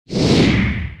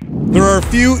are a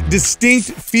few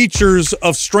distinct features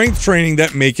of strength training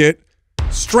that make it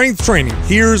strength training.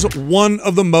 Here's one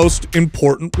of the most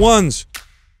important ones.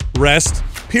 Rest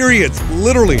periods.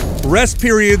 Literally, rest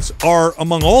periods are,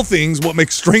 among all things, what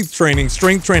makes strength training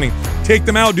strength training. Take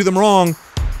them out, do them wrong,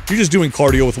 you're just doing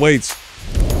cardio with weights.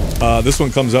 This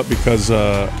one comes up because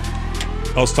I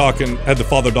was talking, had the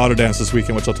father-daughter dance this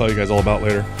weekend, which I'll tell you guys all about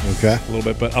later. Okay. A little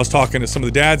bit, but I was talking to some of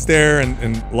the dads there,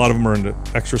 and a lot of them are into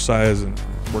exercise and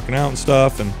working out and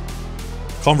stuff, and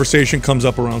conversation comes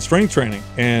up around strength training,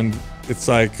 and it's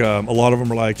like a lot of them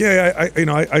are like, yeah,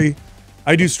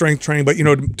 I do strength training, but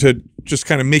to just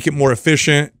kind of make it more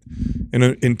efficient and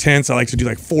intense, I like to do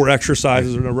like 4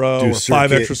 exercises in a row or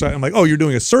 5 exercises. I'm like, oh, you're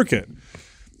doing a circuit.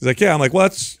 He's like, yeah. I'm like, well,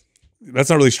 that's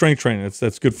not really strength training.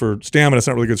 That's good for stamina. It's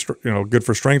not really good, good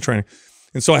for strength training.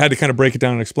 And so I had to kind of break it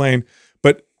down and explain.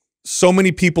 But so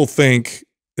many people think,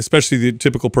 especially the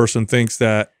typical person thinks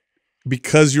that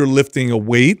because you're lifting a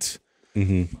weight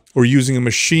or using a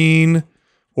machine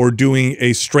or doing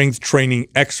a strength training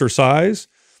exercise,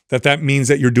 that means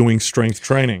that you're doing strength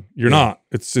training. You're not.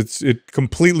 It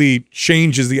completely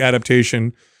changes the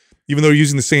adaptation. Even though you're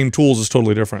using the same tools, it's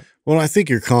totally different. Well, I think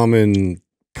your common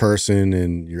person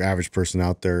and your average person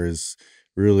out there is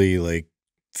really like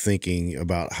thinking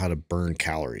about how to burn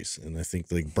calories. And I think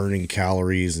like burning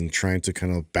calories and trying to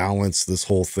kind of balance this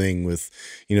whole thing with,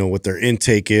 what their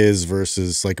intake is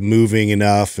versus like moving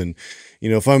enough. And,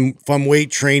 if I'm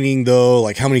weight training though,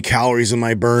 like how many calories am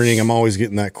I burning? I'm always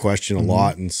getting that question a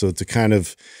lot. And so to kind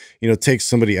of, take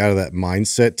somebody out of that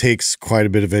mindset takes quite a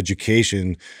bit of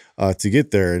education to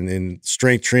get there. And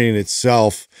strength training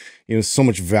itself, so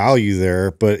much value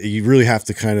there, but you really have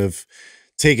to kind of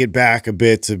take it back a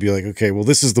bit to be like, okay, well,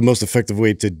 this is the most effective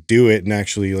way to do it and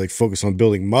actually like focus on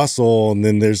building muscle. And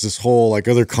then there's this whole like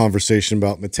other conversation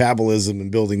about metabolism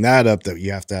and building that up that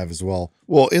you have to have as well.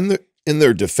 Well, in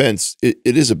their defense, it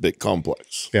is a bit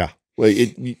complex. Yeah. Like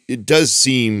it does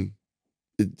seem,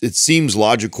 it seems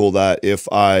logical that if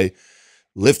I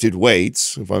lifted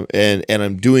weights, and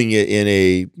I'm doing it in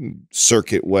a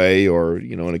circuit way or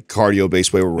in a cardio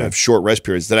based way where we have short rest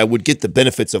periods, that I would get the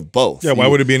benefits of both. Yeah, why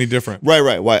would it be any different?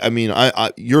 Right. Why? I mean,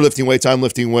 you're lifting weights, I'm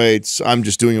lifting weights. I'm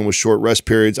just doing it with short rest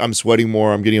periods. I'm sweating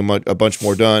more. I'm getting a bunch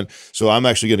more done. So I'm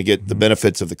actually going to get the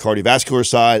benefits of the cardiovascular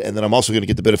side, and then I'm also going to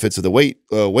get the benefits of the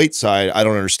weight side. I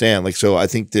don't understand. Like, so I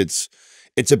think it's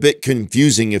a bit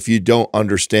confusing if you don't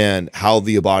understand how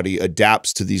the body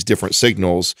adapts to these different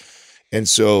signals. And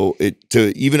so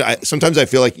sometimes I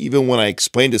feel like even when I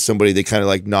explain to somebody, they kind of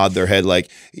like nod their head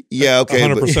like, yeah, okay,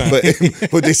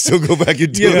 100%. but they still go back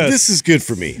and do it. But this is good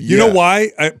for me. You know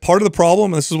why? Part of the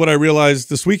problem, this is what I realized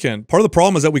this weekend, part of the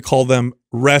problem is that we call them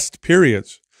rest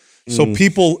periods. So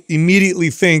people immediately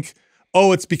think,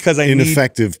 oh, it's because I need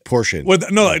ineffective portion. Well,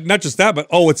 no, not just that, but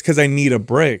it's because I need a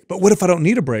break. But what if I don't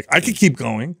need a break? I could keep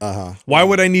going. Why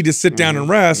would I need to sit down and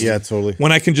rest? Yeah, totally.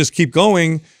 When I can just keep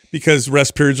going, because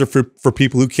rest periods are for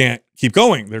people who can't keep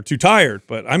going. They're too tired,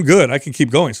 but I'm good. I can keep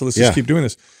going. So let's just keep doing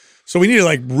this. So we need to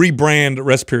like rebrand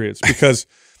rest periods because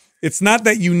it's not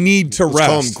that you need to rest. Let's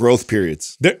call them growth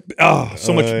periods.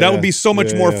 So much. That would be so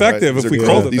much more effective if we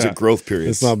called it these that. Are growth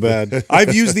periods. It's not bad.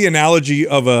 I've used the analogy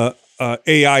of a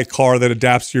AI car that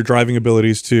adapts to your driving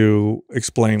abilities to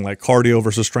explain like cardio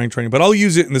versus strength training, but I'll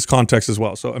use it in this context as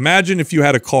well. So imagine if you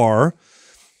had a car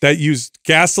that used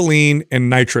gasoline and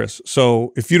nitrous.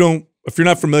 So if you're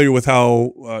not familiar with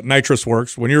how nitrous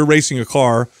works, when you're racing a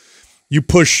car, you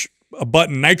push a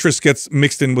button, nitrous gets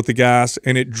mixed in with the gas,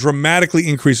 and it dramatically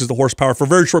increases the horsepower for a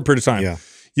very short period of time. Yeah.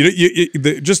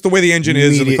 Just the way the engine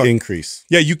is. Immediate increase.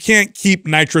 Yeah, you can't keep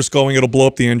nitrous going. It'll blow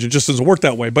up the engine. It just doesn't work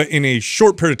that way. But in a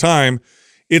short period of time,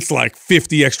 it's like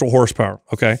 50 extra horsepower,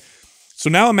 okay? So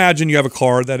now imagine you have a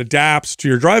car that adapts to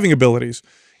your driving abilities.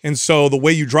 And so the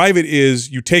way you drive it is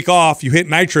you take off, you hit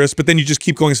nitrous, but then you just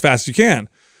keep going as fast as you can.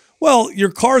 Well, your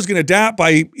car is going to adapt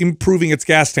by improving its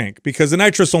gas tank because the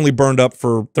nitrous only burned up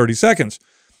for 30 seconds.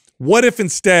 What if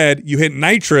instead you hit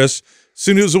nitrous, as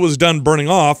soon as it was done burning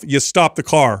off, you stopped the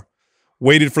car,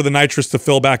 waited for the nitrous to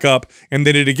fill back up, and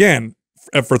then it again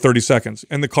for 30 seconds.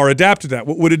 And the car adapted that.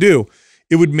 What would it do?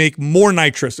 It would make more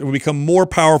nitrous. It would become more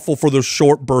powerful for those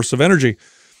short bursts of energy.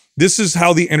 This is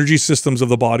how the energy systems of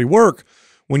the body work.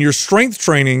 When you're strength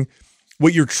training,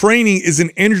 what you're training is an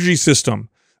energy system.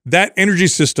 That energy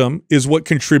system is what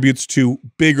contributes to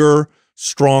bigger,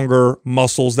 stronger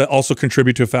muscles that also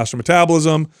contribute to a faster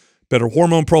metabolism, better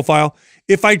hormone profile.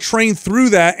 If I train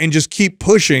through that and just keep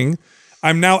pushing,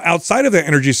 I'm now outside of that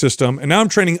energy system, and now I'm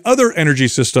training other energy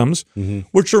systems,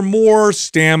 which are more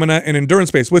stamina and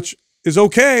endurance based, which is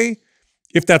okay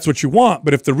if that's what you want.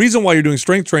 But if the reason why you're doing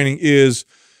strength training is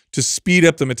to speed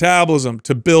up the metabolism,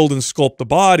 to build and sculpt the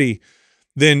body,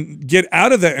 then get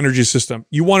out of that energy system.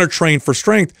 You want to train for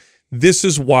strength. This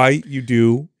is why you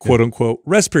do quote unquote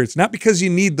rest periods, not because you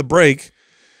need the break,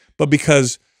 but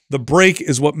because the break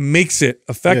is what makes it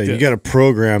effective. Yeah, you got to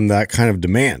program that kind of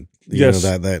demand. You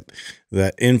know,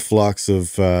 that influx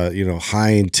of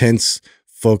high intense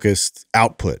focused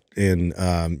output, and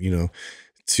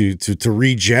to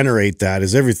regenerate that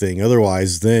is everything.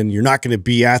 Otherwise, then you're not going to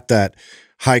be at that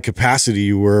high capacity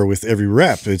you were with every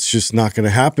rep. It's just not going to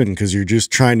happen because you're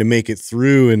just trying to make it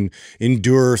through and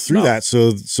endure through that.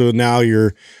 So now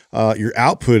your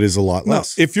output is a lot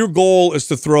less. If your goal is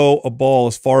to throw a ball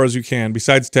as far as you can,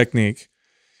 besides technique,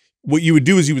 what you would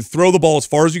do is you would throw the ball as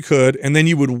far as you could, and then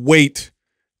you would wait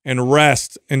and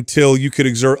rest until you could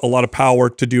exert a lot of power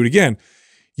to do it again.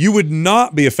 You would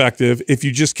not be effective if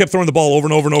you just kept throwing the ball over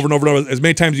and over and over and over and over as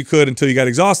many times as you could until you got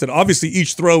exhausted. Obviously,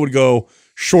 each throw would go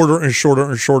shorter and shorter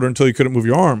and shorter until you couldn't move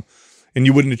your arm, and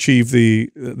you wouldn't achieve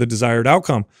the desired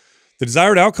outcome. The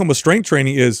desired outcome with strength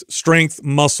training is strength,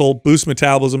 muscle, boost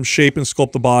metabolism, shape and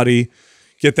sculpt the body,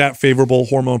 get that favorable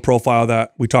hormone profile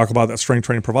that we talk about that strength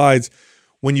training provides.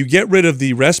 When you get rid of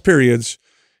the rest periods,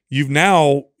 you're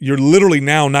literally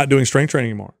now not doing strength training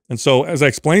anymore. And so as I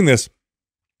explain this,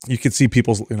 you can see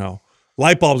people's,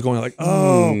 light bulbs going like,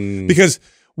 because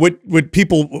what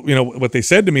people, what they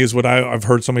said to me is what I've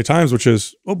heard so many times, which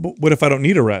is, oh, but what if I don't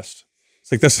need a rest?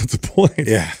 It's like, that's not the point.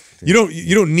 Yeah. You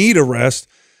don't need a rest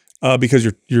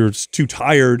because you're too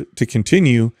tired to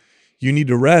continue. You need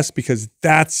to rest because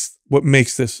that's what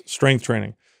makes this strength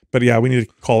training. But yeah, we need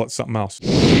to call it something else.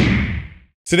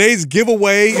 Today's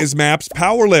giveaway is MAPS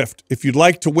Powerlift. If you'd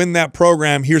like to win that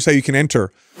program, here's how you can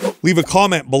enter. Leave a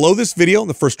comment below this video in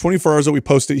the first 24 hours that we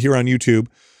post it here on YouTube.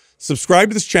 Subscribe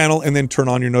to this channel and then turn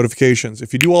on your notifications.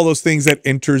 If you do all those things, that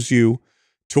enters you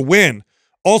to win.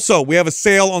 Also, we have a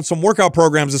sale on some workout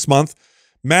programs this month.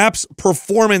 MAPS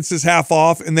Performance is half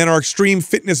off, and then our Extreme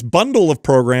Fitness bundle of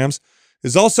programs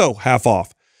is also half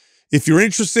off. If you're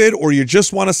interested or you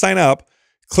just want to sign up,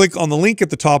 click on the link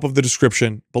at the top of the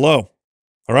description below.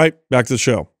 All right, back to the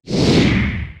show.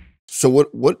 So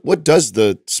what does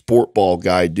the sport ball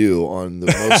guy do on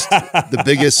the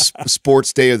biggest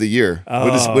sports day of the year?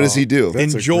 What does he do?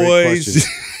 Enjoys,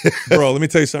 bro. Let me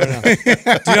tell you something now. Do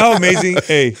you know how amazing?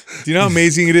 Hey, do you know how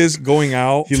amazing it is going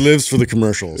out? He lives for the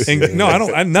commercials. And, no, I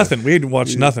don't. Nothing. We didn't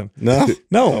watch nothing. No.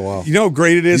 Oh, wow. You know how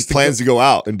great it is. He plans to go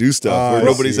out and do stuff where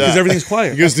nobody's at because everything's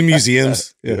quiet. He goes to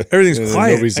museums. Yeah. Everything's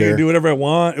quiet. Nobody's I there. can do whatever I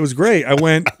want. It was great. I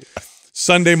went.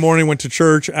 Sunday morning, went to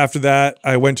church. After that,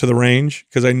 I went to the range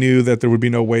because I knew that there would be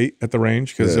no wait at the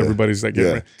range because everybody's like,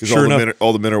 because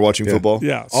all the men are watching football.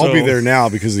 Yeah, I'll be there now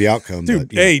because of the outcome. Dude,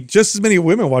 but, hey, just as many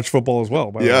women watch football as well.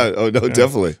 By the way. Oh no,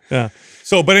 definitely. Yeah.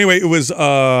 So, but anyway, it was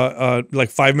like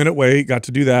 5-minute wait. Got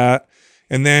to do that,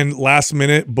 and then last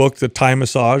minute booked a Thai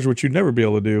massage, which you'd never be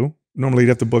able to do. Normally, you'd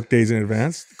have to book days in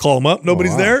advance. Call them up.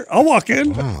 Nobody's there. I'll walk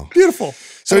in. Wow. Beautiful.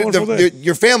 So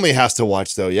your family has to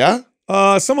watch though, yeah?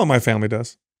 Some of my family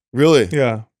does. Really?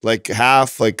 Yeah. Like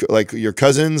half, like your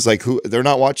cousins, like who they're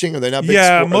not watching? Are they not?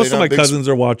 Yeah, most of my cousins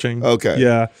are watching. Okay.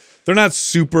 Yeah, they're not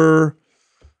super.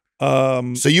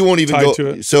 So you won't even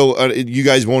go. So you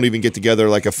guys won't even get together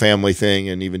like a family thing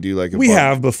and even do like a. We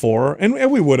have before,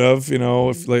 and we would have,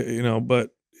 if but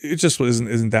it just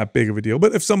isn't that big of a deal.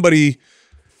 But if somebody,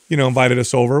 invited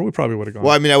us over, we probably would have gone.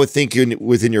 Well, I mean, I would think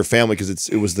within your family because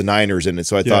it was the Niners in it,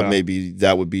 so I thought maybe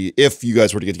that would be if you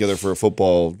guys were to get together for a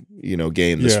football,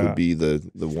 game. This would be the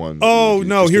one. Oh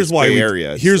no! Here's why.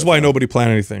 Here's why like nobody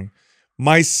planned anything.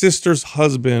 My sister's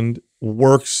husband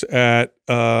works at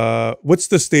what's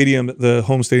the stadium? The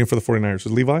home stadium for the 49ers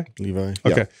is Levi. Levi.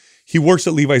 Okay, yeah. He works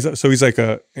at Levi's, so he's like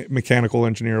a mechanical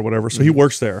engineer or whatever. So he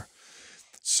works there.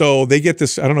 So they get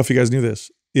this. I don't know if you guys knew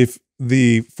this. If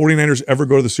the 49ers ever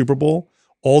go to the Super Bowl,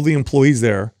 all the employees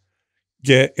there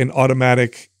get an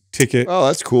automatic ticket. Oh,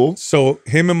 that's cool. So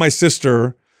him and my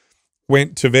sister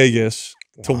went to Vegas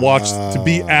to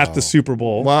be at the Super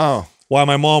Bowl. Wow. While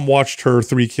my mom watched her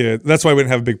 3 kids. That's why we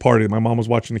didn't have a big party. My mom was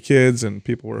watching the kids and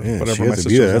people were whatever. My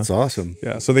sister was That's awesome.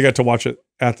 Yeah. So they got to watch it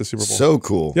at the Super Bowl. So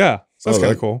cool. Yeah. So that's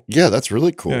kind of cool. Yeah, that's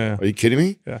really cool. Yeah. Are you kidding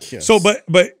me? Yeah. Yes.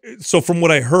 So from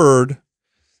what I heard,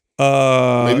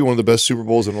 maybe one of the best Super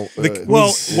Bowls in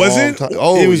was it? Time.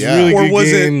 Oh, it was really or good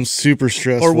was game, super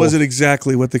stressful. Or was it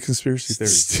exactly what the conspiracy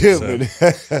theory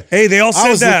said? Hey, they all said I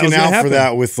was that. looking out for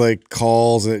that with like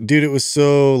calls. Dude, it was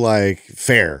so like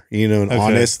fair, and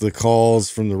honest, the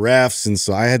calls from the refs. And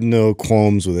so I had no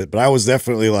qualms with it. But I was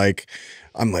definitely like,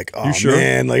 I'm like, oh You sure?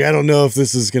 man, like I don't know if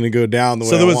this is gonna go down the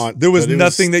way I want. There was but it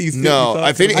nothing that you think. No, you thought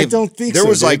I think I don't think there so,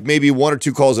 was dude. like maybe 1 or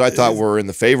 2 calls that I thought were in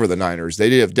the favor of the Niners. They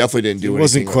definitely didn't do it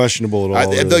wasn't anything. questionable at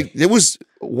all. really. It was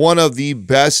one of the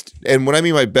best, and when I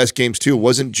mean my best games too, it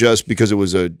wasn't just because it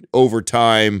was a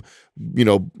overtime,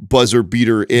 buzzer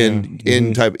beater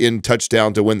in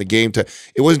touchdown to win the game.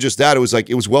 It wasn't just that. It was like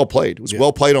it was well played. It was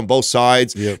well played on both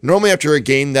sides. Yep. Normally after a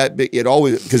game that big, it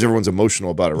always because everyone's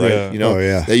emotional about it, right?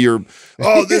 Yeah. That you're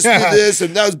this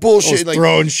and that was bullshit. I was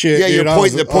throwing shit. Yeah, dude. you're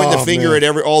pointing the finger at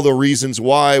all the reasons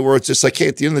why. Where it's just like, hey,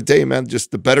 at the end of the day, man,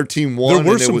 just the better team won. There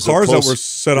were and it some was cars a close, that were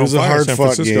set on was a fire in hard San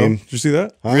fought Francisco. game. Did you see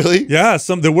that? really. Yeah,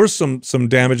 there were some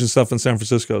damage and stuff in San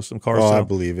Francisco. Some cars. Oh, I set.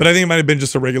 believe it. But I think it might have been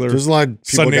just a regular. There's a lot of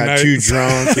people Sunday got night too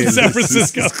drunk. in and- San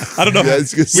Francisco. I don't know. Yeah,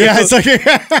 it's good. it's like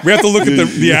We have to look at the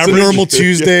it's a average. normal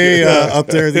Tuesday up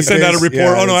there. They these sent out a days. report.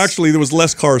 Yeah, Oh no, it's- actually, there was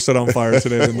less cars set on fire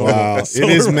today than normal. Wow, So it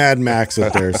is Mad Max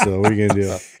up there. So what are you gonna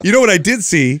do? You know what I did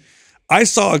see? I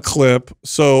saw a clip.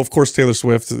 So of course Taylor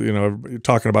Swift,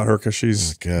 talking about her because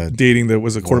she's God. dating the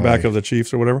quarterback Why? of the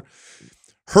Chiefs or whatever.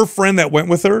 Her friend that went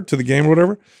with her to the game or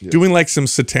whatever, doing like some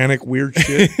satanic weird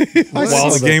shit while saw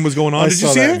the that. game was going on. I Did you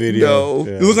saw see that it? video. No.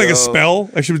 Yeah. It looked like a No. spell.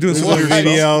 Like she was doing some What? weird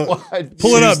Video. What?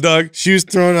 Pull it up, Doug. She was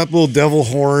throwing up little devil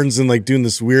horns and like doing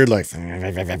this weird like.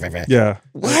 Yeah,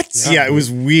 What? Yeah, it was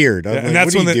weird. I was and like,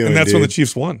 that's what when are you doing, when the dude?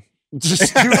 Chiefs won. Just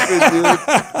stupid,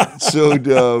 dude. So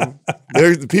dumb.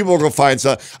 There's people are gonna find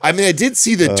something. I mean, I did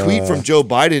see the tweet from Joe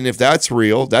Biden. If that's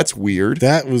real, that's weird.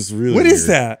 That was really. What is weird.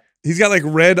 that? He's got like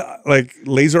red, like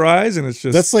laser eyes, and it's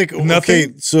just That's like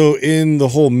nothing. okay. So in the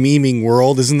whole memeing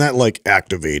world, isn't that like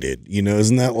activated?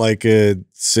 Isn't that like a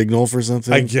signal for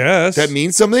something? I guess That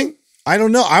means something. I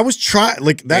don't know. I was trying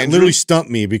like that. Andrew? Literally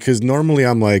stumped me because normally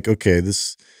I'm like, okay,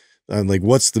 this. I'm like,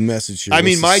 what's the message here? I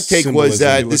mean, my What's the take was symbolism?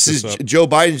 that Look this this is up. Joe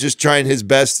Biden just trying his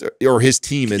best, or his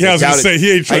team is. Yeah, I was gonna say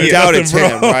he ain't trying I doubt it's nothing,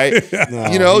 him, bro.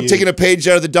 right? No, Taking a page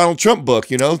out of the Donald Trump book.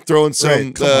 Throwing some,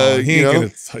 Right, come on, he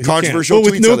ain't he controversial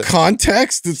but with tweets. no on it.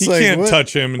 context. It's He like can't what?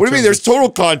 touch him. in What do you mean? terms There's total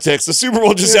context. The Super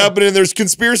Bowl just happened, and there's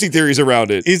conspiracy theories around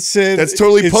it. It said That's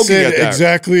totally it poking said at that.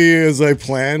 exactly as I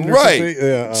planned. Or Right. something.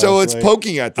 Yeah, So it's like,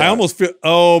 poking at that. I almost feel.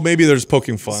 Oh, maybe there's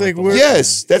poking fun. It's like we're-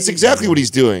 Yes, that's exactly what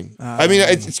he's doing. I mean,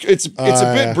 it's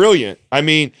a bit brilliant. I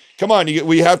mean, come on,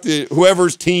 we have to.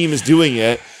 Whoever's team is doing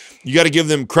it, you got to give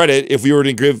them credit. If we were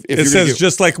to give, if it you're says gonna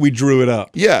just like we drew it up.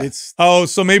 yeah, It's Oh,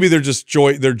 so maybe they're just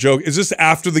they're joking. Is this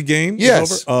after the game? is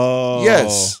Yes. over? Oh,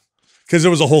 yes, Because there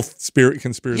was a whole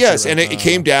conspiracy. yes, around and it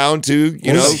came down to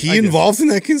was he involved in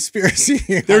that conspiracy?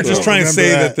 They're just trying to say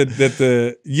that. that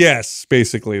the yes,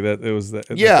 basically that it was that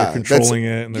yeah, they're controlling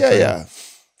it. And they're yeah, trying yeah. to-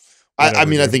 I whatever,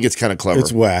 mean, I dude. think it's kind of clever.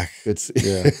 It's whack. It's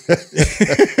Yeah,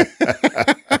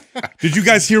 Did you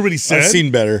guys hear what he said? I've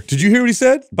seen better. Did you hear what he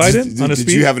said? Biden on his Did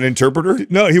speech? you have an interpreter?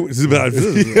 No, he was about. He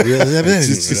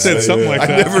said something like I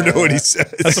that. never know what he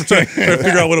says. That's what I'm trying to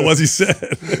figure out what it was he said.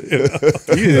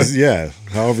 Yeah,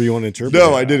 however you want to interpret.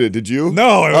 No, it. I didn't. Did you?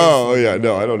 No. Oh yeah,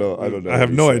 no, I don't know. I don't know. I have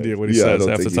what no he idea said. what he Yeah, I says don't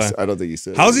half think the he time. said- I don't think he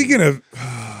said. How's he gonna?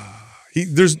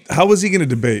 How is he gonna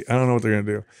debate? I don't know what they're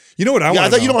gonna do. You know what I Yeah, I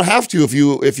want? thought you don't have to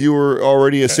if you were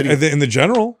already a city. in the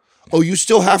general. Oh, you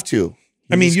still have to.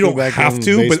 I mean, just you go don't back have down in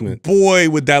to, the but basement. boy,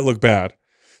 would that look bad.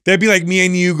 That'd be like me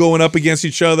and you going up against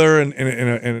each other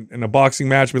in a boxing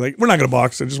match. Be like, we're not gonna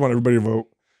box. I just want everybody to vote.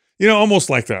 Almost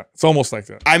like that. It's almost like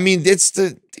that. I mean, it's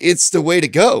the way to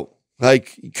go.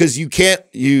 Like, because you can't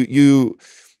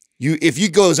if he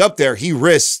goes up there, he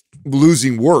risks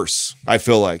losing worse. I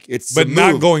feel like it's But the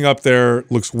not move. going up there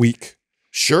looks weak.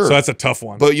 Sure, So that's a tough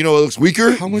one. but it looks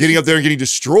weaker. How much- Getting up there and getting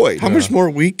destroyed. How much more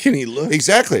weak can he look?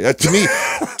 Exactly. That to me,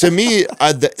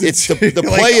 it's the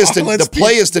Like, play is to let's the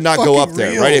play is to not go up fucking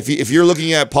there, real. right? If you're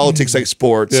looking at politics like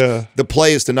sports, Yeah. the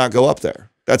play is to not go up there.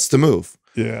 That's the move.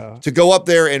 yeah. To go up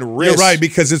there and risk. You're right,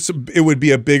 because it would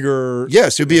be a bigger.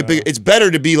 Yes, it'd be a big. It's better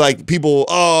to be like people.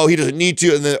 Oh, he doesn't need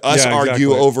to, and then us Yeah, argue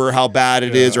exactly. over how bad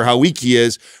it is or how weak he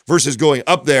is, versus going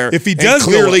up there. If he and does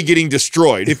go clearly up- getting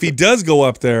destroyed. If he does go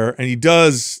up there and he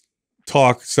does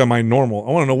talk semi-normal,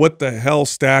 I want to know what the hell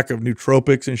stack of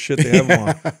nootropics and shit they have him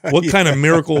on. What kind of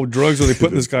miracle drugs are they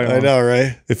putting this guy on? I know,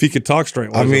 right? If he could talk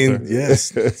straight. while I he's up mean, there.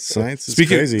 yes, science is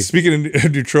Speaking crazy. of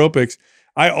nootropics,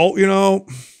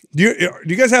 do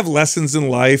you guys have lessons in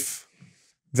life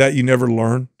that you never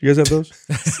learn? Do you guys have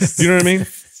those? You know what I mean?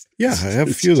 Yeah, I have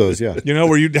a few of those. Yeah,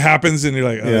 Where it happens and you're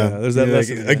like, oh, yeah, there's that You're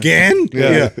lesson like, again.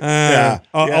 again. Yeah,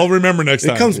 I'll remember next It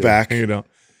time. comes back. And you don't.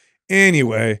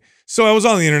 Anyway, so I was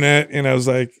on the internet and I was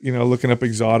like, looking up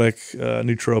exotic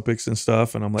nootropics and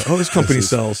stuff, and I'm like, oh, this company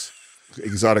sells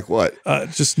Exotic what?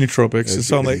 just nootropics. And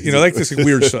so I'm like, like this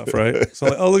weird stuff, right? So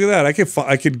I'm like, oh, look at that.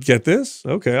 I could get this.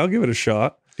 Okay, I'll give it a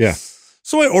shot. Yeah.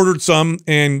 So I ordered some,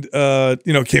 and you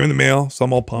know, it came in the mail. So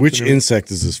I'm all pumped. Which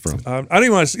insect is this from? I don't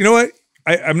even want to. You know what?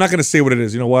 I'm not going to say what it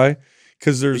is. You know why?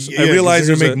 Because I realize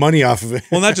they're gonna make money off of it.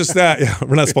 Well, not just that. Yeah,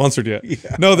 we're not sponsored yet.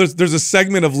 Yeah. No, there's a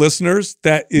segment of listeners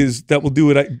that will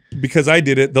do it because I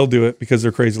did it. They'll do it because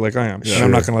they're crazy like I am, and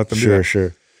I'm not going to let them do that.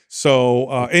 Sure. So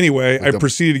anyway, I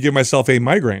proceeded to give myself a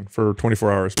migraine for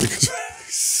 24 hours because.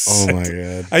 Oh my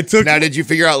god! I took. Now, did you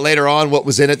figure out later on what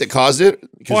was in it that caused it?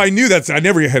 Well, I knew I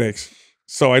never get headaches,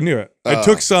 so I knew it. I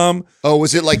took some. Oh,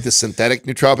 was it like the synthetic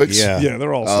nootropics? Yeah,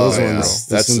 they're all. Oh, those ones.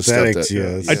 That's the synthetics.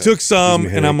 stuff that, I took some,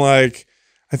 and I'm like,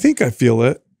 I think I feel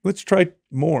it. Let's try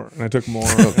more, and I took more.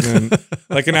 And then,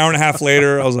 like an hour and a half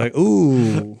later, I was like,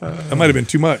 ooh, that might have been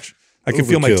too much. I can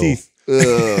feel my teeth.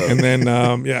 And then,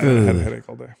 I had a headache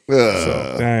all day.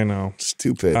 So, I know.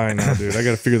 Stupid. I know, dude. I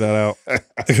got to figure that out. I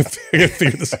got to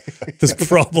figure this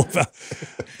problem out.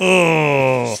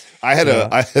 Oh, I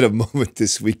had a moment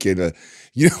this weekend.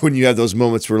 You know when you have those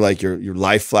moments where like your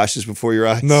life flashes before your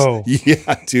eyes? No.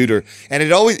 Yeah, dude. And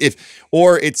it always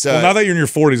it's now that you're in your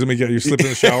 40s, let me get you slip in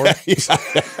the shower.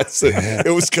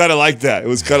 It was kind of like that. It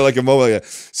was kind of like a moment like that.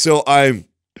 So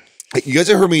you guys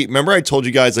have heard me. Remember I told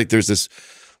you guys like there's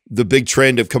the big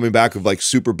trend of coming back with like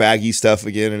super baggy stuff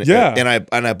again.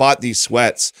 And I bought these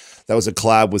sweats. That was a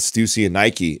collab with Stussy and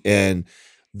Nike, and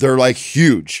they're like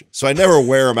huge. So I never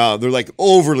wear them out. They're like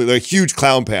they're huge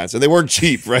clown pants, and they weren't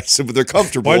cheap, right? So but they're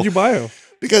comfortable. Why'd you buy them?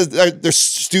 Because they're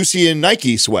Stussy and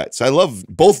Nike sweats. I love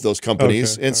both those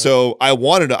companies, and so I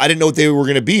wanted. I didn't know what they were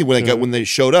going to be when they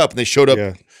showed up, and they showed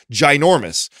up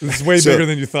ginormous. It's way bigger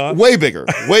than you thought. Way bigger,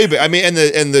 way big. I mean, and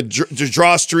the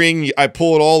drawstring, I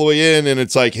pull it all the way in, and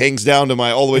it's like hangs down to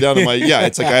all the way down to my. Yeah,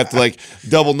 it's like I have to like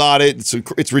double knot it.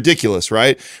 It's ridiculous,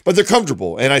 right? But they're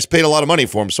comfortable, and I paid a lot of money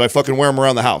for them, so I fucking wear them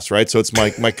around the house, right? So it's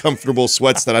my comfortable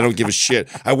sweats that I don't give a shit.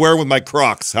 I wear them with my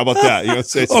Crocs. How about that? You know,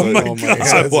 oh my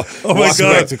god! Oh my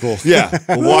god! Yeah,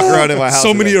 walk around in my house.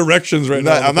 So many erections right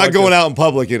now. I'm not going out in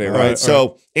public in it, right?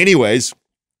 So, anyways,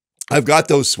 I've got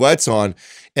those sweats on,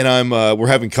 and we're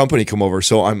having company come over,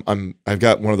 so I've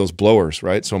got one of those blowers,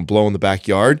 right? So I'm blowing the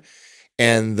backyard,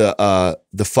 and the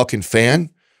fucking fan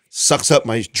sucks up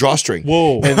my drawstring.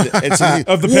 Whoa! And so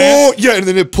of the pants? Yeah, and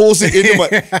then it pulls it into my.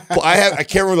 I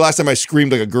can't remember the last time I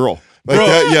screamed like a girl. Like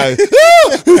that, yeah,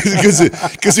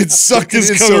 because it sucked it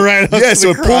in so right up to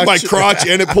so the it pulled my crotch. crotch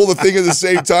and it pulled the thing at the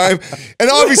same time. And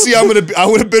obviously, I would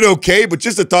have been okay, but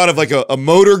just the thought of like a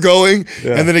motor going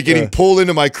and then it getting pulled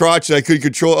into my crotch that I couldn't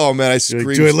control. Oh man, I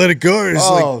screamed. Do I let it go or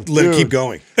just let it keep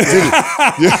going? Hey,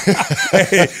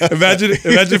 imagine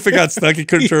if it got stuck, he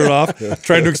couldn't turn it off.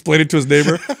 Trying to explain it to his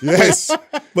neighbor. Yes,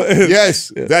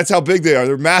 yes, that's how big they are.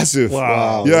 They're massive.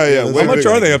 Wow. Yeah. How much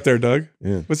are they up there, Doug?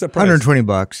 What's that price?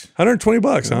 $120.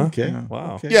 $120, huh? Okay.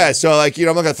 Wow. Okay. Yeah, so like I'm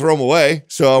not gonna throw them away.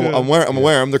 So I'm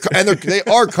wearing them. They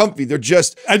are comfy. They're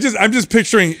just. I'm just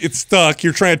picturing it's stuck.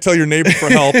 You're trying to tell your neighbor for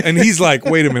help, and he's like,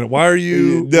 "Wait a minute, why are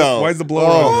you? No. Why is the blower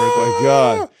on?" Oh my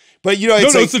god! But you know,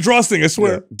 It's the drawstring. I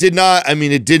swear. Did not. I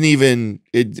mean, it didn't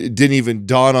even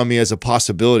dawn on me as a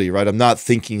possibility. Right? I'm not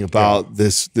thinking about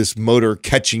this motor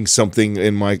catching something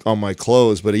on my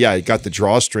clothes. But yeah, it got the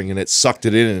drawstring and it sucked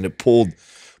it in and it pulled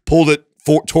it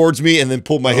towards me and then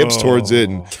pulled my hips towards it,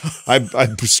 and I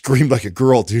screamed like a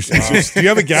girl, dude. Wow. Do you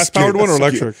have a gas powered one or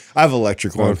electric? I have an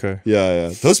electric one. Okay. Yeah.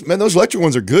 Those electric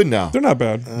ones are good now. They're not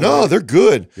bad. No, they're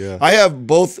good. Yeah. I have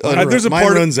both. There's a Mine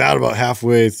part runs out about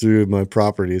halfway through my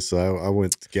property, so I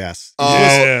went to gas.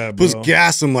 Yeah, Plus bro.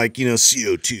 gas, I'm like,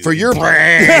 CO2. For your take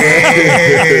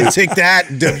that,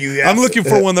 WS. I'm looking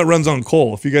for one that runs on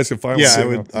coal. If you guys can find one, I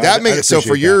would. that makes so for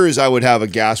appreciate yours, I would have a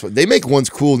gas one. They make ones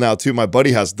cool now too. My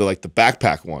buddy has the backpack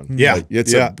one. Yeah. Like,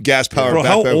 it's a gas powered. Bro,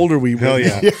 how old are we? Hell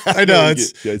yeah. I know.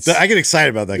 I get excited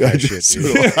about that kind of shit.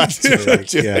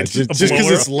 Just because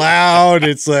it's loud,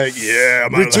 it's like,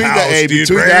 I'm out of the house,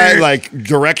 between that, like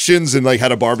directions and like how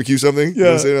to barbecue something. You know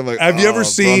what I'm saying? I'm like, have you ever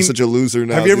seen? I'm such a loser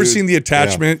now. Have you ever dude. seen the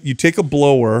attachment? You take a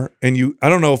blower and I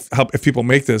don't know if people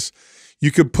make this.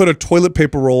 You could put a toilet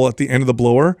paper roll at the end of the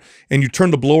blower and you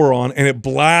turn the blower on and it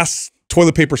blasts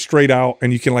toilet paper straight out,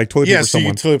 and you can like toilet paper so you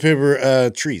someone. can toilet paper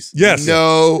trees. Yes.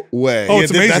 No way. Oh,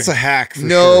 it's amazing. That's a hack. For no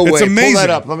sure. way. It's amazing. Pull that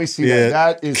up. Let me see that.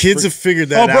 That is kids have figured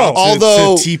that bro. out.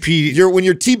 Although to TP, when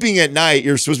you're TPing at night,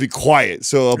 you're supposed to be quiet.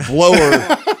 So a blower,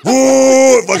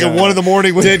 like at 1 in the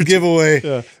morning, dead giveaway.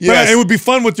 But it would be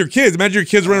fun with your kids. Imagine your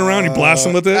kids running around, you blast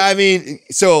them with it. I mean,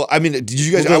 did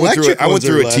you guys? Well, I went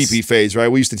through a less. TP phase, right?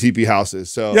 We used to TP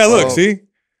houses. So yeah, look, see,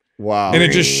 wow, and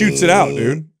it just shoots it out,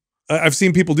 dude. I've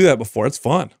seen people do that before. It's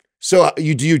fun. So do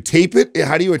you tape it?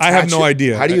 How do you attach it? I have no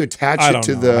idea. How do you attach I it don't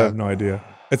to know. the? I have no idea.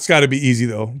 It's got to be easy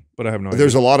though, but I have no idea.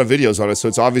 There's a lot of videos on it, so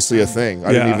it's obviously a thing.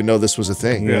 I didn't Yeah. even know this was a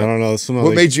thing. Yeah, I don't know.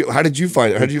 What made you? How did you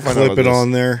find it? How did you find out clip about it this?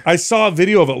 on there? I saw a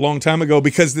video of it a long time ago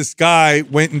because this guy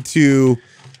went into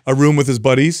a room with his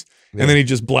buddies and then he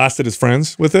just blasted his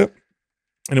friends with it,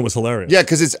 and it was hilarious. Yeah,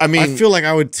 because it's. I mean, I feel like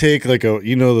I would take like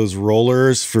those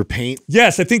rollers for paint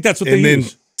Yes, I think that's what they and then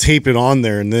use. tape it on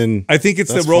there, and then I think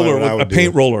it's That's the roller, probably what I a would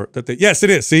paint do. roller that they. Yes, it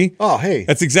is. See, oh hey,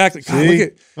 that's exactly. God, See? look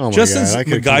at oh my Justin's god, I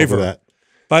could come up with MacGyver. that.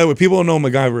 By the way, people don't know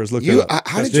MacGyver is. Look you. it up.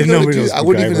 How did Didn't you know to nobody do? knows I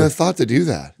wouldn't even MacGyver. have thought to do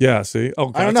that. Yeah, see. Oh,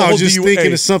 God, I don't it's know. a I whole was just DUA.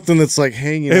 thinking of something that's like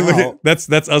hanging Hey, look out. at,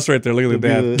 that's us right there. Look at the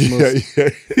dad. Would be the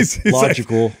most He's like-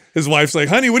 logical. his wife's like,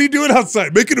 "Honey, what are you doing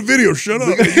outside? Making a video. Shut up."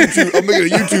 I'm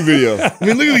making a YouTube video. I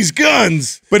mean, look at these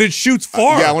guns. But it shoots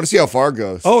far. Yeah, I want to see how far it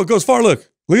goes. Oh, it goes far. Look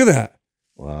at that.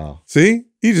 Wow, See,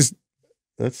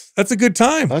 that's that's a good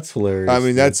time. hilarious. I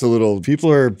mean, that's a little. people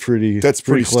are pretty. That's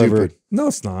pretty clever. stupid. No,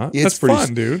 it's not. It's That's pretty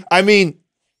fun, dude. I mean,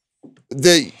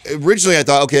 originally I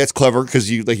thought, okay, that's clever because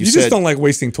you You said. just don't like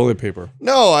wasting toilet paper.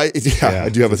 No, I Yeah,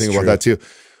 do have a that's thing about true. that too.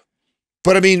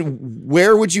 But I mean,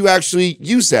 where would you actually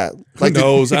use that? Who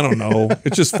knows? I don't know.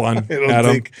 It's just fun. I don't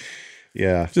Adam, think.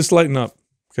 Yeah. just lighten up,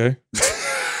 okay?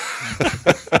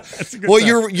 Well,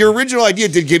 your original idea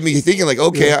did get me thinking. Like,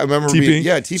 okay, I remember. TP.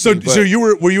 TP. So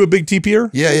but- were you a big TPer?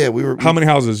 yeah, we were. How many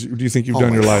houses do you think you've oh done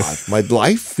in my your God. life? My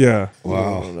life? Yeah.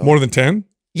 Wow. More than 10?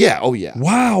 Yeah. Oh yeah.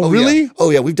 Wow, Oh, really? Yeah. Oh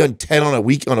yeah. We've done 10 on a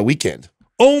weekend.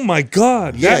 Oh my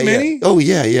God, Yeah, that many? Yeah. Oh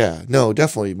yeah. No,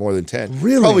 definitely more than 10.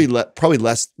 Really? Probably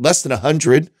less than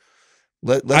 100.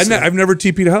 I've never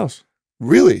TP'd a house.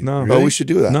 Really? No. Oh, Really? we should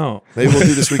do that. No. Maybe we'll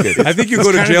do this weekend. I think you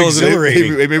go to kind of jail as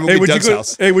exhilarating. Maybe we'll Hey, get would you Doug's go?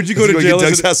 house. Hey, would you go to Let's jail Get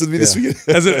Doug's as an, house with me this weekend.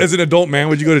 as an adult man?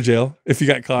 Would you go to jail if you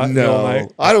got caught? in the middle of the No,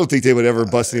 night? I don't think they would ever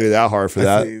bust me that hard for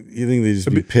that. You think they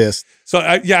just be pissed? So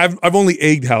I've only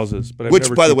egged houses, but I've Which,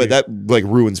 never by the way, TP'd. that like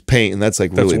ruins paint, and that's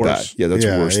like really bad. worse. Yeah, that's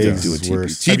Yeah, worse than eggs doing is TP.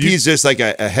 worse. TP is just like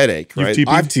a headache, You've right? TP'd?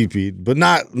 I've TP'd, but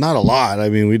not a lot. I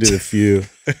mean, we did a few.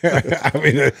 I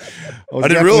mean, I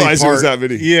didn't realize it was that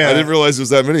many. Yeah, I didn't realize it was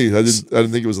that many. I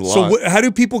didn't think it was a lot. So how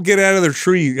do people get out of their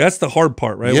tree? That's the hard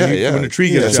part, right? yeah, When the tree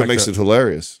yeah, gets that's what jacked makes up. it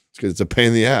hilarious. Because it's a pain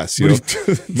in the ass. You know,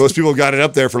 What most people got it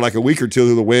up there for like a week or two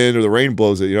till the wind or the rain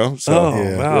blows it. You know, so Oh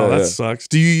Yeah. wow, Yeah, that yeah. sucks.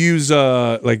 Do you use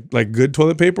like good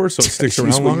toilet paper so it sticks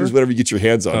use around longer? whatever you get your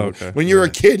hands on. Oh, okay. When you're a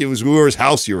kid, it was whoever's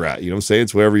house you're at. You know what I'm saying?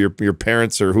 It's wherever your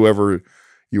parents or whoever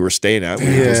you were staying at.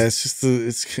 Yeah, it's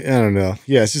just I don't know.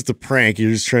 Yeah, it's just a prank.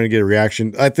 You're just trying to get a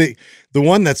reaction. I think the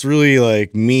one that's really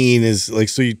like mean is like,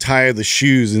 so you tie the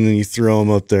shoes and then you throw them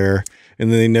up there and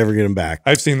then they never get them back.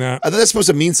 I've seen that. I thought that's supposed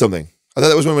to mean something. I thought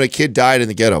that was when a kid died in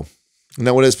the ghetto. Isn't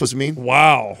that what it's supposed to mean?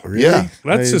 Wow, Really? Yeah.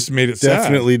 that's I just made it sad.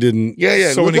 definitely didn't.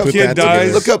 Yeah. So when look a up- kid that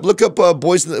together. dies, look up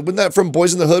Boys. Wasn't that from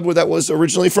Boys in the Hood where that was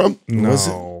originally from?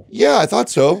 no. Yeah, I thought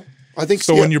so. I think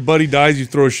So yeah. when your buddy dies, you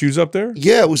throw his shoes up there.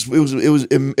 Yeah,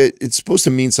 it's supposed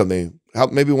to mean something.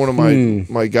 Maybe one of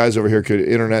my guys over here could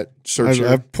internet search.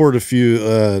 I've poured a few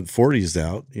 40s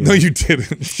out. You No, know. you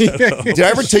didn't. Shut up. Did I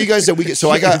ever tell you guys that we get? So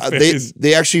I got Your face.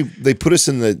 they put us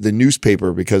in the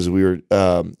newspaper because we were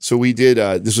so we did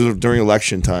this was during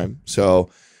election time. So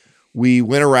we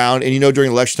went around, and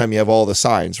during election time you have all the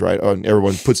signs, right? And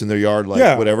everyone puts in their yard like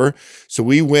Yeah. whatever. So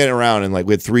we went around and like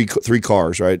we had three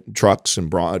cars, right? Trucks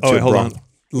and Oh, wait, hold on.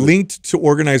 Linked to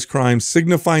organized crime,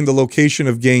 signifying the location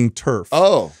of gang turf.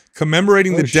 Oh,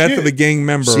 Commemorating the death shit. of a gang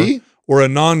member See? or a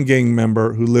non-gang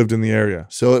member who lived in the area.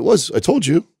 so it was. I told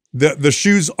you. The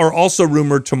shoes are also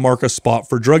rumored to mark a spot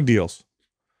for drug deals.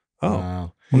 Oh,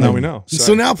 Wow. well, now we know.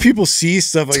 So now people see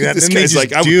stuff like that, This and they guy's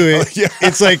just like, do it. yeah.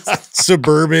 It's like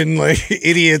suburban, like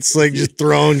idiots, like just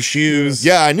throwing shoes.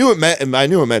 Yeah, I knew it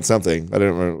meant something. I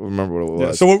didn't remember what it was.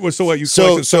 Yeah, so what you So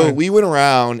collected signs? we went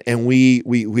around and we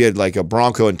had like a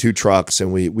Bronco and 2 trucks,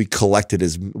 and we collected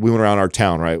we went around our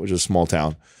town, right, which is a small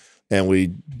town, and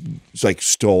we like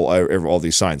stole all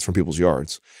these signs from people's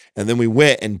yards, and then we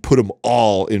went and put them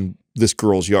all in this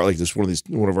girl's yard, like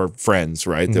one of our friends,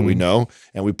 right, that we know,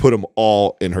 and we put them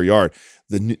all in her yard.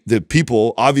 The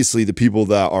people, obviously, the people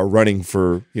that are running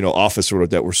for office or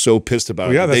that were so pissed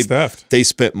about it. Yeah, that's theft. They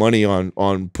spent money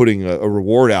on putting a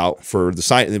reward out for the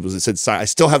sign. It said sign. I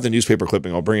still have the newspaper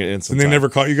clipping. I'll bring it in And sometime. they never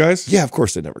caught you guys? Yeah, of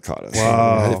course they never caught us.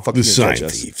 Wow. They fucking The didn't sign catch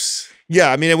us. thieves. Yeah,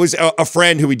 I mean, it was a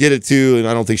friend who we did it to, and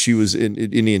I don't think she was in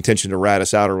any intention to rat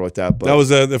us out or like that. But That was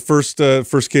the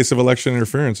first case of election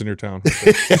interference in your town.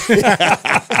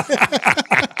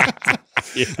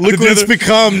 Look what it's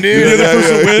become, dude. the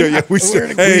other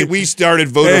person win? We started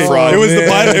voter fraud.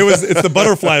 It was it's the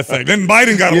butterfly effect. Then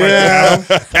Biden got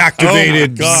elected.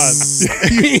 Activated. Oh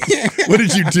my God. What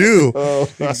did you do?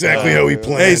 Exactly how we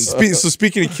planned. Hey, so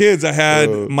speaking of kids, I had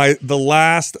the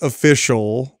last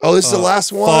official. Oh, this is the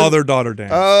last one? Father-daughter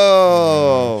dance.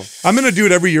 Oh. I'm gonna do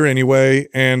it every year anyway,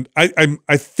 and I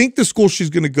think the school she's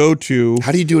gonna go to.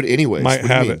 How do you do it anyways? Might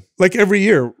have it. Like every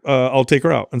year, I'll take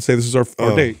her out and say this is our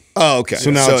date. Oh, okay.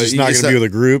 So now it's just not going to be with a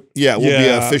group? Yeah, we'll be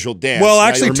an official dance. Well,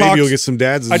 actually, maybe you'll get some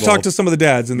dads involved. I talked to some of the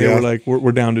dads, and they were like,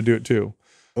 we're down to do it too.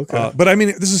 Okay. But I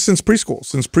mean, this is since preschool.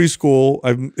 Since preschool,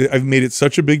 I've made it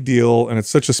such a big deal, and it's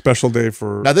such a special day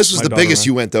for. Now, this was the biggest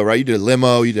you went though, right? You did a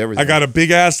limo, you did everything. I got a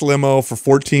big ass limo for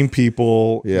 14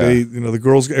 people. Yeah. The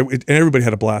girls and everybody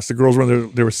had a blast. The girls were there.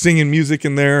 They were singing music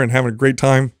in there and having a great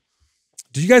time.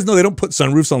 Did you guys know they don't put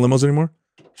sunroofs on limos anymore?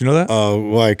 Do you know that?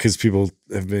 Why? Because people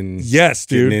have been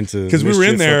dude. Because we were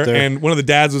in there, and one of the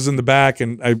dads was in the back,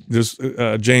 and there's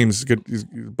James, he's a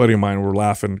buddy of mine. We're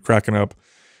laughing, cracking up,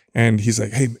 and he's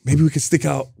like, "Hey, maybe we could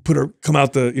come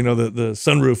out the the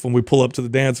sunroof when we pull up to the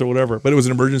dance or whatever." But it was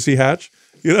an emergency hatch,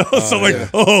 So I'm like,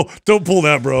 "Oh, don't pull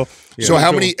that, bro." Yeah. So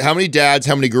how many dads,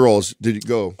 how many girls did it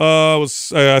go? It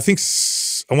was I think.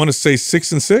 I want to say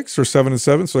 6 and 6 or 7 and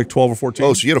 7, so like 12 or 14.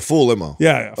 Oh, so you had a full limo?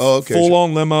 Yeah. Oh, okay. Full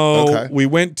on limo. Okay. We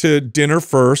went to dinner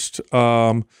first,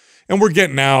 and we're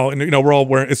getting out, and we're all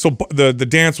wearing. So the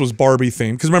dance was Barbie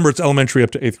themed because remember it's elementary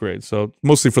up to 8th grade, so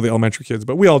mostly for the elementary kids.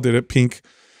 But we all did it pink,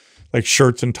 like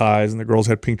shirts and ties, and the girls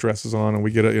had pink dresses on, and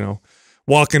we get it,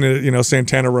 walking to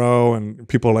Santana Row, and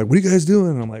people are like, "What are you guys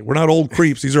doing?" And I'm like, "We're not old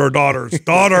creeps. These are our daughters,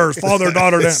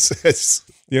 father-daughter dance."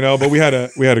 But we had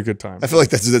a good time. I feel like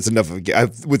that's enough of a. I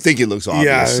would think it looks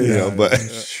obvious,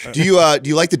 But do you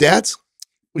like the dads?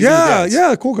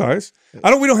 Yeah, cool guys.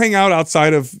 We don't hang out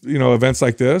outside of events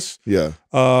like this. Yeah.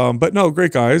 But no,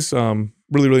 great guys.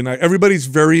 Really, really nice. Everybody's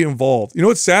very involved.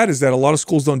 What's sad is that a lot of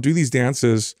schools don't do these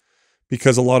dances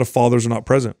because a lot of fathers are not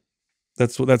present.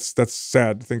 That's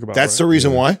sad to think about. That's the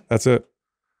reason why. That's it.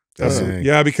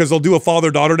 Yeah, because they'll do a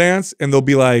father-daughter dance and they'll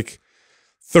be like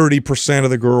 30% of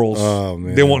the girls. Oh,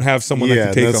 man. They won't have someone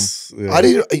that can take them.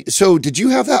 Yeah. So did you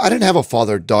have that? I didn't have a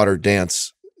father-daughter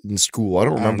dance in school. I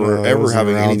don't remember ever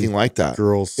having anything like that.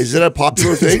 Girls. Is it a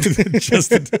popular thing?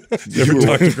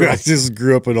 I just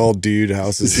grew up in all dude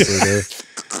houses.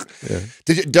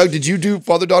 Doug, did you do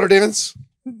father-daughter dance?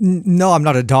 No, I'm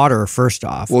not a daughter, first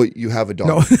off. Well, you have a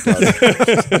daughter.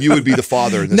 No. You would be the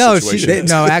father in this situation.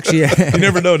 No, actually. You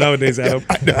never know nowadays, Adam.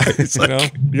 I know. It's you got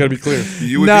to be clear.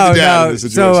 You would be the dad in this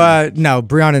situation. So, no,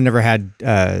 Brianna never had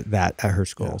that at her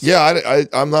school. Yeah,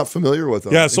 I'm not familiar with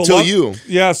them. Yeah, so until you.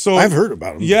 Yeah, so I've heard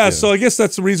about them. Yeah, so I guess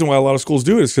that's the reason why a lot of schools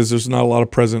do it is because there's not a lot of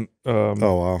present. Oh,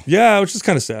 wow. Yeah, which is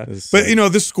kind of sad. But,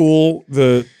 this school,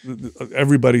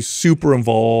 everybody's super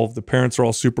involved. The parents are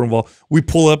all super involved. We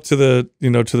pull up to the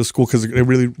school because they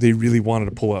really wanted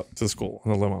to pull up to the school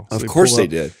in the limo. So of course they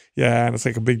did. Yeah, and it's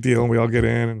like a big deal, and we all get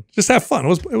in and just have fun.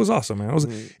 It was awesome, man.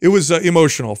 It was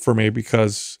emotional for me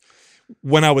because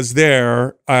when I was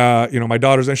there, my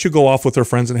daughters, and she'd go off with her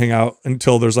friends and hang out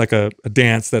until there's like a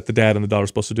dance that the dad and the daughter's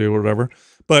supposed to do or whatever.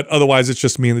 But otherwise, it's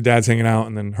just me and the dad's hanging out,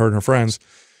 and then her and her friends.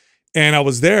 And I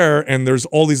was there, and there's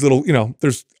all these little,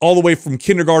 there's all the way from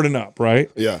kindergarten up,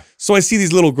 right? Yeah. So I see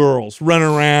these little girls running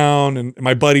around, and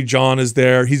my buddy John is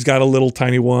there. He's got a little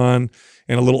tiny one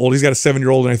and a little old. He's got a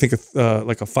 7-year-old and I think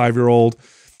like a 5-year-old.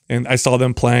 And I saw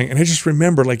them playing, and I just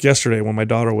remember like yesterday when my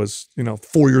daughter was,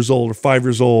 4 years old or 5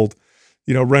 years old,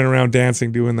 running around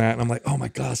dancing, doing that. And I'm like, oh my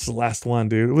gosh, it's the last one,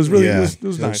 dude. It was really, it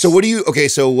was nice. So what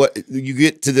you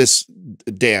get to this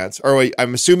dance, or wait,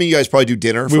 I'm assuming you guys probably do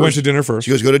dinner first. We went to dinner first.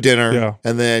 You guys go to dinner, yeah.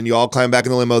 And then you all climb back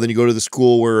in the limo, then you go to the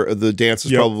school where the dance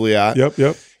is probably at.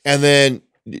 Yep. And then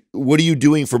what are you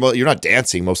doing you're not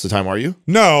dancing most of the time, are you?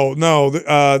 No.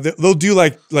 They'll do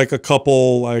like a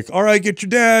couple, like, all right, get your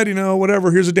dad,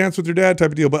 whatever. Here's a dance with your dad type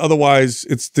of deal. But otherwise,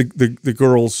 it's the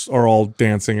girls are all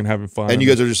dancing and having fun. And you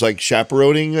guys are just like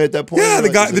chaperoning at that point? Yeah,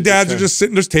 the dads are just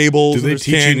sitting. There's tables. Do they there's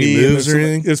teach candy, any moves or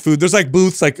anything? There's food. There's like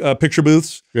booths, like picture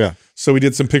booths. Yeah. So we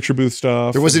did some picture booth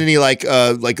stuff. There wasn't any like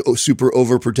super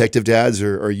overprotective dads,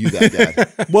 or are you that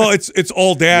dad? Well, it's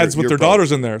all dads with their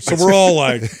daughters in there. So we're all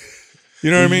like. You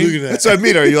know what I mean? That's what I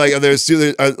mean. Are you like, are you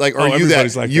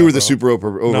that? Like you that, were the bro. super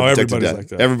overprotective No, everybody's dad. like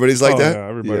that. Everybody's like that? Yeah,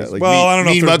 everybody's. Like well, I don't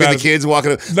know. Mean if mugging the kids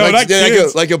walking. No, not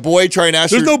kids. Like a boy trying to ask.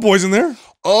 There's no boys in there.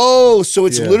 Oh, so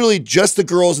it's literally just the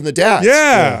girls and the dads.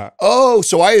 Yeah. Oh,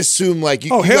 so I assume like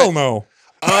you. Oh, hell no.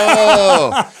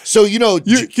 Oh, so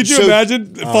Could you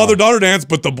imagine father-daughter dance,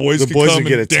 but the boys could come would and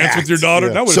get dance with attacked. your daughter?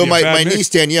 Yeah. That would So be a my bad mix. niece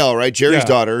Danielle, right, Jerry's Yeah.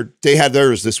 daughter, they had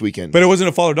theirs this weekend. But it wasn't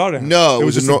a father-daughter dance. No, it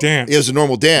was just a dance. It was a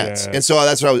normal dance, Yeah. and so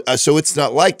that's what I was. So it's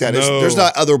not like that. No. There's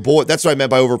not other boys. That's what I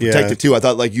meant by overprotective Yeah. too. I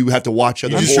thought like you have to watch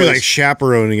other You boys. just feel like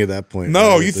chaperoning at that point. No,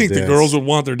 right, you with think the dance. girls would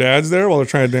want their dads there while they're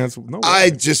trying to dance? No, way.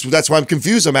 That's why I'm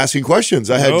confused. I'm asking questions.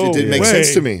 It didn't make way.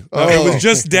 sense to me. No, it was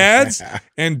just dads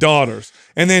and daughters,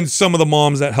 and then some of the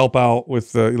moms that help out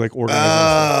with like organizing.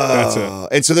 That's it.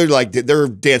 And so they're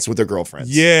dancing with their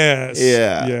girlfriends. Yes.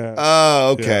 Yeah. Yeah.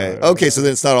 Oh, okay. Yeah. Okay. So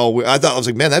then it's not all weird. I was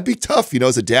like, man, that'd be tough.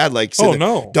 As a dad, like, Oh, sitting-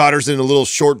 no. daughter's in a little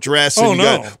short dress, and Oh, you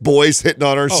no. got boys hitting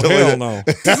on her. Oh, so hell no.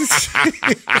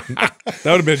 That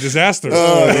would have been a disaster.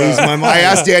 Lose my mind. I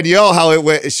asked Danielle how it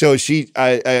went. So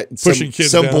Pushing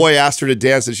kids some down. boy asked her to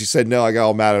dance, and she said no. I got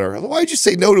all mad at her. Why'd you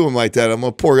say no to him like that? I'm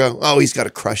a poor guy. Oh, he's got a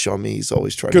crush on me. He's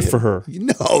always trying. Good to for hit her.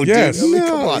 No, Yes. dude. I mean,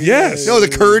 come on. Yes. The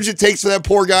courage it takes for that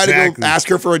poor guy to Exactly. go ask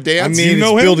her for a I dance. mean,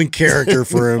 know it's him? building character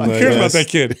for him. Who cares about that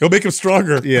kid? He'll make him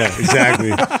stronger. Yeah,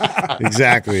 exactly.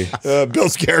 Exactly.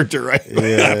 Bill's character, right?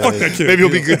 Yeah. Fuck that kid. Maybe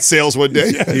he'll be good sales one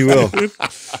day. He will.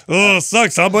 Oh,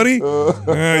 sucks, huh, buddy? You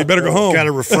better go home. Got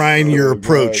to refine your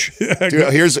approach.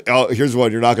 Dude, here's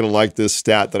one. You're not going to like this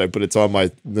stat that I put. It's on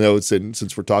my notes, and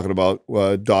since we're talking about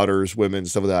daughters, women,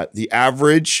 stuff like that, the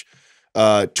average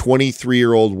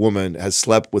 23-year-old woman has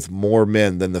slept with more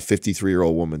men than the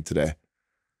 53-year-old woman today.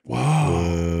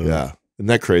 Wow. Yeah, isn't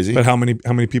that crazy? But how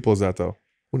many people is that though?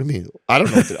 What do you mean? I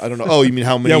don't know. I don't know. Oh, you mean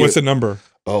how many? Yeah, what's the number?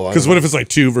 Oh, Because what if it's like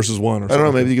 2 versus 1 or I something? don't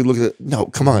know. Maybe you could look at it. No,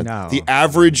 come on. No. The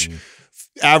average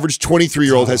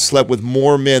 23-year-old has slept with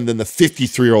more men than the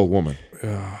 53-year-old woman.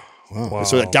 Wow.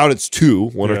 So I doubt it's 2,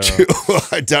 1 or 2.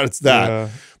 I doubt it's that. Yeah.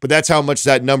 But that's how much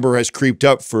that number has creeped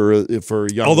up for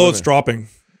young. Although women. it's dropping.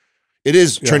 It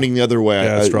is trending the other way.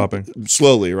 Yeah, it's dropping.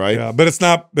 Slowly, right? Yeah, but it's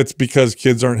not. It's because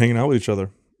kids aren't hanging out with each other.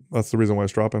 That's the reason why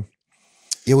it's dropping.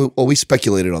 Yeah. We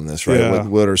speculated on this, right? Yeah.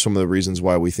 What are some of the reasons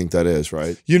why we think that is,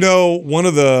 right? One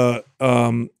of the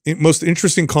most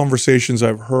interesting conversations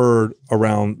I've heard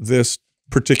around this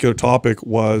particular topic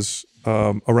was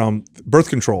around birth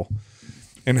control,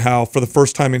 and how for the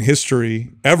first time in history,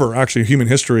 ever actually human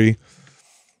history,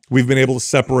 we've been able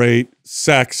to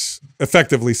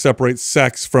effectively separate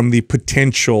sex from the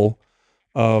potential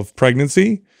of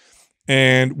pregnancy.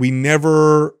 And we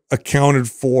never accounted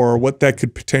for what that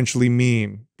could potentially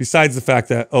mean, besides the fact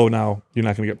that, oh, now you're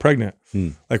not going to get pregnant.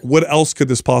 Like, what else could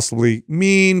this possibly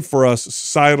mean for us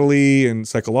societally and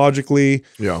psychologically?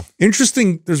 Yeah.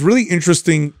 Interesting. There's really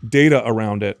interesting data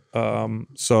around it.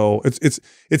 So it's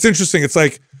interesting. It's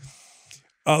like,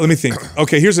 let me think.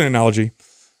 Okay, here's an analogy.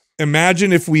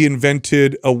 Imagine if we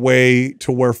invented a way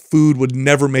to where food would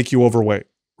never make you overweight,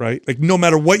 right? Like no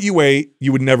matter what you ate,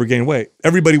 you would never gain weight.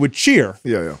 Everybody would cheer.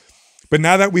 Yeah. But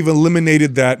now that we've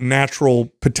eliminated that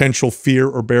natural potential fear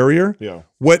or barrier, Yeah.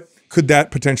 what could that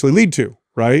potentially lead to,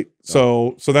 right?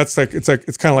 So that's it's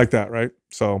kind of like that, right?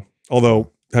 So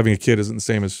although having a kid isn't the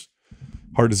same as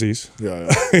heart disease. Yeah.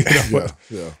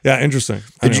 Yeah, interesting.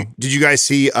 Did you guys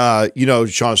see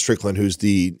Sean Strickland, who's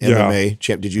the MMA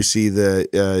champ? Did you see the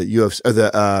UFC or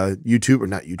the YouTube or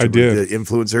not YouTube? I did. The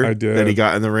influencer I did. that he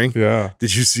got in the ring? Yeah.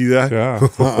 Did you see that? Yeah.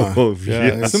 Oh,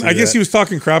 Yeah. yes. I guess he was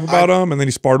talking crap about him and then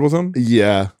he sparred with him.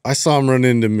 Yeah. I saw him run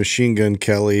into Machine Gun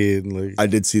Kelly and like I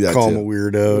did see that call too. him a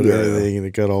weirdo and Yeah. everything, and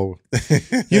it got all.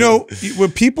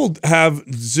 When people have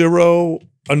zero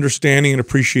understanding and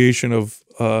appreciation of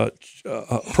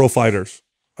pro fighters,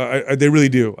 they really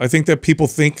do. I think that people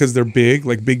think because they're big,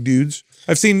 like big dudes.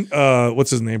 I've seen what's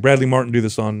his name, Bradley Martin, do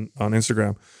this on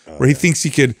Instagram, where he thinks he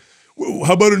could.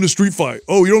 How about in a street fight?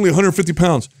 Oh, you're only 150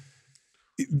 pounds.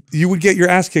 You would get your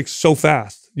ass kicked so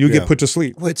fast. You would get put to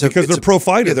sleep because they're pro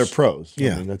fighters. Yeah, they're pros.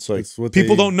 Yeah. I mean, that's like what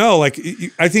People don't know. Like,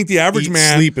 I think the average eat,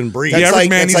 man, sleep, and breathe. The That's average like,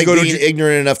 man that's needs like to go being to.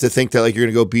 ignorant enough to think that like you're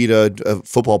going to go beat a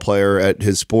football player at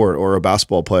his sport or a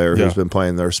basketball player who's been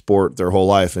playing their sport their whole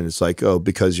life, and it's like, oh,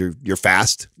 because you're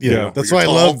fast. Yeah, Yeah. that's You're why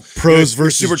tall. I love Pros You're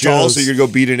versus super tall, Joes. so you're going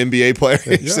to go beat an NBA player.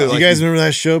 So, You like, guys remember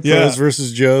that show, Yeah. Pros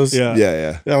versus Joes? Yeah.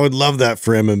 yeah. I would love that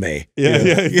for MMA.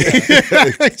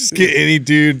 Yeah. Just get any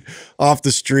dude off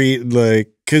the street, like,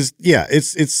 because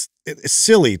it's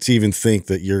silly to even think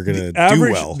that you're gonna do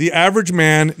well. The average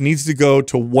man needs to go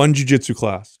to one jiu-jitsu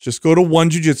class. Just go to one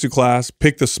jiu-jitsu class,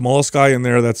 pick the smallest guy in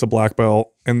there that's a black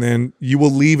belt, and then you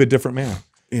will leave a different man.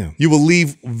 Yeah, You will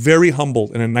leave very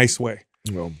humbled in a nice way,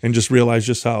 Well, and just realize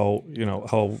just how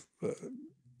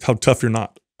tough you're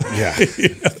not. yeah,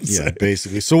 yeah.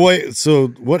 Basically, so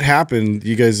what happened?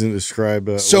 You guys didn't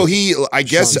describe. so he, I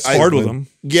guess, Sparred with him.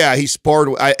 Yeah, he sparred,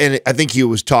 and I think he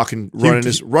was talking, running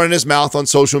his mouth on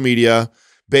social media,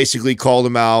 basically called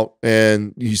him out,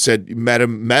 and he said he met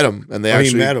him, and they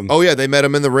he met him. Oh yeah, they met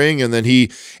him in the ring, and then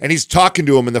he's talking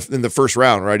to him in the first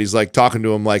round, right? He's like talking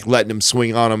to him, like letting him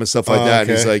swing on him and stuff like that.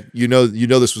 And he's like, you know,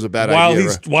 this was a bad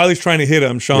idea. While he's trying to hit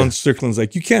him, Sean Strickland's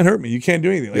like, you can't hurt me, you can't do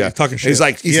anything. Like, he's talking shit.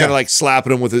 He's kind of like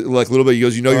slapping him with it, like a little bit. He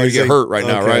goes, you know, you're gonna get hurt right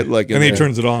now, right? Like, and then he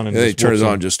turns it on, and then he turns it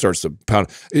on, and just starts to pound.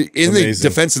 In the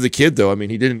defense of the kid, though, I mean,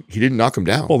 he didn't knock him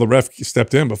down. Well, the ref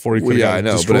stepped in before he could have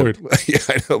destroyed.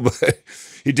 I know, but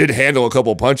he did handle a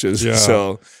couple of punches. Yeah.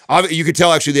 So you could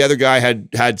tell actually the other guy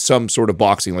had some sort of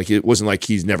boxing. Like it wasn't like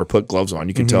he's never put gloves on.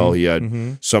 You can tell he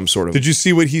had some sort of. Did you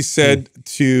see what he said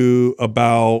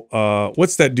about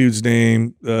what's that dude's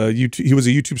name? He was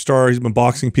a YouTube star. He's been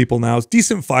boxing people now. He's a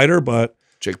decent fighter, but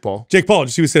Jake Paul. Did you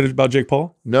see what he said about Jake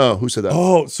Paul? No, who said that?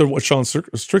 Oh, so what Sean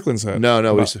Strickland said?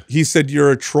 No. He said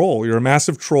you're a troll. You're a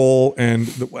massive troll, and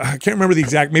I can't remember the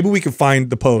exact. Maybe we can find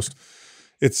the post.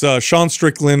 It's Sean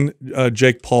Strickland,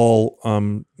 Jake Paul,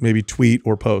 maybe tweet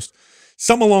or post.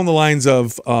 Something along the lines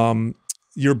of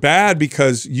you're bad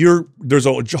because there's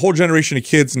a whole generation of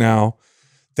kids now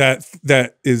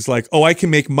that is like, oh, I can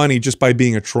make money just by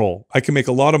being a troll. I can make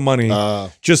a lot of money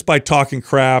just by talking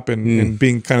crap and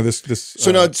being kind of this.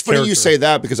 So no, it's funny you say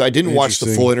that because I didn't watch the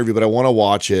full interview, but I want to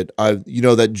watch it. You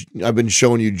know that I've been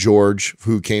showing you George,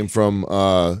 who came from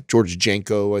George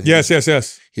Janko. I think.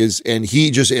 Yes. And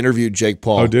he just interviewed Jake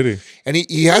Paul. Oh, did he? And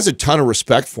he has a ton of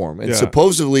respect for him. And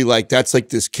supposedly, like, that's like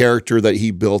this character that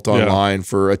he built online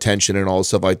for attention and all this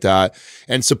stuff like that.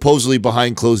 And supposedly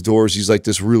behind closed doors, he's like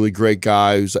this really great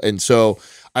guy. And so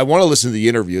I want to listen to the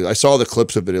interview. I saw the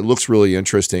clips of it. It looks really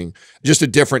interesting. Just a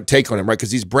different take on him, right?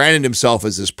 Because he's branded himself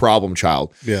as this problem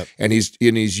child. Yeah. And he's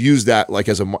used that like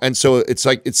as and so it's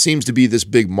like it seems to be this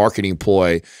big marketing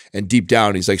ploy. And deep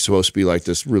down, he's like supposed to be like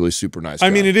this really super nice guy. I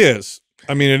mean, it is.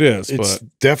 It's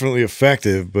definitely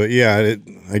effective, but yeah,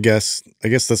 I guess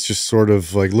that's just sort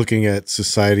of like looking at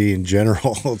society in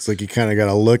general. It's like you kind of got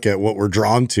to look at what we're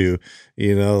drawn to,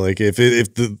 you know, like if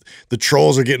the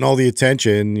trolls are getting all the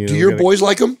attention, you know. Do your boys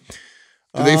like them?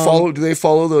 Do they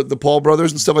follow the Paul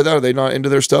brothers and stuff like that? Are they not into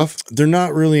their stuff? They're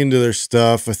not really into their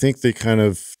stuff. I think they kind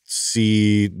of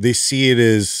see it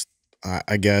as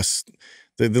I guess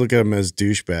they look at them as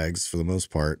douchebags for the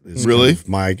most part. Is really kind of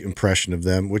my impression of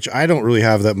them, which I don't really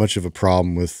have that much of a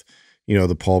problem with. You know,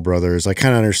 the Paul brothers. I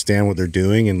kind of understand what they're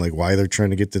doing and like why they're trying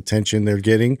to get the attention they're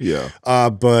getting. Yeah.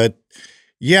 But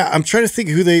yeah, I'm trying to think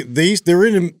who they're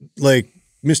in like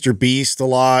Mr. Beast a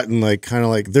lot and like kind of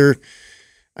like they're.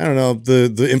 I don't know, the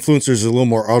influencers are a little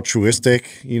more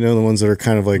altruistic, you know, the ones that are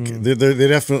kind of like they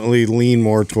definitely lean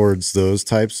more towards those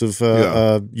types of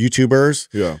YouTubers.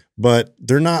 Yeah. But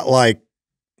they're not like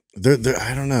they're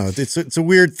I don't know. It's a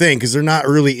weird thing because they're not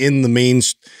really in the main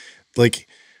like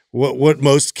what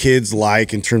most kids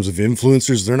like in terms of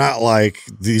influencers. They're not like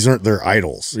these aren't their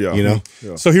idols. Yeah. You know?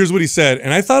 Yeah. So here's what he said,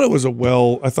 and I thought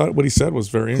what he said was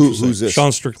very interesting. Who's this?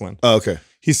 Sean Strickland. Oh, okay.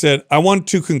 He said, I want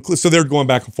to conclude. So they're going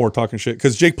back and forth talking shit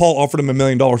because Jake Paul offered him $1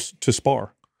 million to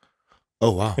spar.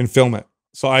 Oh, wow. And film it.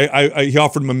 So he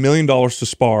offered him $1 million to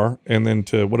spar and then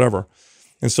to whatever.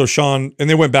 And so Sean, and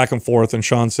they went back and forth, and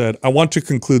Sean said, I want to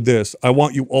conclude this. I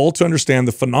want you all to understand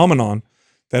the phenomenon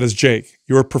that is Jake.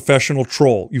 You're a professional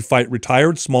troll. You fight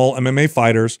retired small MMA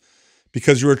fighters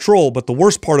because you're a troll, but the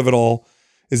worst part of it all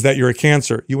is that you're a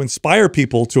cancer. You inspire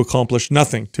people to accomplish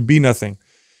nothing, to be nothing.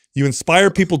 You inspire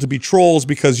people to be trolls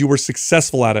because you were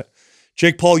successful at it.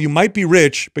 Jake Paul, you might be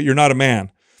rich, but you're not a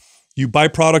man. You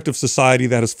byproduct of society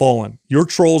that has fallen. Your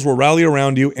trolls will rally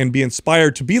around you and be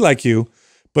inspired to be like you,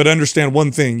 but understand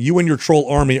one thing. You and your troll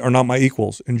army are not my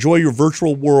equals. Enjoy your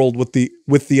virtual world with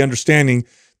the understanding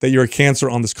that you're a cancer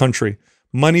on this country.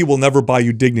 Money will never buy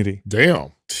you dignity.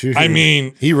 Damn. I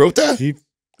mean, he wrote that?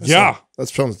 That's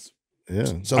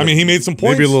yeah. I mean, he made some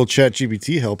points. Maybe a little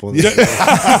ChatGPT help on that.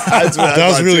 That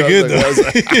was really good, though.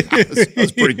 That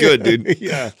was pretty good, dude.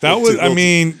 Yeah. That was, I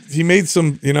mean, he made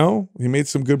some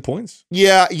good points.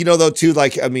 Yeah, you know, though, too,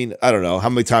 like, I mean, I don't know. How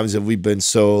many times have we been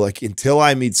so, like, until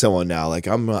I meet someone now, like,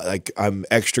 I'm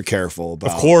extra careful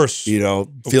about, of course, you know,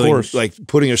 feeling like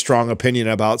putting a strong opinion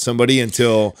about somebody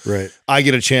until I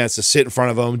get a chance to sit in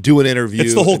front of them, do an interview.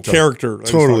 It's the whole character.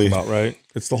 Totally. About, right?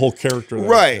 It's the whole character. There.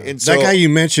 Right. And so, that guy you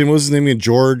mentioned, what was his name again?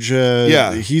 George.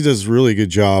 Yeah. He does a really good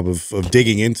job of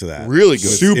digging into that. Really good.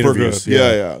 Super good.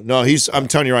 Yeah. No, I'm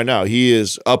telling you right now, he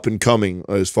is up and coming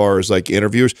as far as like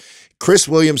interviewers. Chris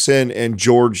Williamson and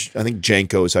George, I think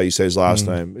Janko is how you say his last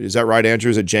name. Is that right, Andrew?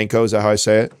 Is it Janko? Is that how I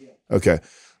say it? Okay.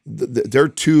 they're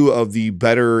two of the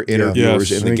better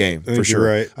interviewers in the game for sure.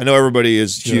 Right. I know everybody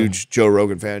is huge Joe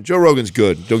Rogan fan. Joe Rogan's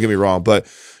good. Don't get me wrong, but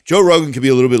Joe Rogan can be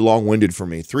a little bit long-winded for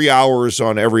me. 3 hours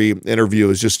on every interview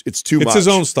is just, it's too much. It's his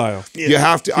own style. You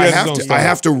have to, I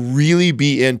have to really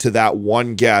be into that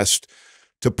one guest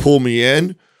to pull me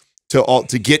in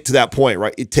to get to that point,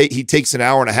 right? He takes an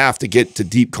hour and a half to get to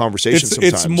deep conversation.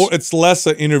 It's less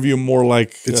an interview, more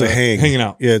like it's a hanging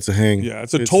out. Yeah, it's a hang. Yeah,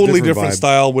 it's a totally different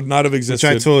style. Would not have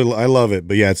existed. Which I love it,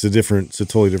 but yeah, it's a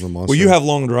totally different monster. Well, you have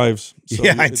long drives. So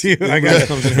yeah, I do.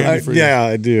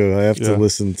 I do. I have to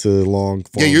listen to long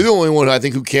form. Yeah, you're the only one I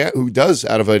think who does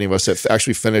out of any of us that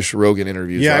actually finish Rogan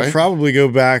interviews. Yeah, right? I probably go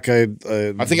back. I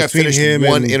think I finished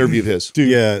one interview of his. Dude,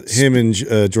 yeah, him and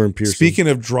Jordan Peterson. Speaking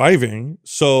of driving,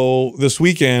 so this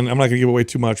weekend, I'm not going to give away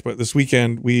too much, but this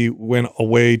weekend we went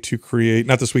away to create,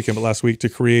 not this weekend, but last week, to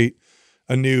create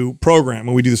a new program.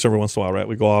 And we do this every once in a while, right?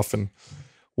 We go off and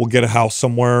we'll get a house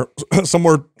somewhere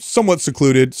somewhat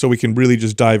secluded so we can really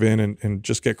just dive in and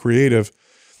just get creative.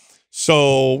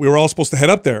 So we were all supposed to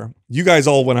head up there. You guys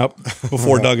all went up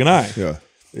before Doug and I.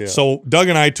 Yeah. So Doug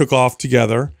and I took off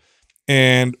together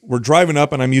and we're driving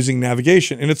up and I'm using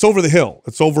navigation and it's over the hill.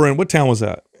 It's over in, what town was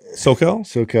that?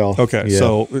 SoCal? Okay. Yeah.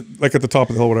 So like at the top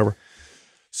of the hill, whatever.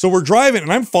 So we're driving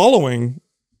and I'm following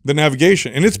the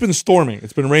navigation and it's been storming.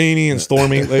 It's been rainy and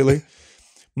stormy lately.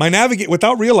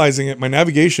 Without realizing it, my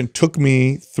navigation took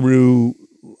me through,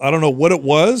 I don't know what it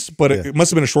was, but it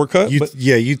must have been a shortcut.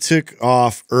 You took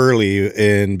off early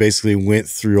and basically went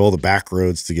through all the back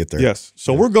roads to get there. Yes.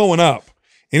 So we're going up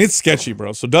and it's sketchy,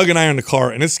 bro. So Doug and I are in the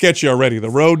car and it's sketchy already. The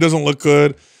road doesn't look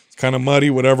good. It's kind of muddy,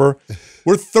 whatever.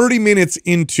 We're 30 minutes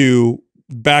into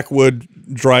backwood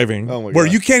driving where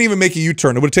you can't even make a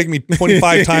U-turn. It would take me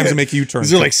 25 times to make a U-turn.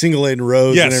 These are like single lane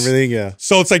roads and everything. Yeah.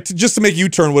 So it's like just to make a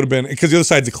U-turn would have been, because the other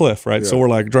side's a cliff, right? Yeah. So we're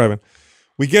like driving.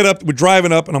 We get up, we're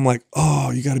driving up and I'm like,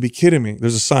 oh, you got to be kidding me.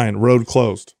 There's a sign, road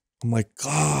closed. I'm like,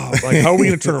 God, like how are we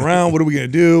going to turn around? What are we going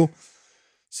to do?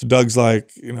 So Doug's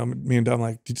like, me and Doug, I'm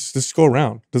like, just go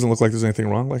around. Doesn't look like there's anything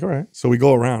wrong. Like, all right. So we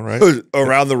go around, right?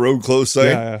 Around the road closed sign?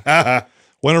 Yeah.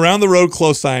 Went around the road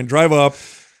closed sign, drive up,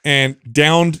 and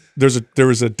down, there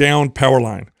was a down power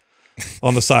line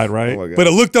on the side, right? But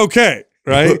it looked okay,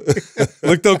 right?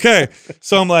 Looked okay.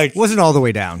 So I'm like, wasn't all the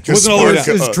way down. Wasn't all the way down.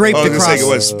 It was draped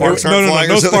across. Sparks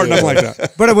no spark, nothing like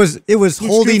that. But it was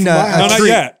holding a tree.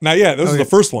 Not yet. This was the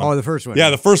first one. Oh, the first one. Yeah,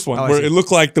 the first one, where it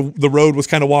looked like the road was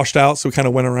kind of washed out, so we kind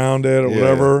of went around it or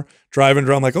whatever. Driving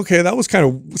around, like, okay, that was kind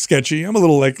of sketchy. I'm a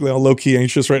little like low-key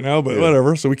anxious right now, but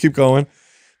whatever. So we keep going.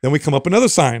 Then we come up another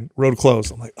sign, road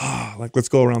closed. I'm like, let's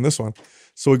go around this one.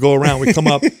 So we go around, we come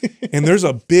up, and there's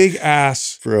a big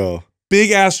ass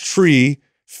tree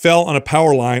fell on a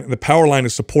power line, and the power line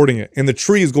is supporting it. And the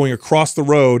tree is going across the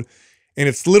road, and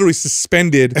it's literally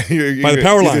suspended by the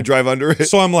power line. You drive under it.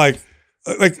 So I'm like,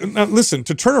 now listen,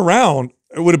 to turn around,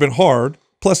 it would have been hard.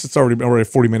 Plus, it's already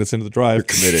 40 minutes into the drive. You're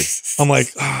committed. I'm like,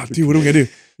 dude, what are we gonna do?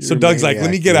 So Doug's like, let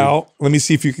me get out. Let me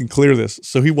see if you can clear this.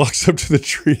 So he walks up to the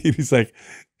tree, and he's like,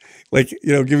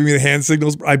 giving me the hand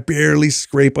signals. I barely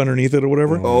scrape underneath it or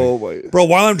whatever. Oh my, bro!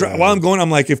 While I'm going, I'm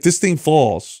like, if this thing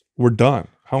falls, we're done.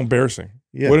 How embarrassing!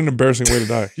 Yeah. What an embarrassing way to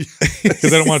die.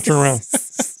 Because I don't want to turn around.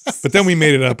 But then we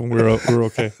made it up and we were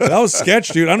okay. That was sketch,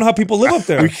 dude. I don't know how people live up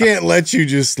there. We can't let you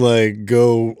just like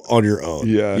go on your own.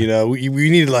 Yeah, we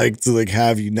need to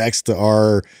have you next to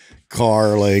our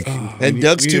car, like, and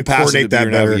Doug's too passive to be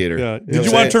your navigator. Yeah. Did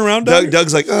you want to turn around, Doug?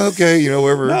 Doug's like, oh, okay,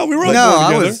 wherever. No, we were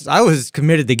I was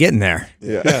committed to getting there.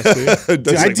 Yeah, dude,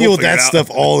 I deal with that stuff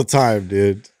all the time,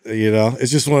 dude.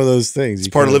 It's just one of those things. It's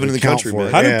part of living in the country,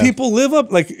 man. How do people live up?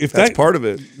 Like, if that's part of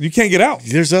it, you can't get out.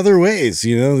 There's other ways,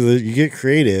 you get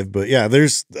creative, but yeah,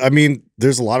 there's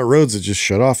a lot of roads that just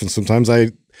shut off, and sometimes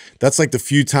that's like the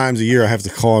few times a year I have to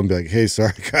call and be like, hey,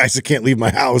 sorry guys, I can't leave my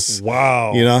house.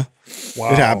 Wow.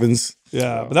 It happens.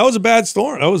 Yeah, but that was a bad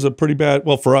storm. That was a pretty bad.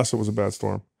 Well, for us, it was a bad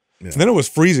storm. Yeah. And then it was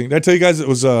freezing. Did I tell you guys it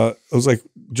was like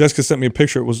Jessica sent me a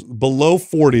picture. It was below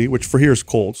 40, which for here is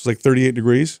cold. It's like 38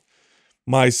 degrees.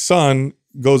 My son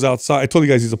goes outside. I told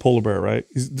you guys he's a polar bear, right?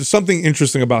 There's something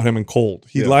interesting about him in cold.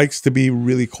 He likes to be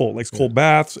really cold, likes cold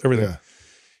baths, everything. Yeah.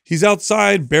 He's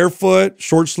outside, barefoot,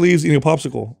 short sleeves, eating a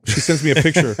popsicle. She sends me a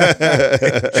picture.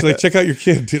 She's like, check out your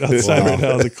kid, dude, outside right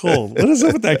now. I was like, cold. What is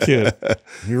up with that kid?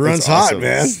 He runs hot,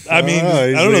 man. I mean,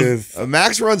 I don't know.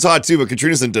 Max runs hot too, but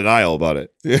Katrina's in denial about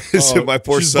it. So my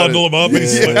poor son. Bundle him up. And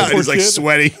he's like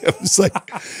sweaty. I was like,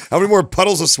 how many more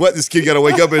puddles of sweat this kid got to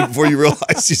wake up in before you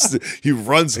realize he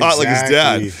runs hot like his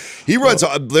dad. He runs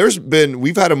hot.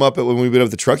 We've had him up when we've been up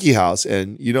at the Truckee house,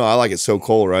 and I like it so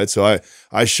cold, right? So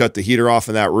I shut the heater off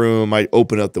in that room. I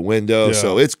open up the window,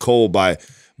 so it's cold by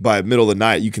by middle of the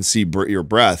night, you can see your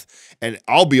breath. And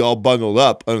I'll be all bundled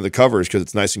up under the covers because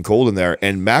it's nice and cold in there.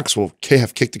 And Max will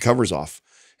have kicked the covers off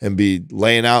and be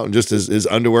laying out in just his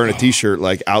underwear and a t-shirt,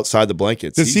 like outside the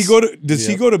blankets. Does he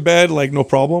go to bed like no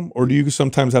problem, or do you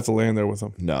sometimes have to lay in there with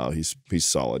him? No, he's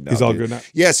solid now. He's all good now.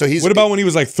 Yeah. So What about when he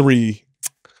was like 3?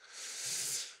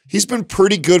 He's been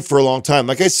pretty good for a long time.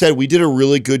 Like I said, we did a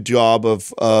really good job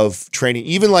of training.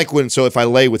 Even like if I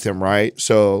lay with him, right?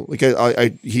 So like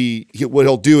what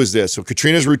he'll do is this. So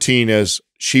Katrina's routine is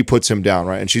she puts him down,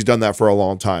 right? And she's done that for a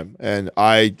long time. And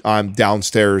I'm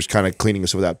downstairs kind of cleaning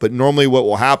some of that. But normally what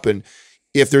will happen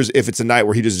if it's a night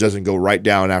where he just doesn't go right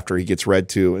down after he gets read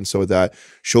to, and so with that,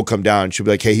 she'll come down and she'll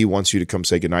be like, hey, he wants you to come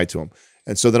say goodnight to him.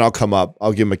 And so then I'll come up,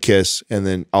 I'll give him a kiss, and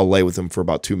then I'll lay with him for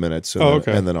about 2 minutes, and,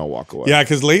 and then I'll walk away. Yeah,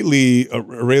 because lately,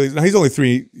 now he's only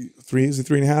 3. Is he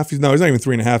 3.5? He's not even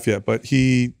 3.5 yet. But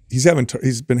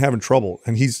he's been having trouble,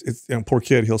 and poor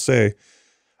kid. He'll say,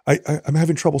 I'm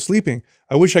having trouble sleeping.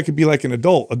 I wish I could be like an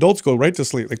adult. Adults go right to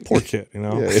sleep. Like, poor kid, you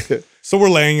know? Yeah. So we're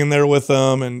laying in there with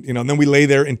him, and, and then we lay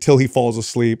there until he falls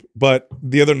asleep. But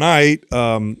the other night,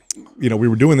 we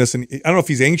were doing this, and I don't know if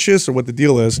he's anxious or what the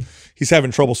deal is. He's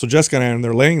having trouble. So Jessica and I are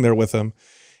there laying there with him,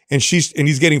 and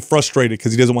he's getting frustrated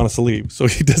because he doesn't want to sleep. So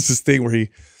he does this thing where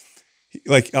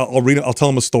I'll tell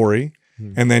him a story,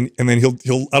 and then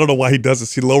he'll I don't know why he does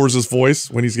this. He lowers his voice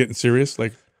when he's getting serious,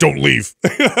 like, don't leave.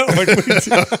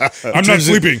 I'm not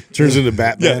sleeping. Turns into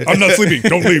Batman. Yeah, I'm not sleeping.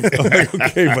 Don't leave. I'm like,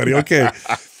 okay, buddy, okay.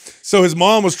 So his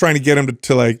mom was trying to get him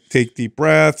to like take deep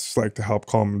breaths, like to help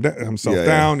calm himself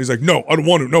down. He's like, no, I don't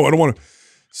want to. No, I don't want to.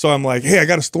 So I'm like, hey, I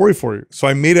got a story for you. So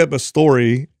I made up a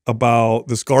story about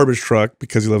this garbage truck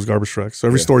because he loves garbage trucks. So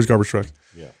every story is garbage truck.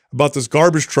 Yeah. About this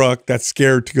garbage truck that's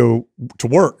scared to go to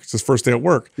work. It's his first day at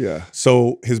work. Yeah.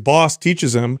 So his boss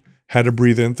teaches him how to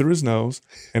breathe in through his nose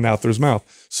and out through his mouth.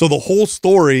 So the whole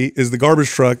story is the garbage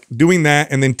truck doing that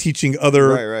and then teaching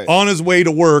on his way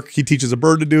to work. He teaches a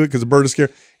bird to do it because the bird is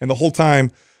scared. And the whole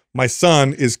time, my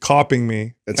son is copying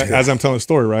me as I'm telling the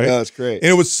story, right? Yeah, that's great.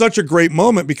 And it was such a great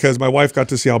moment because my wife got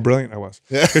to see how brilliant I was.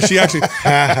 Because she actually,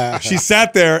 she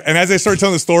sat there, and as I started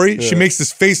telling the story, she makes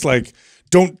this face like,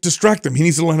 don't distract him. He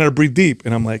needs to learn how to breathe deep.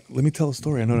 And I'm like, let me tell the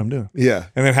story. I know what I'm doing. Yeah.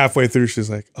 And then halfway through, she's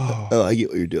like, oh, I get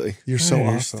what you're doing. You're so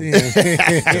awesome. Let's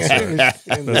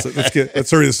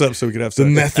hurry this up so we can have sex. The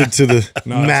method to the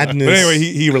madness. But anyway,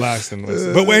 he relaxed and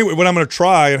listened. But anyway, what I'm going to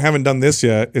try, and haven't done this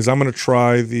yet, is I'm going to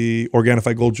try the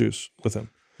Organifi Gold Juice with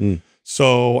him.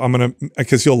 So I'm going to,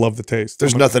 because he'll love the taste.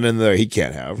 There's nothing in there he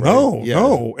can't have, right?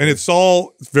 No. And it's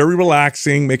very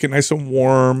relaxing, make it nice and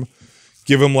warm.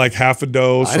 Give him like half a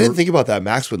dose. I didn't think about that.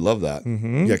 Max would love that.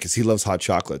 Yeah, because he loves hot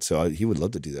chocolate, so he would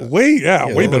love to do that. Way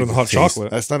better than hot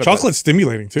chocolate. That's not chocolate's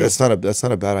stimulating too. That's not a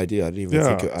bad idea. I didn't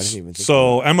even think.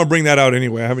 So I'm gonna bring that out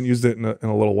anyway. I haven't used it in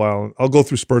a little while. I'll go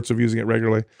through spurts of using it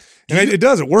regularly, and it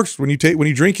does. It works when you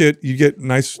drink it. You get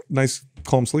nice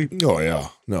calm sleep. Oh yeah,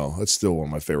 no, that's still one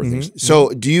of my favorite things. So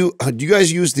do you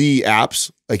guys use the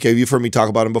apps? Like, have you heard me talk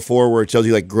about them before, where it tells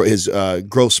you like his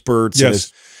growth spurts? Yes. And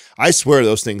his, I swear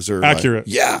those things are accurate.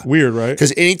 Yeah, weird, right?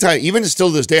 Because anytime, even still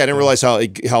to this day, I didn't realize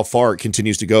how far it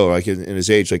continues to go. Like in his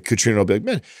age, like Katrina will be like,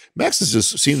 "Man, Max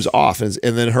just seems off," and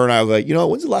then her and I were like,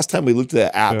 when's the last time we looked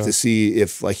at that app to see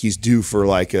if like he's due for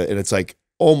like and it's like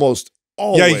almost.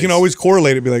 Always. Yeah, you can always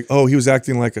correlate it. Be like, oh, he was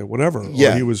acting like a whatever.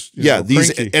 Yeah, or he was.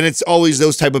 Cranky. And it's always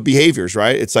those type of behaviors,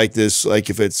 right? It's like this,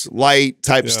 like if it's light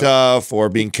type stuff or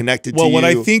being connected. to what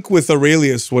I think with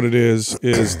Aurelius, what it is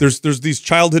there's these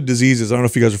childhood diseases. I don't know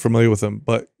if you guys are familiar with them,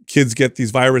 but kids get these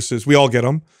viruses. We all get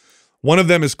them. One of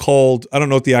them is called, I don't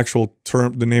know what the actual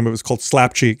term, the name of it is called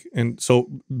slap cheek. And so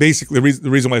basically,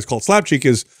 the reason why it's called slap cheek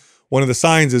is one of the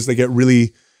signs is they get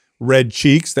really red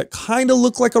cheeks that kind of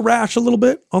look like a rash a little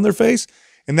bit on their face.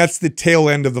 And that's the tail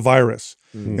end of the virus.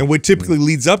 And what typically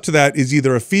leads up to that is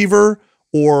either a fever,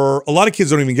 or a lot of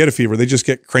kids don't even get a fever. They just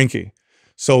get cranky.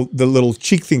 So the little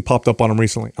cheek thing popped up on him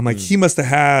recently. I'm like, he must have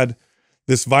had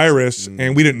this virus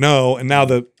and we didn't know. And now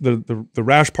the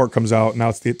rash part comes out. Now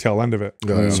it's the tail end of it.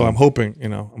 So I'm hoping,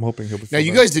 he'll be. Now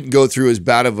you guys didn't go through as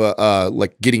bad of a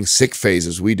like getting sick phase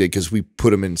as we did, because we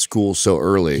put him in school so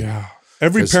early. Yeah.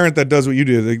 Every parent that does what you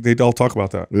do, they all talk about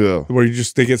that. Yeah, where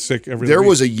they get sick every. There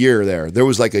was a year there. There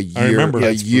was like a year, I remember,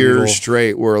 a year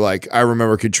straight where like I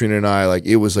remember Katrina and I, like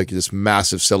it was like this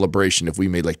massive celebration if we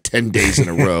made like 10 days in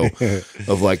a row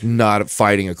of like not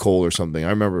fighting a cold or something. I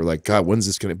remember like, God, when's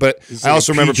this gonna? But I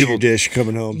also remember people dish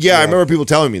coming home. Yeah, I remember people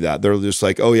telling me that they're just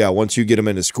like, oh yeah, once you get them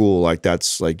into school, like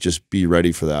that's like just be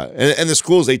ready for that. And the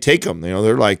schools, they take them.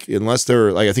 They're like, unless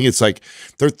they're like, I think it's like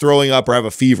they're throwing up or have a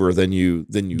fever, then you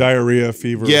diarrhea. have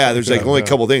fever. Yeah, there's like only a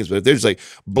couple things, but there's like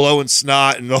blowing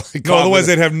snot and all. No, otherwise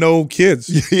they'd have no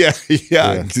kids. Yeah,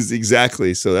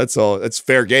 exactly. So that's all. That's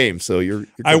fair game. So you're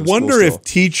I wonder if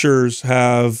teachers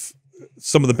have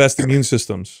some of the best immune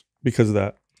systems because of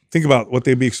that. Think about what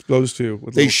they'd be exposed to.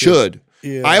 With they should. Kids.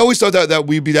 Yeah. I always thought that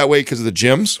we'd be that way because of the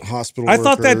gyms. Hospital I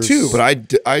thought that too. But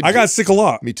I got sick a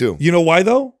lot. Me too. You know why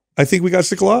though? I think we got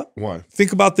sick a lot. Why?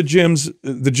 Think about the gyms,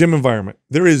 the gym environment.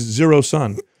 There is zero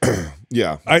sun.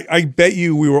 Yeah. I bet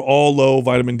you we were all low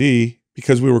vitamin D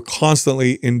because we were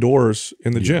constantly indoors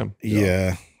in the gym.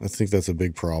 Yeah. I think that's a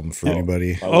big problem for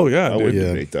anybody. Oh yeah, I would Yeah.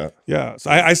 debate that. yeah. So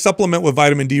I supplement with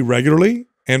vitamin D regularly,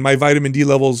 and my vitamin D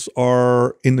levels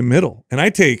are in the middle. And I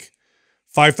take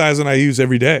 5,000 IUs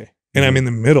every day, and I'm in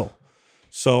the middle.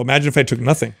 So imagine if I took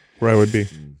nothing, where I would be.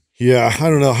 Yeah, I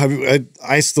don't know.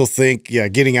 I still think,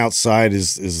 getting outside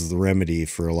is the remedy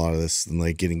for a lot of this, and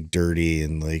like getting dirty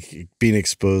and like being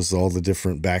exposed to all the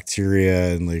different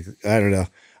bacteria and like I don't know.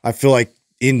 I feel like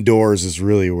indoors is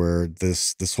really where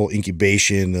this whole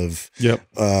incubation of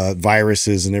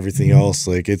viruses and everything else,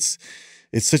 like it's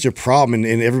such a problem,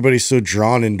 and everybody's so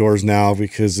drawn indoors now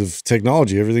because of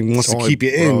technology. Everything wants to keep you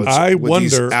in. I With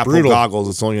these wonder. Apple brutal. goggles,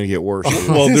 it's only going to get worse.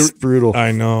 Well, It's brutal.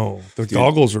 I know the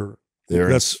goggles are.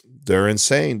 They're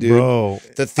insane, dude. Bro,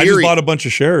 The I just theory. bought a bunch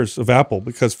of shares of Apple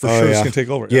because for sure it's yeah. gonna take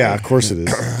over. Yeah, of course it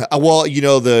is. Well, you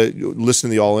know, listen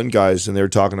to the All In guys, and they're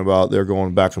talking about they're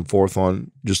going back and forth on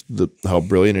just how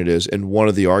brilliant it is. And one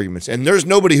of the arguments, and there's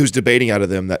nobody who's debating out of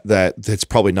them that's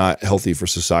probably not healthy for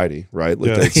society, right?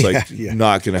 Like that's like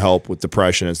not going to help with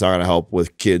depression. It's not going to help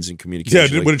with kids and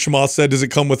communication. Yeah, what did Shamal said? Does it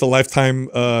come with a lifetime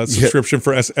subscription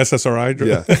for SSRI?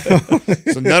 Yeah.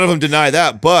 So none of them deny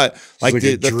that, but like like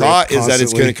the a drip thought is that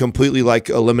it's going to constantly. completely like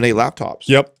eliminate laptops.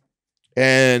 Yep.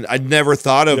 And I never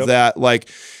thought of that. Like,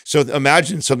 so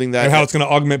imagine something that And how it's going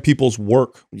to augment people's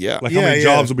work. Yeah. Like how many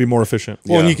jobs will be more efficient.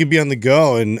 Well, and Yeah. you can be on the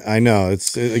go, and I know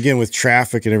it's again with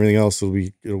traffic and everything else. It'll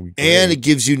be great. And it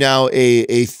gives you now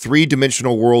a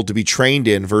 3-dimensional world to be trained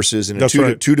in versus in a That's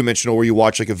right. 2-dimensional where you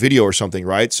watch like a video or something,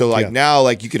 right? So like now,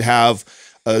 like you could have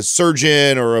a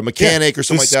surgeon or a mechanic or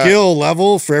something like the that. skill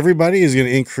level for everybody is going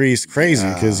to increase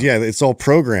crazy because it's all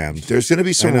programmed. There's going to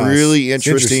be some I know, really it's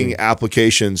interesting interesting.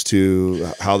 applications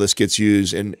to how this gets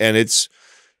used, and it's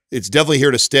definitely here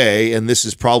to stay. And this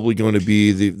is probably going to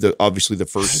be the obviously the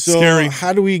first. So Scary.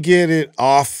 how do we get it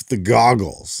off the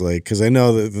goggles? Like, because I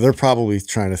know that they're probably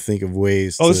trying to think of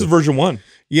ways. Oh, this is version 1.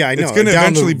 yeah, I know. It's going to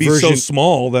down the eventually be so version-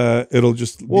 small that it'll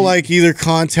just. Well, like either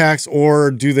contacts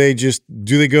or do they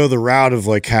go the route of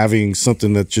like having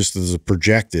something that just is a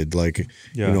projected, like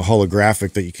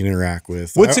holographic that you can interact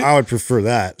with? I would prefer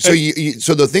that. So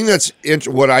so the thing that's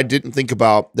what I didn't think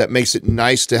about that makes it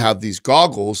nice to have these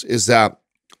goggles is that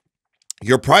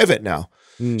you're private now.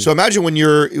 So imagine when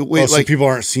you're so people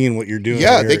aren't seeing what you're doing.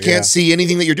 yeah, here, they can't see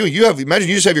anything that you're doing. Imagine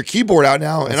you just have your keyboard out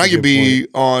now, and That's I a could good be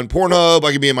on Pornhub,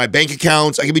 I could be in my bank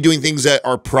accounts, I could be doing things that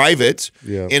are private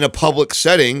in a public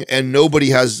setting, and nobody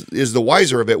is the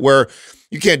wiser of it. Where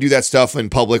you can't do that stuff in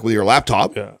public with your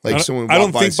laptop. Yeah. Like I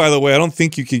don't think, by the way, I don't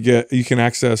think you can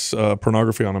access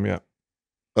pornography on them yet.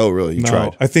 Oh, really? You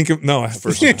tried? I think no.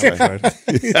 First time I tried.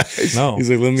 No. He's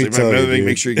like, let me tell you. Make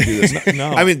dude. sure you do this. No.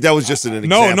 I mean, that was just an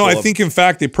example. No. I of- think in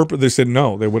fact they said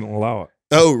no. They wouldn't allow it.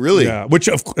 Oh, really? Yeah. Which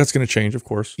that's going to change, of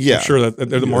course. Yeah. I'm sure that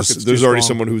the market's There's too already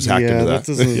strong. someone who's hacked into that.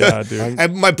 doesn't- Yeah, dude.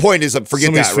 And my point is, forget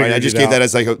Somebody's that, right? I figured just it gave out. that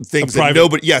as like things that private-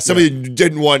 nobody, somebody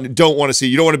didn't want to see.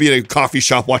 You don't want to be in a coffee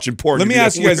shop watching porn. Let me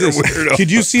ask you guys this: Weirdo. Could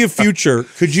you see a future?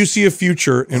 Could you see a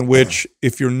future in which,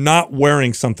 if you're not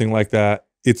wearing something like that,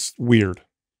 it's weird?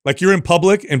 Like you're in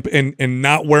public and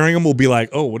not wearing them will be like,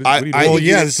 oh, what are you doing? Well,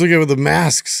 just look at it with the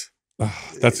masks.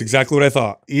 That's exactly what I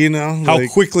thought. You know How like,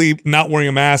 quickly not wearing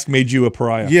a mask made you a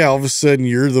pariah. Yeah, all of a sudden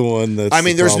you're the one that's. I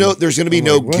mean, the there's problem. going to be I'm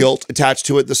no like, what? guilt attached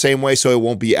to it the same way, so it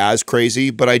won't be as crazy.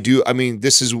 But I mean,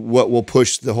 this is what will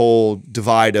push the whole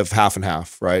divide of half and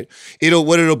half, right?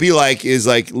 What it'll be like is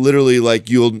like literally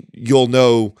like you'll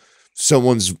know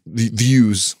someone's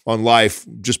views on life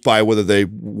just by whether they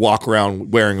walk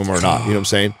around wearing them or not. You know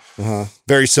what I'm saying?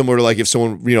 Very similar to like if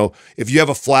someone, if you have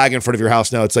a flag in front of your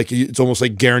house now, it's like it's almost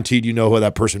like guaranteed you know who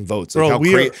that person votes. Like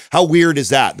Bro, how weird is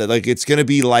that? That like it's going to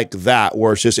be like that,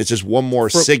 where it's just one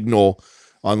more signal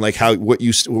on like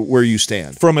where you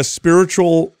stand From a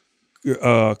spiritual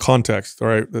context, all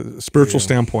right, a spiritual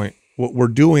standpoint, what we're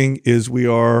doing is we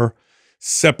are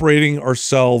separating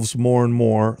ourselves more and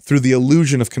more through the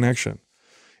illusion of connection.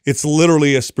 It's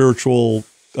literally a spiritual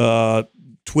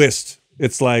twist.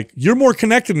 It's like you're more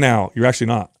connected now. You're actually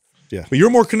not. Yeah. But you're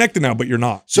more connected now, but you're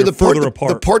not. So you're the part further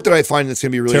apart. the part that I find that's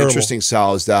going to be really Terrible. interesting,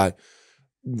 Sal, is that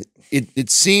it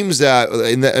seems that,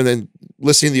 and then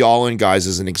listening to the All In guys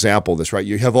is an example of this, right?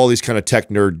 You have all these kind of tech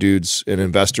nerd dudes and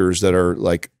investors that are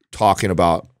like talking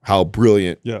about how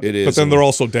brilliant it is. But then they're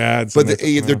also dads. But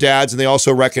they're dads, and they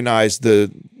also recognize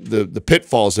the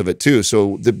pitfalls of it too.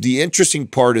 So the interesting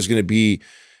part is going to be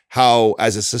how,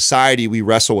 as a society, we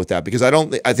wrestle with that, because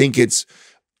I think it's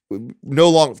no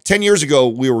longer. 10 years ago,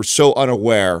 we were so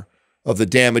unaware of the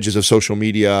damages of social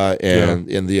media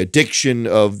and the addiction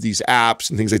of these apps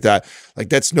and things like that. Like,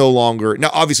 that's no longer.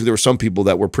 Now, obviously, there were some people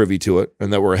that were privy to it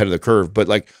and that were ahead of the curve, but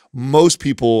like most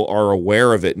people are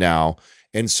aware of it now.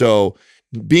 And so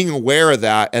being aware of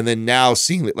that, and then now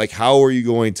seeing it, like, how are you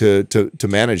going to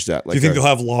manage that? Like, do you think they'll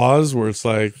have laws where it's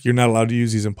like you're not allowed to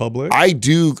use these in public? I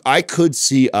do. I could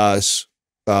see us.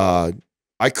 I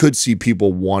could see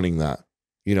people wanting that.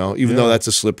 You know, even though that's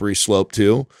a slippery slope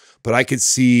too. But I could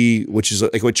see, which is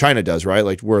like what China does, right?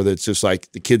 Like, where it's just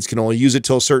like the kids can only use it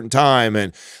till a certain time.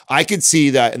 And I could see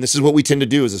that, and this is what we tend to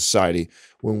do as a society.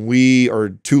 When we are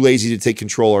too lazy to take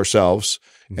control ourselves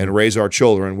and raise our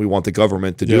children, we want the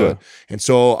government to do it. And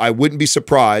so I wouldn't be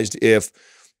surprised if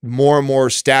more and more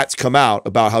stats come out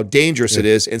about how dangerous it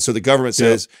is. And so the government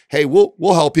says, hey,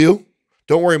 we'll help you.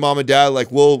 Don't worry, mom and dad. Like,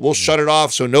 we'll shut it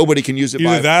off so nobody can use it.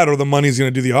 Either that, or the money's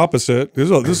going to do the opposite. There's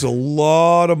a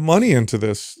lot of money into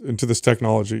this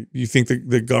technology. You think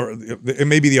it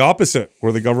may be the opposite,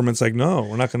 where the government's like, no,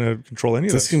 we're not going to control any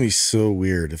of this. That's going to be so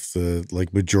weird if the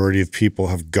majority of people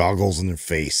have goggles on their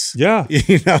face. Yeah,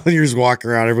 you know, you're just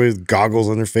walking around, everybody with goggles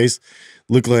on their face,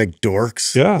 look like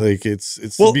dorks. Yeah, like it's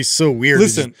gonna be so weird.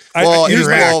 Listen,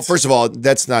 first of all,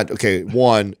 that's not okay.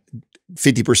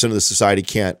 50% of the society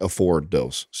can't afford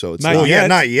those. So it's not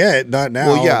yet. Not now.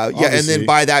 Well, yeah. Obviously. And then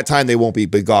by that time they won't be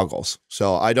big goggles.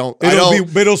 So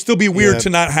but it'll still be weird to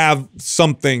not have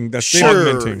something that's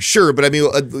augmenting. Sure. But I mean,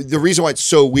 the reason why it's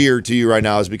so weird to you right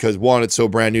now is because, one, it's so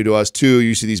brand new to us. Two,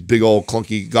 you see these big old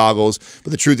clunky goggles.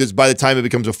 But the truth is, by the time it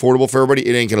becomes affordable for everybody,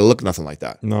 it ain't going to look nothing like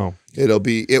that. No. It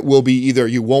will be either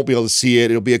you won't be able to see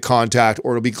it, it'll be a contact,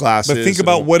 or it'll be glasses. But think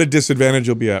about what a disadvantage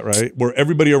you'll be at, right? Where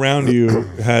everybody around you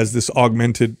has this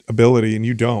augmented ability and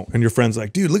you don't. And your friend's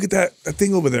like, dude, look at that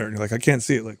thing over there. And you're like, I can't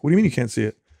see it. Like, what do you mean you can't see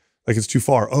it? Like, it's too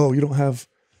far. Oh, you don't have,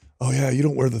 you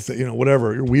don't wear the thing,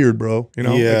 whatever. You're weird, bro. Like,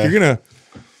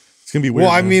 it's gonna be weird.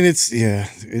 Well, I mean,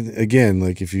 again,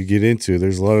 like, if you get into it,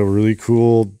 there's a lot of really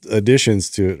cool additions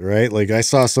to it, right? Like, I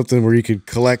saw something where you could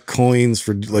collect coins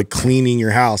for like cleaning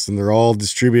your house, and they're all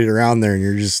distributed around there, and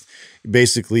you're just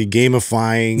basically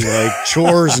gamifying like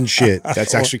chores and shit.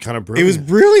 That's actually kind of brilliant. It was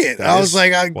brilliant. I was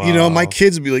like, my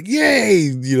kids would be like, yay,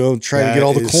 trying to get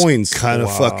all the coins. Kind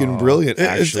of fucking brilliant.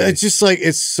 Actually, it's just like,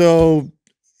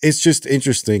 it's just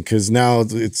interesting, because now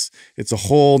it's a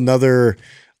whole nother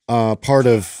part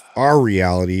of our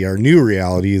reality, our new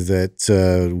reality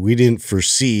that we didn't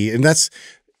foresee. And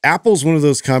Apple's one of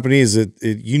those companies that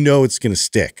it's going to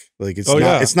stick. Like,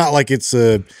 it's not like it's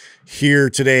here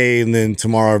today and then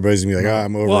tomorrow everybody's gonna be like,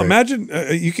 I'm over it. Well, imagine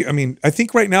I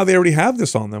think right now they already have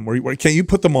this on them where can't you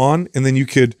put them on and then you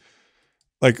could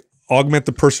like augment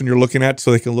the person you're looking at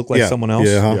so they can look like someone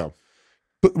else.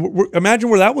 But imagine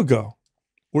where that would go.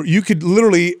 Where you could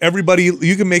literally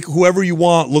you can make whoever you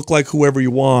want look like whoever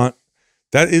you want.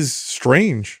 That is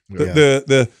strange.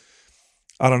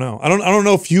 I don't know. I don't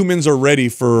know if humans are ready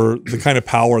for the kind of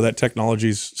power that technology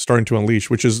is starting to unleash,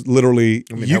 which is literally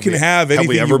you can have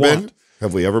anything you want.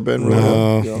 Have we ever been?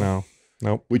 No.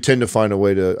 Nope. We tend to find a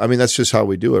way to. I mean, that's just how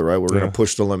we do it, right? We're going to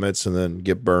push the limits and then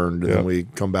get burned, and then we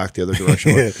come back the other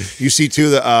direction. You see too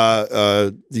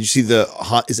did you see is it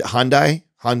Hyundai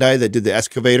that did the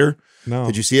excavator? No.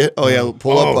 Did you see it? Oh yeah,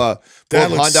 pull up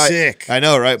that looks Hyundai. sick. I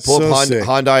know, right? Pull up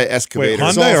Hyundai excavator.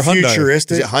 Wait, Hyundai or Hyundai?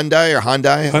 Futuristic. Is it Hyundai or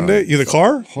Hyundai? Hyundai? You the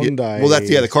car? Hyundai. Well, that's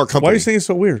the car company. Why are you saying it's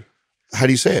so weird? How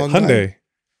do you say it? Hyundai.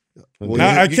 Well,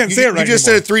 I can't say it right. You just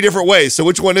said it 3 different ways. So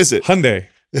which one is it? Hyundai.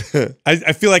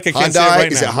 I feel like I can't say it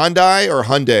right now. Is it Hyundai or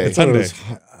Hyundai? It's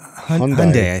Hyundai.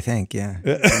 Hyundai, I think. Yeah.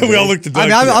 We all looked at Doug.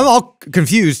 I'm all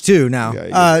confused too now.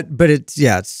 But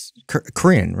it's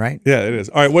Korean, right? Yeah, it is.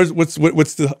 All right. What's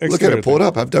the? Look at it. Pull it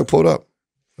up. Have Doug pull it up.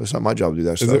 It's not my job to do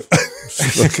that stuff.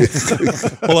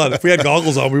 Hold on. If we had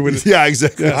goggles on, we would. Yeah,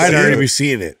 exactly. I'd already be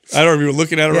seeing it. I don't even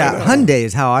looking at it right now. Hyundai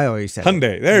is how I always say it.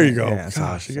 Hyundai. There you go. Yeah,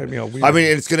 gosh, you got me all weird. I mean,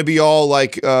 it's going to be all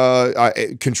like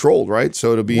controlled, right?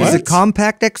 So it'll be. Is it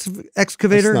compact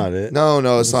excavator? That's not it.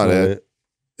 No, it's not it.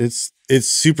 It's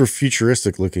super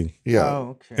futuristic looking. Yeah. Oh,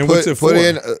 okay. And what's it for? Put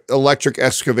in electric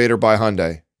excavator by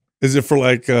Hyundai. Is it for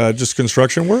like just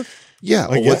construction work? Yeah.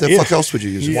 Well, what the fuck else would you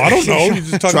use it for? Well, I don't know. You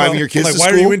just talking driving about your kids to why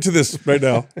school? are you into this right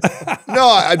now? No,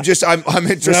 I'm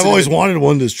interested. I've always wanted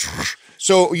one to.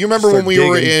 So you remember Start when we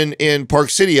were digging. in Park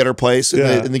City at our place, and,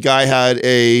 Yeah. and the guy had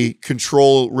a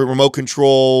remote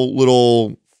control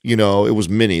little, it was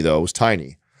mini though, it was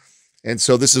tiny. And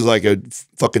so this is like a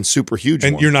fucking super huge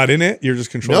And one. you're not in it? You're just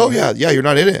No, controlling it? yeah, you're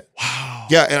not in it. Wow.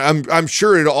 Yeah, and I'm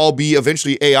sure it'll all be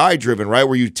eventually AI driven, right?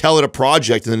 Where you tell it a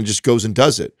project and then it just goes and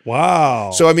does it.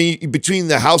 Wow. So I mean, between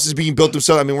the houses being built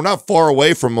themselves, I mean, we're not far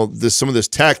away from some of this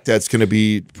tech that's going to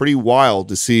be pretty wild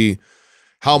to see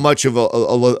how much of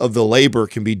of the labor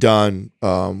can be done.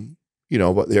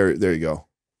 But there you go.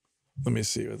 Let me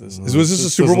see what this is. Was this a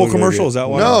Super Bowl commercial? Is that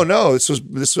why? No,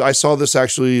 this. I saw this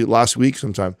actually last week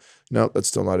sometime. No, that's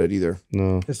still not it either.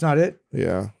 No. It's not it.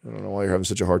 Yeah, I don't know why you're having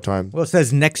such a hard time. Well, it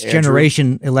says next Andrew?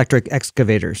 generation electric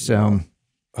excavator. So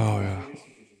Oh, yeah.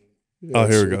 Oh,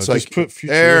 here we go. It's Just like, put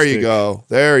there you futuristic. go.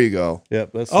 There you go.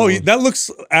 Yep. That's Oh, the one. that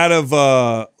looks out of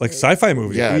like sci-fi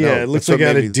movie. Yeah, Yeah, no, it looks that's what like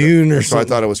out made of me- Dune or that's why I something.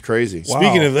 thought it was crazy. Wow.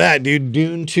 Speaking of that, dude,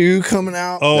 Dune 2 coming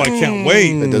out. Oh, I can't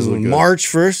wait. That does look good. March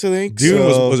 1st, I think.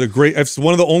 Dune So was a great. It's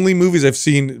one of the only movies I've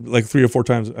seen like 3 or 4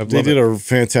 times. I've they loved did it. a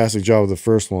fantastic job with the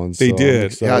first one. They so I'm did.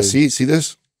 excited. Yeah, see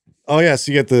this? Oh yeah,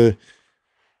 so you get the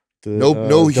No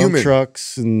dump human.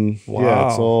 trucks and yeah, Wow.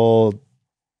 it's all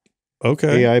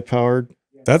Okay, AI powered.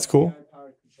 that's cool.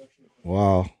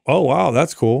 Wow. Oh wow,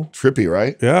 that's cool. Trippy,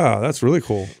 right? Yeah, that's really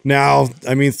cool. Now,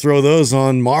 I mean, throw those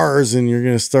on Mars and you're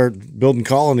going to start building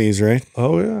colonies, right?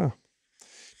 Oh yeah.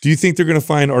 Do you think they're going to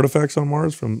find artifacts on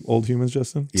Mars from old humans,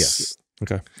 Justin? Yes.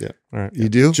 Okay. Yeah. All right. You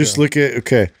do? Just look at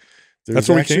There's That's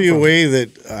where we actually came a from. way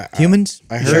that humans.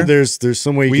 I heard there's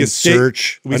some way you We can escaped-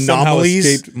 search We somehow anomalies.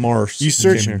 escaped Mars. You and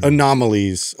search came here.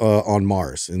 anomalies on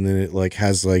Mars, and then it like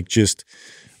has like just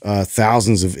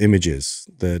thousands of images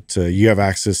that you have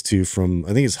access to from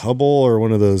I think it's Hubble or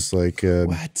one of those like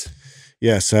What?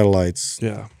 yeah satellites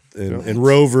Yeah. and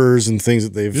rovers and things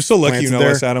that they've You're so lucky you planted know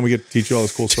there. us, Adam. We get to teach you all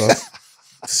this cool stuff.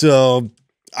 So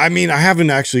I mean I haven't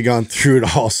actually gone through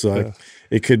it all, so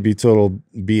it could be total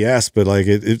BS, but like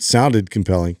it sounded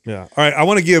compelling. Yeah. All right. I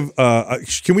want to give.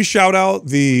 Can we shout out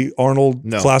the Arnold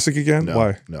No. Classic again? No.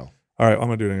 Why? No. All right. I'm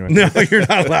gonna do it anyway. No, you're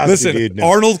not allowed Listen, to, dude. No.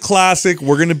 Arnold Classic.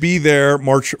 We're gonna be there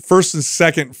March 1st and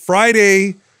 2nd,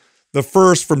 Friday, the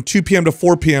 1st from 2 p.m. to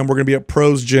 4 p.m. We're gonna be at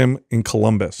Pros Gym in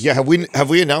Columbus. Yeah, have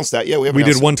we announced that? Yeah, we We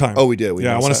did one time. Oh, we did.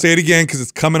 Yeah. I want to say it again because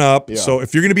it's coming up. Yeah. So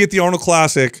if you're gonna be at the Arnold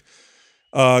Classic,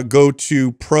 go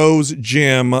to Pros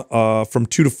Gym from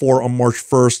 2 to 4 on March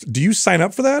 1st. Do you sign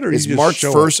up for that, or Is you just March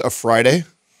show 1st a Friday?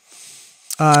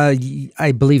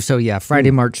 I believe so. Yeah,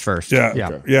 Friday, March 1st. Yeah. yeah.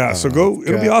 Okay. Yeah. So go.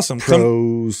 It'll be Got awesome.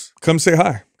 Pros Come say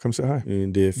hi. Come say hi.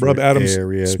 in different Rub Adam's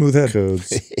area smooth head.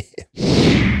 codes.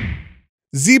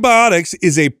 Z-Biotics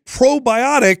is a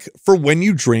probiotic for when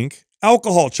you drink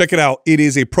alcohol. Check it out. It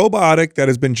is a probiotic that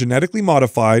has been genetically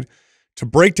modified to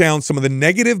break down some of the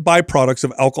negative byproducts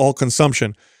of alcohol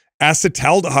consumption.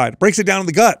 Acetaldehyde breaks it down in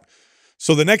the gut.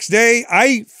 So the next day,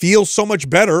 I feel so much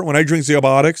better when I drink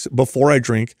Z-Biotics before I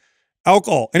drink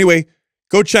alcohol. Anyway,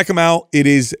 go check them out. It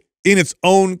is in its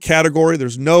own category.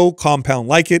 There's no compound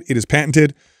like it. It is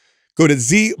patented. Go to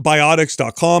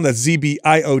zbiotics.com. That's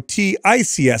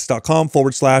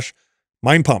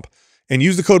zbiotics.com/mind pump and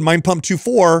use the code mindpump24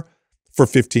 for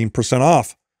 15%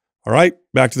 off. All right,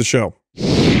 back to the show.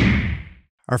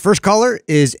 Our first caller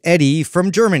is Eddie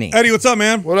from Germany. Eddie, what's up,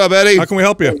 man? What up, Eddie? How can we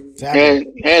help you? Hey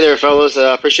there, fellas.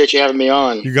 Appreciate you having me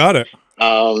on. You got it.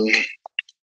 I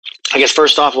guess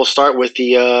first off, we'll start with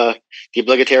the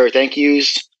obligatory thank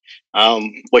yous.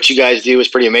 What you guys do is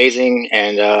pretty amazing,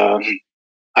 and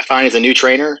I find as a new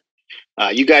trainer,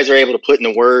 you guys are able to put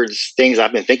into words things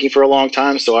I've been thinking for a long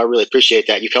time. So I really appreciate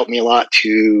that. You've helped me a lot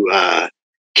to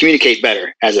communicate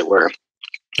better, as it were.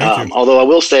 Thank you. Although I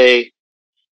will say,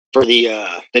 for the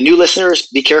new listeners,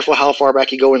 be careful how far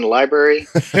back you go in the library.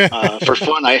 For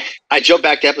fun, I jumped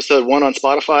back to episode 1 on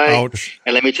Spotify, Ouch.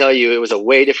 and let me tell you, it was a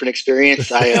way different experience.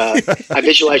 I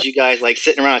visualized you guys like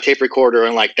sitting around a tape recorder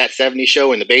on like that 70s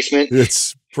show in the basement.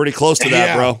 It's pretty close to that,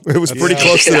 Yeah. bro. It was pretty Yeah.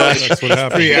 close to that. That's what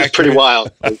happened. It was pretty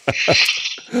wild, but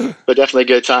definitely a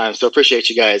good time. So appreciate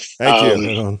you guys. Thank you.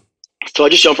 Right on. So I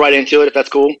just jump right into it, if that's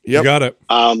cool. You Yep. got it.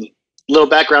 Little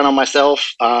background on myself.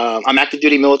 I'm active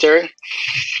duty military,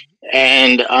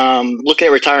 and looking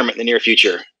at retirement in the near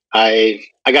future. I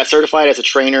got certified as a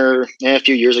trainer a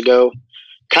few years ago,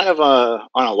 kind of on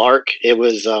a lark. It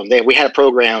was we had a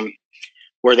program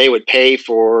where they would pay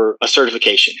for a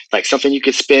certification, like something you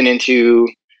could spin into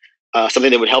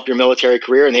something that would help your military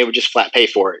career, and they would just flat pay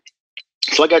for it.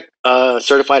 So I got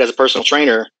certified as a personal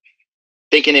trainer,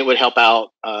 thinking it would help out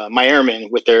my airmen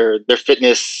with their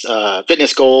fitness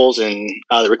goals and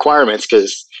the requirements,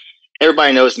 because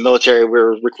everybody knows in the military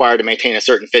we're required to maintain a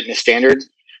certain fitness standard.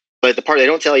 But the part they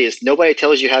don't tell you is nobody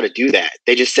tells you how to do that.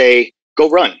 They just say, go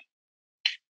run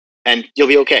and you'll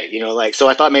be okay. You know, like, so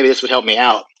I thought maybe this would help me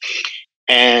out.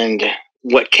 And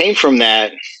what came from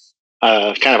that,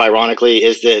 kind of ironically,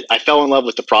 is that I fell in love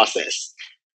with the process.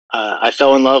 I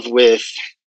fell in love with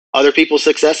other people's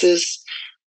successes,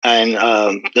 and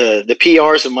the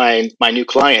PRs of my new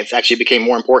clients actually became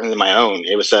more important than my own.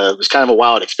 It was kind of a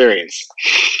wild experience.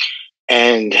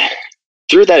 And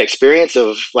through that experience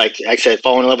of, like I said,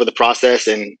 falling in love with the process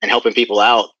and helping people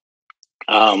out,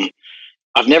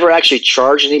 I've never actually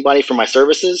charged anybody for my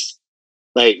services.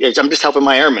 Like, I'm just helping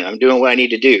my airmen. I'm doing what I need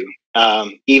to do.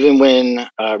 Even when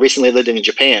recently lived in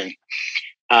Japan,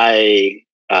 I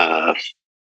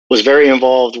was very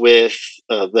involved with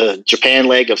the Japan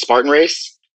leg of Spartan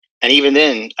Race. And even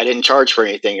then, I didn't charge for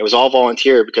anything. It was all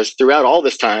volunteer, because throughout all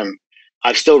this time,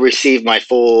 I've still received my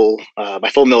full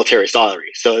military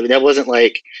salary. So that wasn't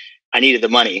like I needed the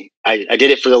money. I did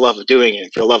it for the love of doing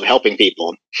it, for the love of helping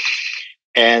people.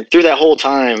 And through that whole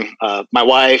time, my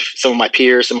wife, some of my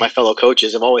peers, some of my fellow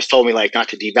coaches have always told me, like, not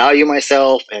to devalue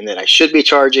myself, and that I should be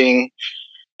charging,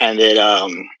 and that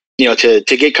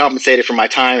to get compensated for my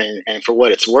time and for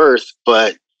what it's worth.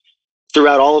 But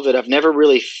throughout all of it, I've never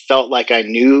really felt like I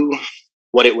knew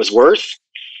what it was worth,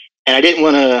 and I didn't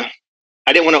want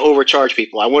to overcharge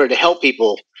people. I wanted to help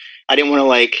people. I didn't want to,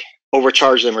 like,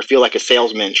 overcharge them or feel like a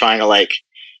salesman trying to, like,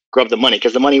 grab the money,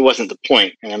 because the money wasn't the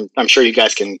point. And I'm sure you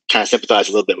guys can kind of sympathize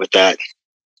a little bit with that.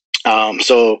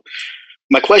 So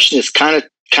my question is kind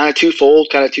of twofold,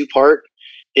 kind of two-part,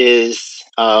 is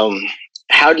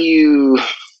how do you,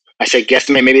 I say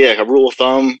guesstimate, maybe like a rule of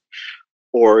thumb,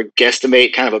 or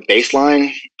guesstimate kind of a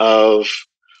baseline of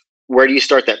where do you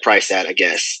start that price at, I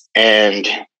guess. And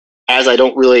as I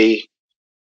don't really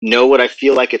know what I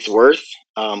feel like it's worth,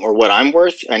 or what I'm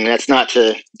worth, and that's not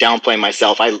to downplay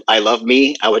myself. I love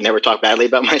me. I would never talk badly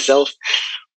about myself,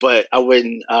 but I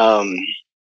wouldn't, kind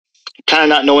of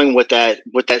not knowing what that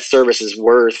service is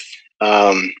worth.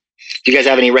 Do you guys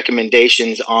have any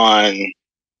recommendations on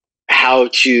how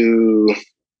to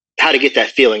get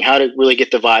that feeling, how to really get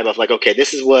the vibe of, like, okay,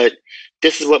 this is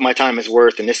what my time is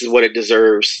worth, and this is what it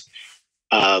deserves,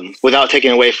 without taking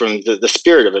away from the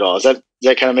spirit of it all? Does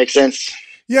that kind of make sense?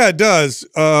 Yeah, it does.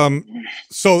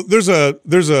 So there's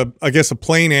a I guess a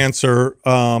plain answer,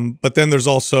 but then there's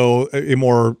also a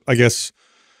more, I guess,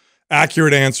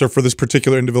 accurate answer for this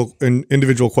particular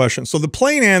individual question. So the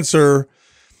plain answer: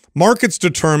 markets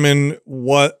determine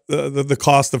what the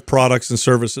cost of products and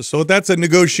services. So that's a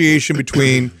negotiation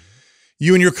between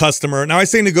you and your customer. Now, I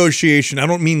say negotiation, I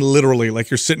don't mean literally like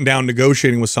you're sitting down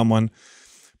negotiating with someone,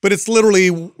 but it's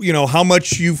literally, how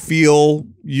much you feel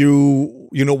you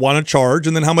want to charge,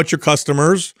 and then how much your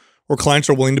customers or clients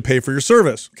are willing to pay for your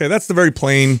service. Okay, that's the very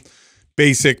plain,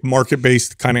 basic,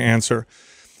 market-based kind of answer.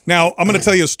 Now, I'm going to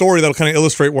tell you a story that'll kind of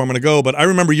illustrate where I'm going to go, but I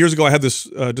remember years ago I had this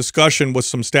discussion with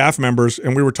some staff members,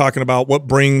 and we were talking about what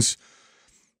brings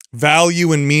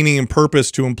value and meaning and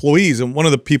purpose to employees. And one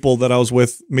of the people that I was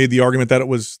with made the argument that it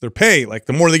was their pay. Like,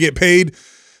 the more they get paid,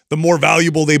 the more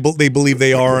valuable they believe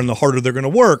they are, and the harder they're going to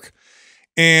work.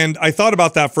 And I thought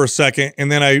about that for a second, and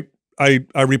then I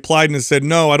replied and said,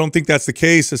 no, I don't think that's the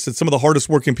case. I said some of the hardest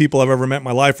working people I've ever met in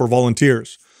my life were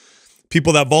volunteers.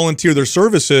 People that volunteer their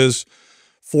services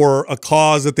for a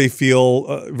cause that they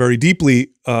feel very deeply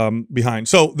behind.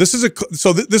 So this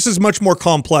is much more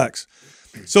complex.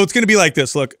 So it's going to be like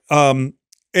this. Look,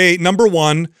 number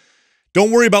one,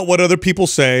 don't worry about what other people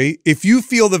say. If you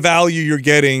feel the value you're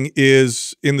getting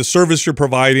is in the service you're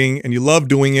providing, and you love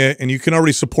doing it, and you can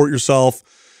already support yourself,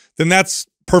 then that's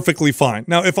perfectly fine.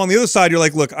 Now, if on the other side you're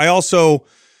like, look, I also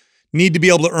need to be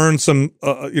able to earn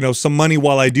some money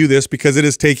while I do this, because it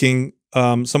is taking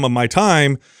some of my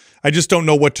time, I just don't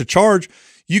know what to charge.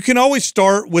 You can always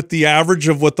start with the average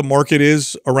of what the market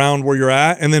is around where you're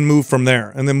at, and then move from there,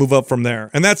 and then move up from there.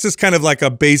 And that's just kind of like a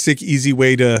basic, easy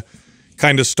way to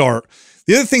kind of start.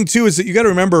 The other thing too is that you got to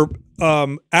remember,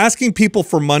 asking people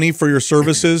for money for your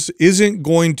services isn't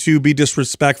going to be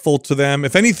disrespectful to them.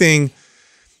 If anything,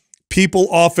 people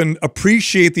often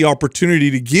appreciate the opportunity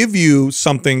to give you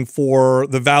something for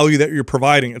the value that you're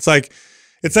providing. It's like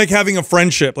having a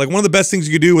friendship. Like, one of the best things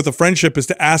you can do with a friendship is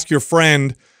to ask your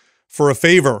friend for a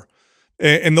favor,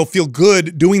 and they'll feel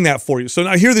good doing that for you. So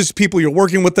now here, there's people, you're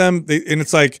working with them, and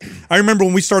it's like, I remember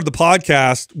when we started the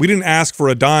podcast, we didn't ask for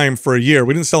a dime for a year.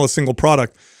 We didn't sell a single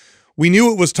product. We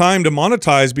knew it was time to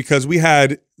monetize, because we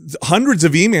had hundreds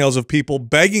of emails of people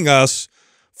begging us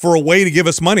for a way to give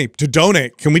us money, to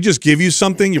donate. Can we just give you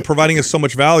something? You're providing us so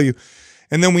much value.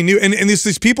 And then we knew, and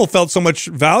these people felt so much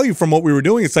value from what we were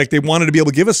doing. It's like they wanted to be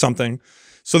able to give us something.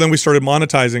 So then we started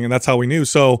monetizing, and that's how we knew.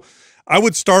 So I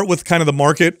would start with kind of the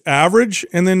market average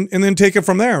and then take it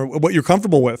from there, what you're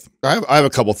comfortable with. I have a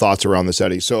couple thoughts around this,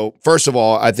 Eddie. So first of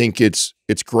all, I think it's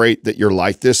great that you're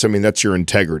like this. I mean, that's your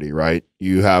integrity, right?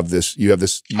 You have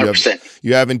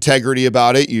integrity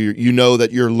about it. You know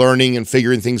that you're learning and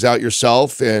figuring things out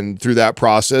yourself. And through that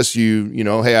process, you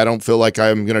know, hey, I don't feel like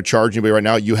I'm going to charge anybody right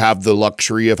now. You have the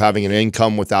luxury of having an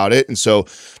income without it. And so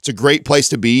it's a great place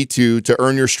to be to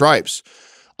earn your stripes.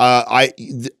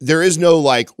 There is no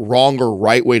like wrong or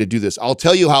right way to do this. I'll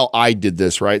tell you how I did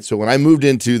this, right? So when I moved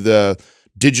into the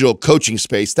digital coaching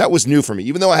space, that was new for me.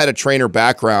 Even though I had a trainer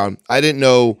background, I didn't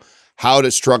know how to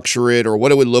structure it or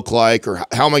what it would look like or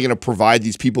how am I going to provide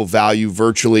these people value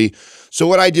virtually. So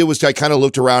what I did was I kind of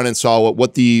looked around and saw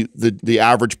what the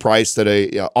average price that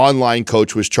a online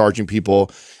coach was charging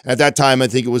people. At that time, I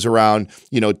think it was around,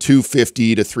 you know,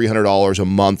 $250 to $300 a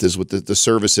month is what the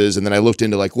service is. And then I looked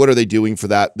into like, what are they doing for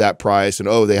that price? And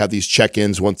oh, they have these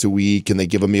check-ins once a week and they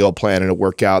give a meal plan and a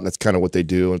workout. And that's kind of what they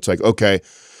do. And it's like, okay.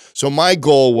 So my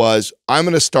goal was I'm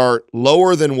going to start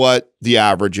lower than what the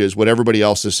average is, what everybody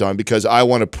else is on, because I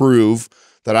want to prove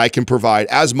that I can provide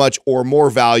as much or more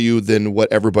value than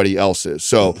what everybody else is.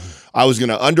 So I was going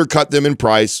to undercut them in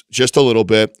price just a little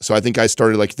bit. So I think I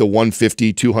started like the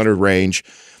 150, 200 range.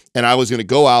 And I was going to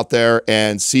go out there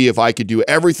and see if I could do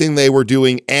everything they were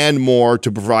doing and more to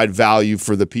provide value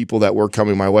for the people that were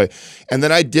coming my way. And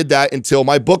then I did that until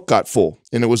my book got full.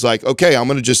 And it was like, okay, I'm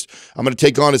going to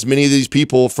take on as many of these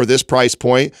people for this price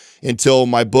point until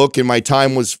my book and my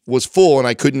time was full and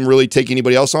I couldn't really take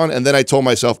anybody else on. And then I told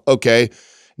myself, okay,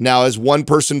 now as one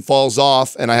person falls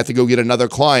off and I have to go get another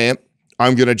client,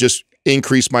 I'm going to just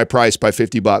increase my price by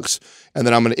 $50. And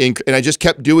then I'm going to and I just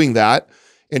kept doing that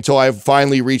until I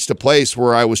finally reached a place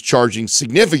where I was charging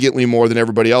significantly more than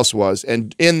everybody else was.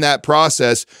 And in that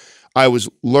process, I was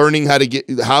learning how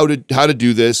to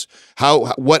do this,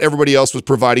 what everybody else was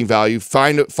providing value,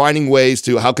 finding ways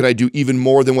to how could I do even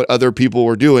more than what other people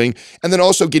were doing, and then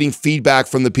also getting feedback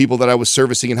from the people that I was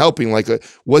servicing and helping. Like,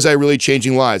 was I really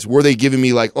changing lives? Were they giving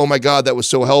me like, oh my God, that was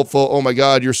so helpful. Oh my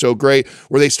God, you're so great.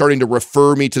 Were they starting to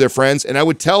refer me to their friends? And I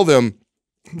would tell them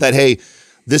that, hey,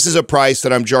 this is a price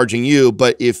that I'm charging you,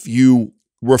 but if you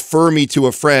refer me to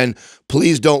a friend,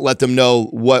 please don't let them know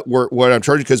what I'm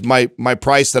charging, because my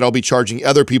price that I'll be charging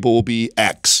other people will be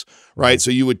X, right? So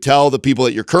you would tell the people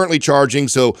that you're currently charging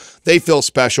so they feel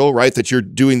special, right? That you're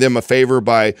doing them a favor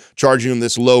by charging them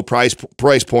this low price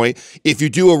point. If you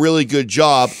do a really good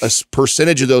job, a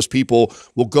percentage of those people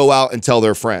will go out and tell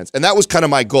their friends. And that was kind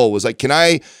of my goal, was like, can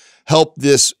I help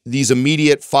these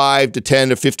immediate 5 to 10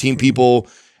 to 15 people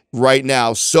right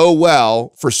now so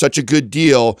well for such a good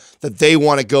deal that they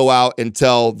want to go out and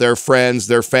tell their friends,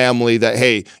 their family that,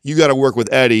 hey, you got to work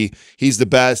with Eddie. He's the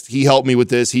best. He helped me with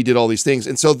this. He did all these things.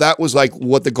 And so that was like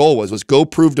what the goal was go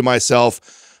prove to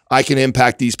myself I can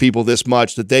impact these people this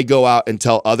much that they go out and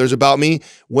tell others about me.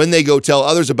 When they go tell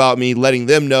others about me, letting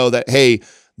them know that, hey,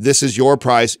 this is your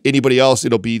price. Anybody else,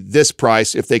 it'll be this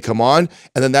price if they come on.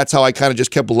 And then that's how I kind of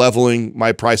just kept leveling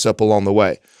my price up along the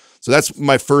way. So that's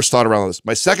my first thought around this.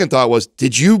 My second thought was,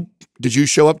 did you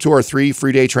show up to our 3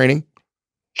 free day training?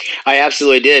 I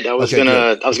absolutely did. I was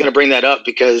gonna bring that up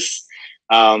because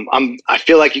I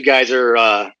feel like you guys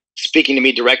are speaking to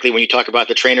me directly when you talk about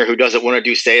the trainer who doesn't want to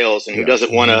do sales and who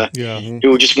doesn't want to,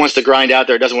 who just wants to grind out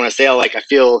there, doesn't want to sell. Like, I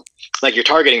feel like you're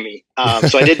targeting me.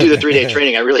 So I did do the 3-day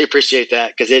training. I really appreciate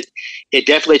that because it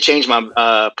definitely changed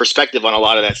my perspective on a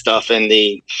lot of that stuff and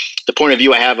the point of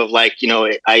view I have of like, you know,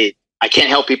 I can't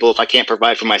help people if I can't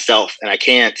provide for myself, and I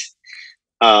can't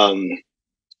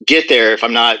get there if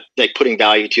I'm not like putting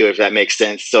value to it, if that makes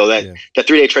sense. So that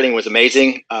 3-day training was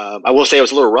amazing. I will say it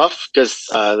was a little rough because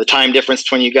the time difference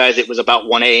between you guys, it was about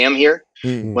 1 a.m. here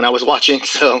when I was watching.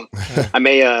 So I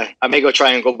may go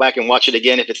try and go back and watch it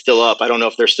again if it's still up. I don't know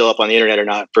if they're still up on the internet or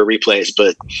not for replays,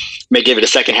 but may give it a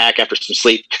second hack after some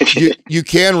sleep. you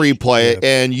can replay it,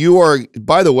 and you are,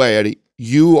 by the way, Eddie,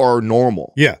 you are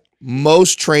normal. Yeah.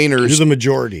 Most trainers, you're the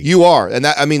majority. You are. And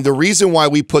that, I mean, the reason why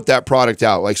we put that product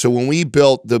out, like, so when we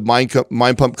built the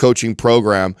Mind Pump coaching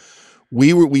program,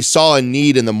 we saw a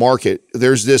need in the market.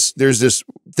 There's this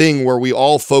thing where we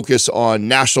all focus on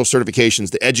national certifications,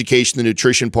 the education, the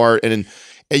nutrition part, and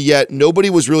yet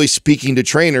nobody was really speaking to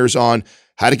trainers on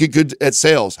how to get good at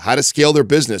sales, how to scale their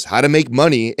business, how to make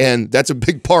money. And that's a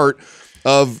big part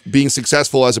of being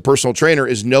successful as a personal trainer,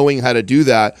 is knowing how to do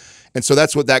that. And so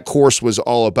that's what that course was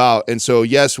all about. And so,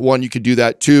 yes, one, you could do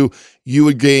that. Two, you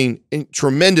would gain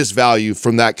tremendous value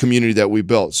from that community that we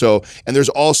built. So, and there's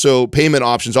also payment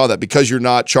options on that because you're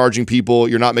not charging people,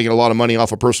 you're not making a lot of money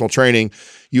off of personal training.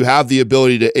 You have the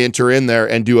ability to enter in there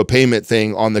and do a payment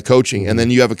thing on the coaching. And then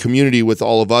you have a community with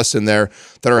all of us in there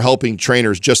that are helping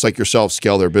trainers just like yourself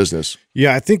scale their business.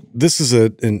 Yeah, I think this is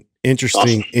an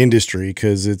interesting industry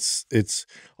because it's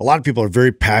a lot of people are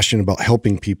very passionate about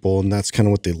helping people, and that's kind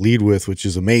of what they lead with, which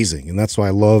is amazing. And that's why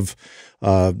I love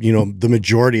the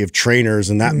majority of trainers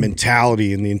and that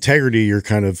mentality and the integrity you're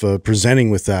kind of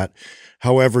presenting with that.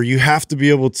 However, you have to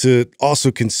be able to also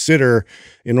consider,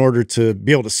 in order to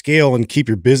be able to scale and keep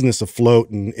your business afloat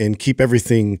and keep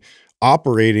everything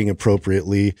operating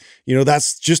appropriately,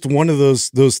 that's just one of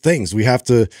those things. We have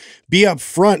to be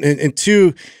upfront, and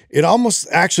two, it almost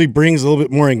actually brings a little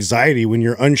bit more anxiety when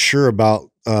you're unsure about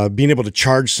being able to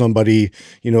charge somebody,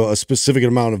 a specific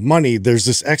amount of money. There's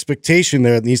this expectation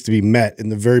there that needs to be met in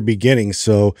the very beginning.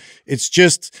 So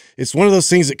it's one of those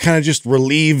things that kind of just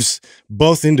relieves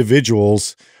both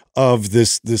individuals of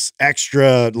this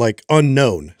extra like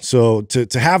unknown. So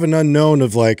to have an unknown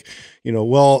of like,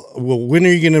 well, when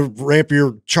are you going to ramp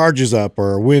your charges up,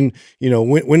 or when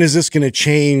is this going to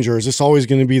change, or is this always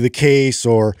going to be the case,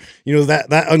 or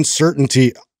that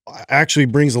uncertainty actually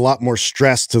brings a lot more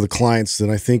stress to the clients than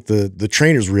I think the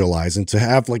trainers realize. And to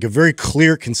have like a very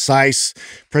clear, concise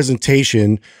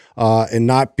presentation and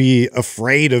not be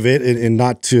afraid of it, and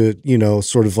not to,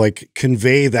 sort of like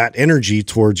convey that energy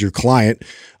towards your client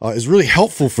is really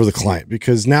helpful for the client,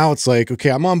 because now it's like, okay,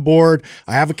 I'm on board.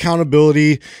 I have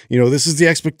accountability. This is the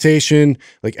expectation.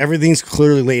 Like everything's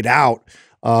clearly laid out.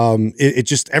 It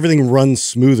just, everything runs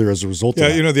smoother as a result of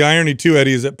that. Yeah, the irony too,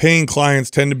 Eddie, is that paying clients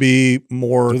tend to be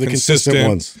more consistent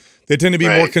ones. They tend to be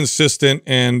more consistent,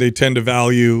 and they tend to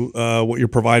value what you're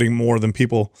providing more than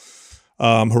people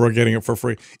who are getting it for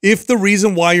free. If the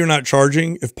reason why you're not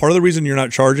charging, if part of the reason you're not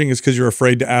charging is because you're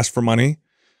afraid to ask for money,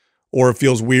 or it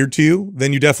feels weird to you,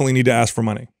 then you definitely need to ask for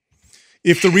money.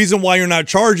 If the reason why you're not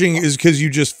charging is because you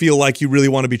just feel like you really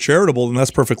want to be charitable, then that's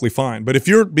perfectly fine. But if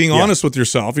you're being honest with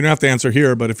yourself, you don't have to answer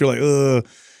here, but if you're like,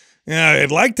 yeah, I'd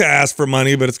like to ask for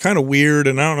money, but it's kind of weird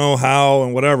and I don't know how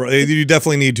and whatever, you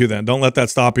definitely need to then. Don't let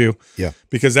that stop you. Yeah.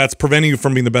 Because that's preventing you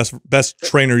from being the best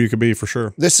trainer you could be, for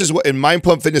sure. This is what, in Mind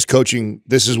Pump Fitness Coaching,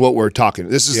 this is what we're talking.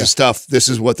 This is the stuff, this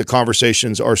is what the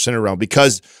conversations are centered around,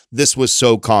 because this was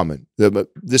so common.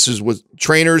 This is what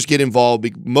trainers get involved,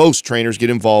 most trainers get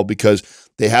involved because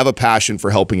they have a passion for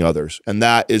helping others. And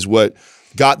that is what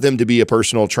got them to be a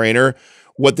personal trainer.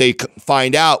 What they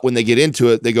find out when they get into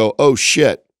it, they go, oh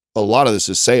shit, a lot of this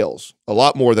is sales, a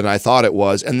lot more than I thought it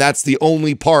was. And that's the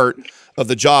only part of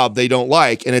the job they don't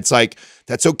like. And it's like,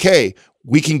 that's okay.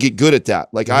 We can get good at that.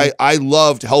 Like I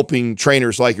loved helping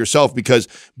trainers like yourself, because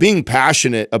being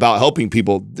passionate about helping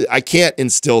people, I can't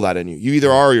instill that in you. You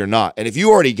either are or you're not. And if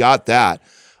you already got that,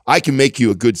 I can make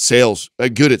you good at sales,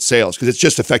 because it's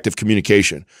just effective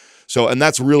communication. So, and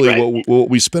that's really what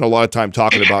we spent a lot of time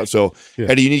talking about. So,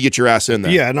 Eddie, you need to get your ass in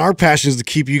there. Yeah, and our passion is to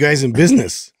keep you guys in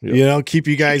business, keep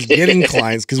you guys getting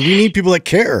clients, because we need people that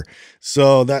care.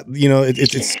 So that,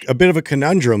 it's a bit of a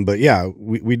conundrum, but yeah,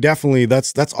 we definitely,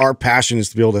 that's our passion, is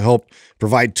to be able to help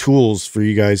provide tools for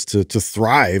you guys to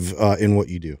thrive in what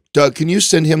you do. Doug, can you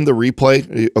send him the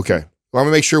replay? Okay. Well, I'm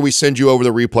going to make sure we send you over the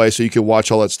replay so you can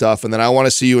watch all that stuff. And then I want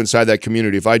to see you inside that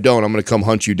community. If I don't, I'm going to come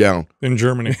hunt you down. In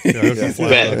Germany.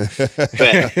 Bet.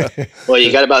 Well,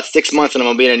 you got about 6 months and I'm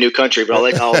going to be in a new country, but I'll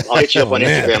hit you up on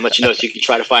Instagram, let you know so you can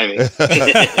try to find me. We're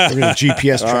going to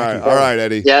GPS track. All right,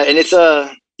 Eddie. Yeah, and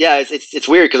it's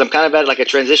weird because I'm kind of at like a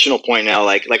transitional point now.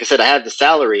 Like I said, I have the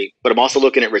salary, but I'm also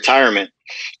looking at retirement.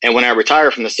 And when I retire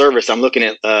from the service, I'm looking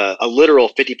at a literal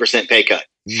 50% pay cut.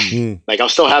 Mm-hmm. Like I'll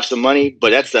still have some money,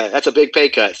 but that's a big pay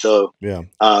cut. So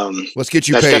let's get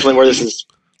you that's paid. definitely where this is.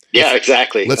 Yeah,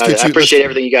 exactly. I appreciate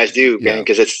everything you guys do, man,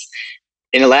 because it's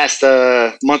in the last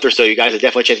month or so, you guys have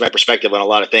definitely changed my perspective on a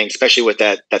lot of things, especially with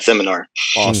that seminar.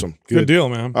 Awesome. Good deal,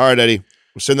 man. All right, Eddie.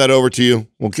 We'll send that over to you.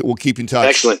 We'll keep in touch.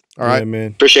 Excellent. All right,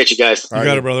 man. Appreciate you guys. You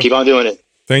got it, brother. Keep on doing it.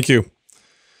 Thank you.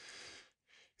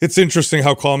 It's interesting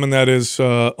how common that is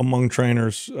among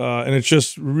trainers. And it's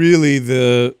just really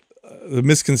the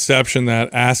misconception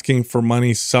that asking for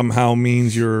money somehow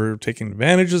means you're taking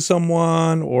advantage of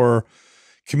someone, or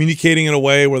communicating in a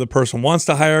way where the person wants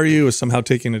to hire you is somehow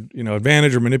taking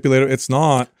advantage or manipulator. It's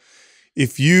not.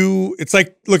 If you're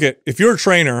a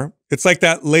trainer, it's like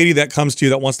that lady that comes to you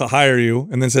that wants to hire you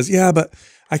and then says, yeah, but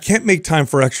I can't make time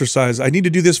for exercise. I need to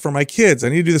do this for my kids. I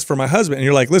need to do this for my husband. And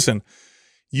you're like, listen,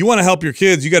 you want to help your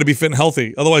kids, you got to be fit and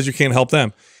healthy. Otherwise you can't help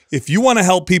them. If you want to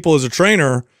help people as a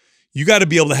trainer, you got to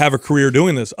be able to have a career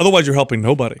doing this. Otherwise, you're helping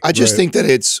nobody. I just think that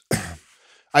it's,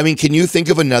 I mean, can you think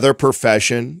of another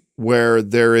profession where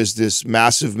there is this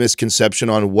massive misconception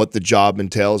on what the job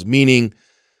entails? Meaning,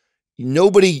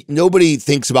 nobody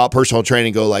thinks about personal training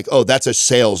and go like, oh, that's a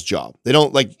sales job. They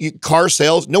don't like car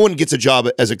sales. No one gets a job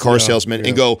as a car salesman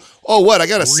and go, oh, what, I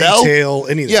got to sell? Retail,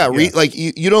 anything. Yeah, like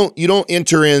you don't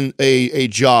enter in a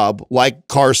job like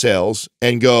car sales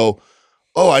and go,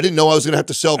 oh, I didn't know I was going to have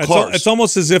to sell cars. It's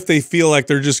almost as if they feel like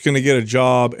they're just going to get a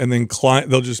job and then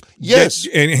they'll just get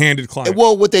handed clients.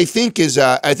 Well, what they think is,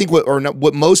 I think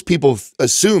what most people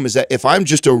assume is that if I'm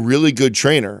just a really good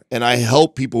trainer and I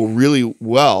help people really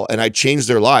well and I change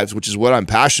their lives, which is what I'm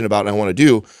passionate about and I want to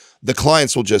do, the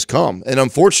clients will just come. And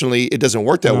unfortunately, it doesn't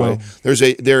work that way.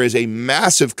 There is a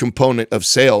massive component of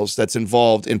sales that's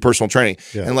involved in personal training.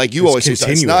 Yeah. And like you always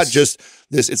say, it's not just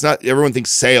this, it's not, everyone thinks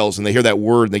sales and they hear that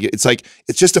word and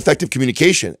it's just effective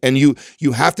communication. And you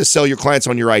have to sell your clients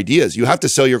on your ideas. You have to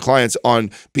sell your clients on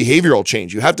behavioral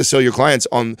change. You have to sell your clients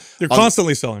on. You're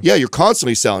constantly selling. Yeah, you're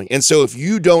constantly selling. And so if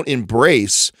you don't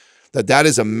embrace that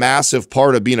is a massive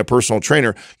part of being a personal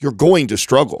trainer, you're going to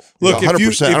struggle. Look,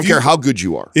 100%. I don't care how good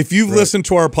you are. If you've listened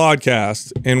to our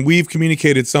podcast and we've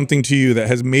communicated something to you that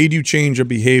has made you change a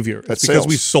behavior, that's because sales.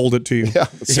 we sold it to you. Yeah,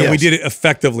 and we did it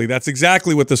effectively. That's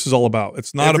exactly what this is all about.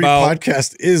 It's not Every about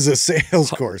podcast is a sales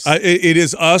course. It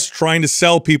is us trying to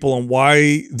sell people on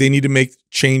why they need to make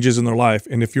changes in their life.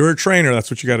 And if you're a trainer, that's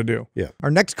what you got to do. Yeah.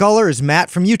 Our next caller is Matt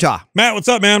from Utah. Matt, what's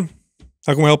up, man?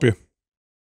 How can we help you?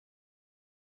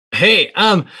 Hey,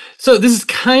 so this is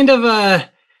kind of a,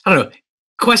 I don't know,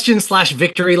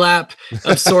 question/victory lap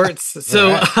of sorts.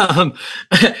 So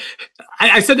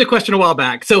I said the question a while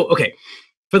back. So, okay,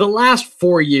 for the last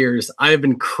 4 years, I have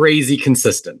been crazy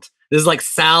consistent. This is like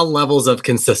Sal levels of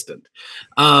consistent.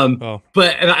 And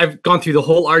I've gone through the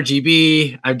whole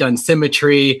RGB. I've done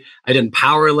symmetry. I did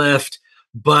power lift.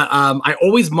 But I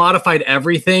always modified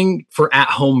everything for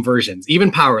at-home versions, even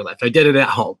power lift. I did it at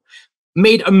home.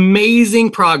 Made amazing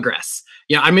progress.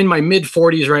 Yeah, I'm in my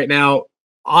mid-40s right now.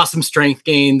 Awesome strength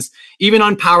gains. Even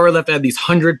on power lift, I had these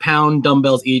 100-pound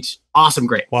dumbbells each. Awesome,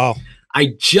 great. Wow.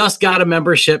 I just got a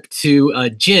membership to a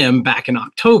gym back in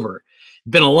October.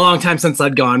 Been a long time since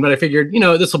I'd gone, but I figured,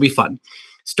 this will be fun.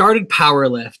 Started power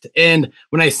lift. And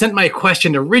when I sent my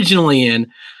question originally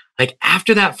in, like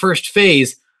after that first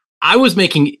phase, I was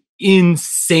making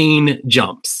insane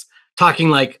jumps. Talking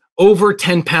like over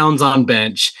 10 pounds on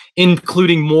bench,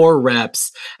 including more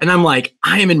reps. And I'm like,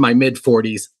 I am in my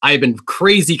mid-40s. I've been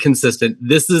crazy consistent.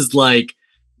 This is like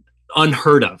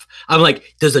unheard of. I'm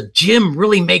like, does a gym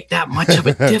really make that much of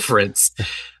a difference?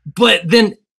 But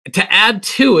then to add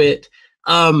to it,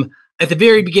 at the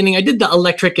very beginning, I did the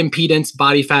electric impedance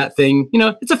body fat thing.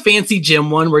 It's a fancy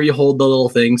gym one where you hold the little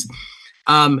things.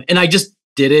 And I just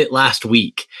did it last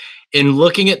week. And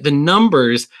looking at the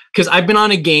numbers, because I've been on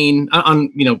a gain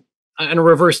on a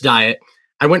reverse diet.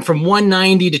 I went from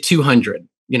 190 to 200,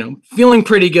 feeling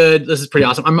pretty good. This is pretty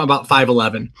awesome. I'm about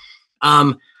 5'11".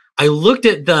 I looked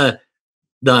at the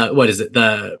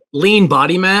lean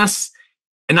body mass,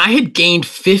 and I had gained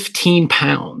 15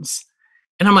 pounds.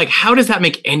 And I'm like, how does that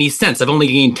make any sense? I've only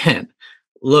gained 10.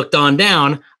 Looked on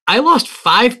down, I lost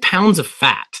 5 pounds of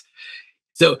fat.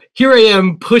 So here I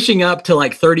am pushing up to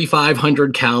like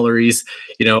 3,500 calories,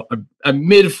 a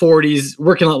mid-40s,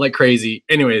 working out like crazy.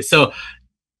 Anyway, so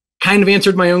kind of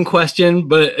answered my own question,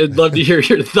 but I'd love to hear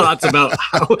your thoughts about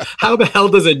how the hell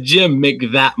does a gym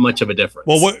make that much of a difference?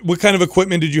 Well, what kind of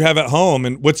equipment did you have at home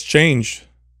and what's changed?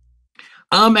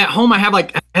 At home, I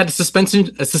had a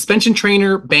suspension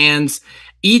trainer, bands.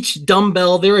 Each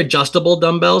dumbbell, they're adjustable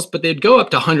dumbbells, but they'd go up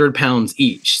to 100 pounds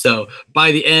each. So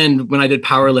by the end, when I did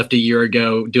power lift a year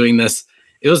ago doing this,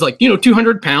 it was like,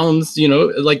 200 pounds,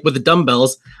 like with the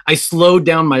dumbbells. I slowed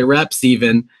down my reps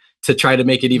even to try to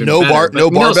make it even better. No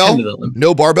barbell?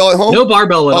 No barbell at home? No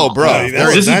barbell at all. Oh, bro.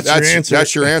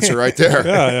 That's your answer right there.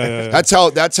 Yeah. That's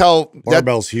how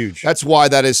barbell's huge. That's why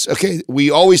that is okay. We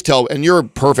always tell, and you're a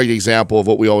perfect example of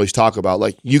what we always talk about.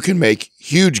 Like you can make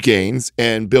huge gains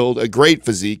and build a great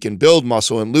physique and build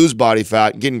muscle and lose body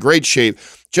fat and get in great shape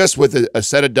just with a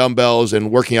set of dumbbells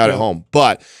and working out at home.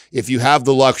 But if you have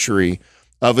the luxury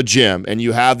of a gym and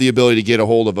you have the ability to get a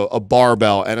hold of a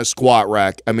barbell and a squat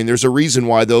rack, I mean, there's a reason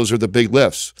why those are the big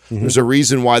lifts. Mm-hmm. There's a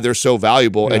reason why they're so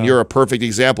valuable. Yeah. And you're a perfect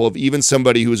example of even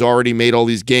somebody who's already made all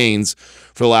these gains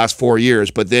for the last 4 years,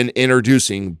 but then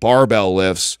introducing barbell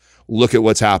lifts. Look at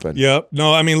what's happened. Yep.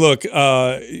 No, I mean, look,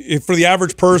 if for the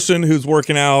average person who's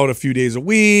working out a few days a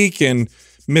week and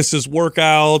misses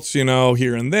workouts,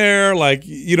 here and there, like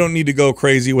you don't need to go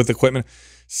crazy with equipment.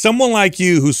 someone like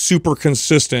you who's super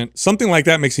consistent, something like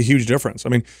that makes a huge difference. I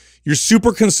mean, you're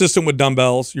super consistent with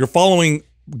dumbbells. You're following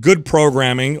good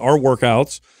programming, our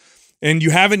workouts, and you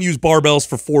haven't used barbells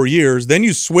for 4 years. Then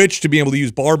you switch to being able to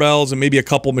use barbells and maybe a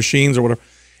couple machines or whatever.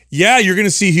 Yeah, you're going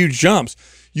to see huge jumps.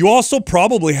 You also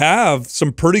probably have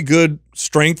some pretty good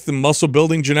strength and muscle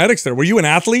building genetics there. Were you an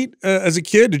athlete as a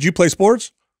kid? Did you play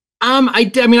sports? I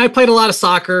mean, I played a lot of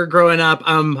soccer growing up.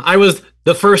 I was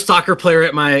the first soccer player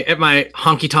at my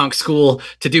honky tonk school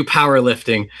to do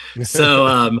powerlifting.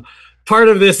 So part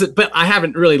of this, but I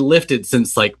haven't really lifted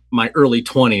since like my early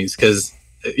 20s because,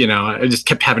 you know, I just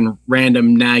kept having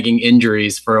random nagging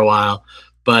injuries for a while.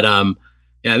 But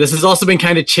yeah, this has also been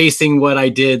kind of chasing what I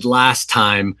did last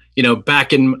time,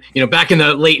 back in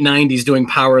the late 90s doing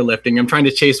powerlifting. I'm trying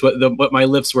to chase what my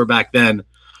lifts were back then.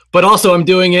 But also I'm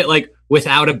doing it like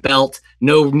without a belt,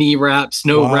 no knee wraps,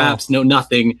 no wraps, no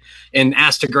nothing, and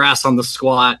ass to grass on the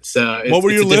squat. So it's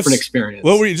a different experience.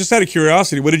 What were you, just out of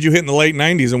curiosity, what did you hit in the late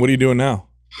 90s and what are you doing now?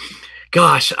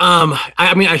 Gosh,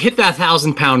 I mean, I hit that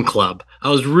 1,000-pound club. I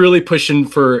was really pushing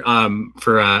for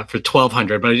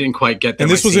 1,200, but I didn't quite get there.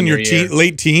 And this was in your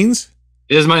late teens?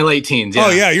 It is my late teens. Yeah. Oh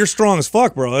yeah, you're strong as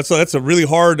fuck, bro. That's a really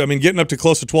hard. I mean, getting up to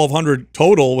close to 1,200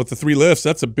 total with the 3 lifts.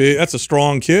 That's a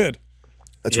strong kid.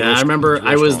 I remember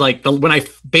I was like when I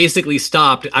basically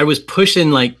stopped, I was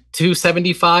pushing like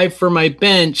 275 for my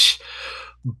bench.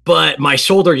 But my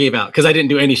shoulder gave out because I didn't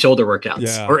do any shoulder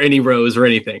workouts or any rows or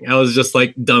anything. I was just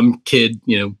like dumb kid,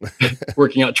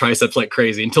 working out triceps like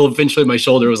crazy until eventually my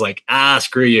shoulder was like,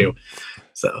 screw you.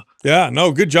 So yeah,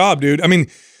 no, good job, dude. I mean,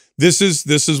 this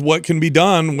is what can be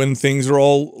done when things are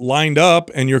all lined up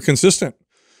and you're consistent.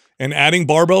 And adding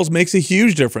barbells makes a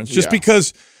huge difference. Just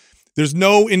because there's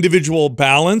no individual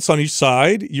balance on each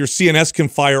side, your CNS can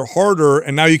fire harder,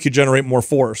 and now you could generate more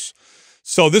force.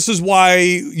 So this is why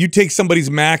you take somebody's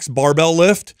max barbell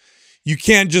lift, you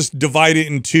can't just divide it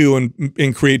in two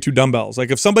and create 2 dumbbells.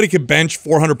 Like if somebody could bench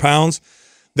 400 pounds,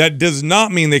 that does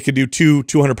not mean they could do 2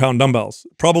 200-pound dumbbells.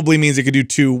 Probably means they could do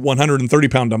 2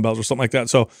 130-pound dumbbells or something like that.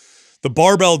 So the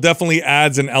barbell definitely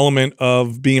adds an element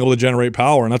of being able to generate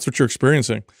power, and that's what you're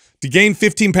experiencing. To gain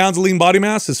 15 pounds of lean body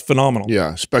mass is phenomenal.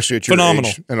 Yeah, especially at your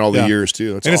age and all the years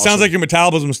too. That's and it sounds like your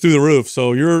metabolism's through the roof.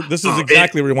 So this is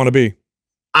exactly where you want to be.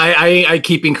 I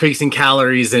keep increasing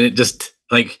calories, and it just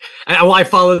I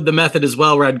followed the method as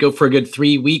well, where I'd go for a good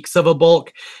 3 weeks of a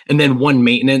bulk and then 1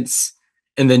 maintenance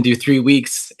and then do 3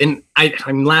 weeks. And I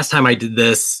mean, last time I did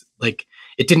this,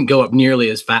 it didn't go up nearly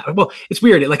as fast. Well, it's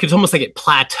weird. It's almost like it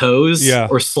plateaus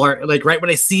or right when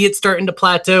I see it starting to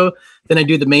plateau, then I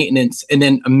do the maintenance, and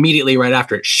then immediately right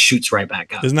after it shoots right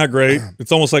back up. Isn't that great?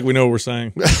 It's almost like we know what we're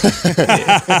saying.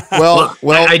 well,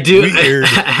 I do. I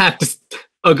have to.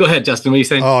 Oh, go ahead, Justin. What are you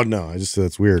saying? Oh, no. I just said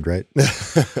it's weird, right?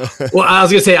 Well, I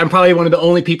was going to say, I'm probably one of the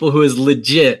only people who has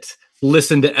legit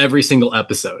listened to every single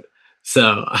episode.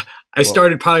 So I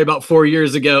started probably about 4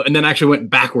 years ago, and then actually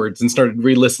went backwards and started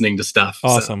re-listening to stuff.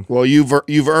 Awesome. So. Well,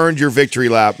 you've earned your victory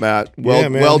lap, Matt.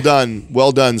 Well done.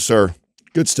 Well done, sir.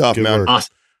 Good stuff, man. Work.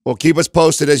 Awesome. Well, keep us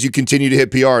posted as you continue to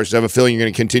hit PRs. I have a feeling you're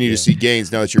going to continue to see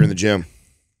gains now that you're in the gym.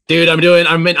 Dude,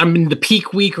 I'm in the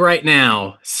peak week right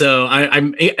now, so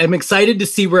I'm excited to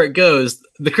see where it goes.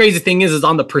 The crazy thing is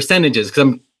on the percentages, because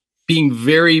I'm being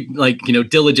very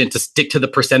diligent to stick to the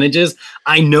percentages.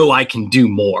 I know I can do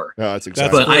more. Oh, that's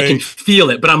exactly. But I can feel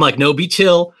it. But I'm like, no, be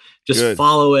chill. Just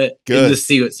follow it and just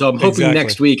see it. So I'm hoping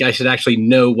next week I should actually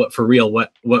know what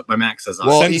my max is on.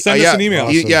 Well, send us an email.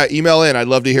 Awesome. Yeah, email in. I'd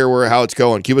love to hear how it's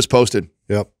going. Keep us posted.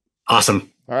 Yep. Awesome.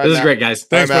 All right, this is great, guys.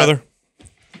 Thanks, brother.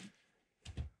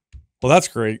 Well, that's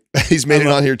great. He's made it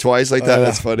on here twice like that.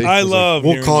 That's funny. I love.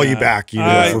 We'll call you back.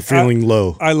 If we're feeling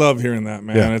low. I love hearing that,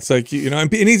 man. Yeah. It's like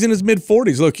and he's in his mid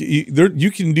 40s. Look,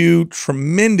 you can do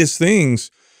tremendous things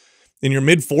in your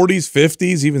mid 40s,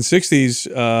 50s, even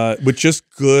 60s with just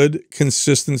good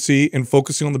consistency and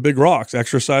focusing on the big rocks: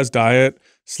 exercise, diet,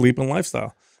 sleep, and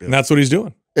lifestyle. Yeah. And that's what he's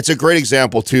doing. It's a great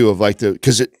example too of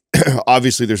because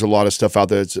obviously there's a lot of stuff out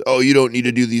there that's, you don't need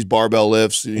to do these barbell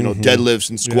lifts, deadlifts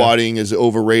and squatting is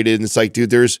overrated. And it's like,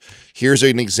 dude, here's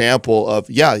an example of,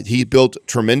 he built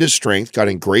tremendous strength, got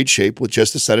in great shape with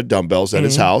just a set of dumbbells at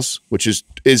his house, which is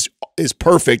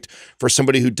perfect for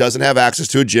somebody who doesn't have access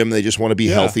to a gym. They just want to be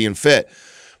healthy and fit.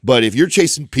 But if you're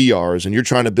chasing PRs and you're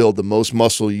trying to build the most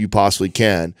muscle you possibly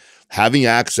can, having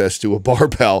access to a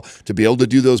barbell to be able to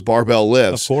do those barbell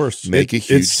lifts, of course, make a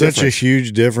huge It's such a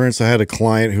huge difference. I had a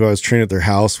client who I was training at their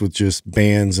house with just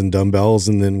bands and dumbbells,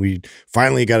 and then we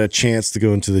finally got a chance to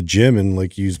go into the gym and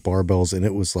use barbells, and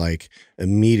it was like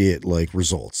immediate like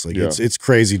results. Like it's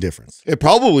crazy difference. It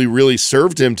probably really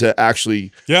served him to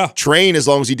actually train as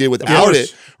long as he did without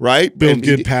it, right? Build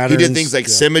good patterns. He did things like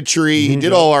symmetry. He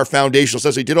did all our foundational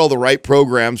stuff. So he did all the right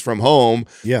programs from home.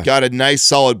 Yeah, got a nice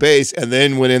solid base, and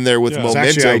then went in there with momentum.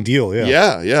 It's actually ideal.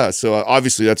 Yeah. So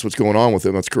obviously that's what's going on with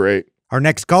him. That's great. Our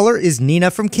next caller is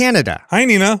Nina from Canada. Hi,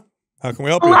 Nina. How can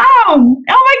we help you? Wow. Oh my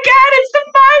God, it's the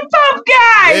Mind Pump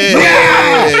guy.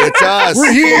 Hey, it's us.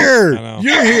 We're here.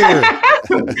 You're here.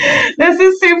 This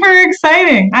is super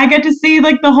exciting. I get to see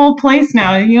like the whole place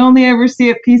now. You only ever see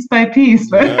it piece by piece.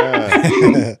 But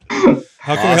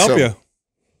How can we help you?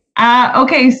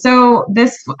 Okay, so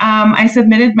this I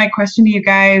submitted my question to you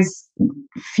guys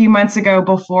a few months ago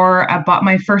before I bought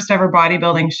my first ever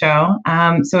bodybuilding show.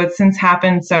 So it's since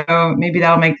happened, so maybe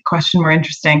that'll make the question more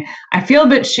interesting. I feel a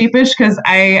bit sheepish because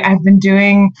I've been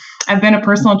a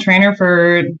personal trainer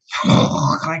for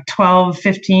like 12,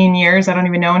 15 years. I don't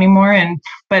even know anymore.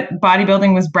 But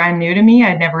bodybuilding was brand new to me.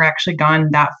 I'd never actually gone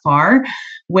that far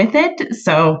with it.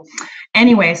 So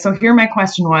anyway, so here my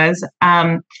question was,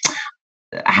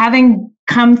 having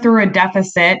come through a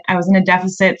deficit, I was in a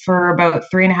deficit for about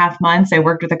 3.5 months. I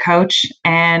worked with a coach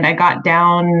and I got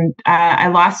down, I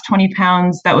lost 20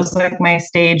 pounds. That was like my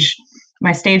stage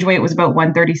weight was about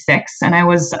 136. And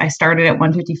I started at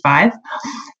 155.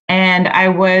 And I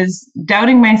was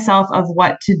doubting myself of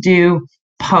what to do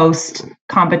post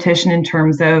competition in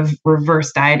terms of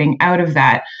reverse dieting out of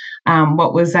that.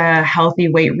 What was a healthy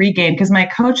weight regain? Because my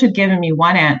coach had given me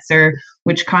one answer,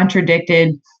 which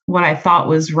contradicted what I thought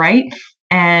was right.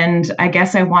 And I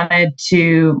guess I wanted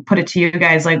to put it to you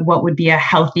guys, like what would be a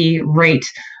healthy rate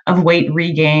of weight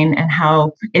regain, and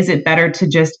how is it better to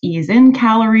just ease in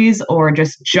calories or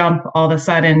just jump all of a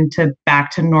sudden to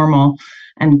back to normal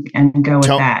and go with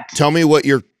that? Tell me what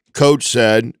your coach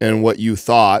said and what you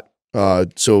thought,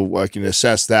 so I can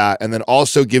assess that. And then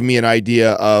also give me an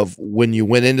idea of when you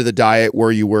went into the diet,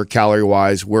 where you were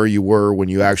calorie-wise, where you were when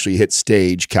you actually hit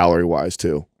stage calorie-wise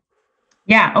too.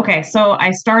 Yeah. Okay. So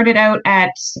I started out at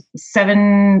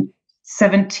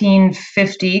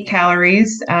 1750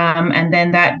 calories. And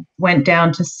then that went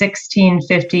down to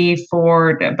 1650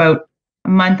 for about a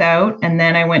month out. And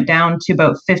then I went down to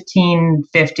about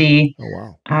 1550,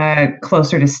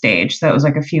 closer to stage. So that was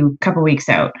like a couple weeks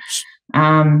out.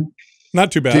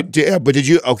 Not too bad. But did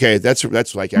you, okay, that's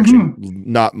like actually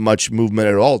not much movement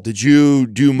at all. Did you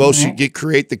do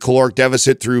create the caloric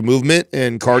deficit through movement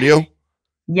and cardio?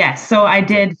 Yes. So I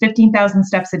did 15,000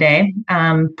 steps a day,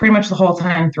 pretty much the whole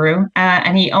time through.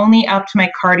 And he only upped my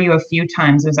cardio a few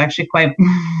times. It was actually quite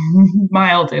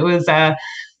mild. It was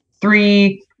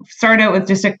started out with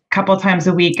just a couple of times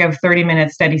a week of 30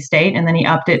 minutes steady state. And then he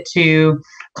upped it to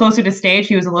closer to stage.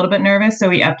 He was a little bit nervous. So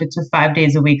he upped it to 5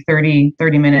 days a week, 30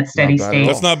 minutes steady state.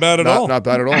 That's not bad at all. Not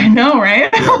bad at all. I know, right?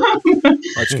 Yeah.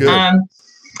 That's good.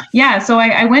 Yeah. So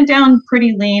I went down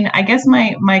pretty lean. I guess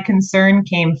my concern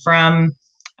came from,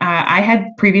 I had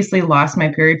previously lost my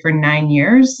period for 9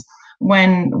 years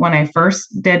when I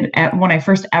first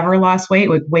ever lost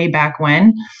weight, way back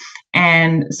when.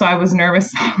 And so I was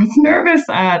nervous.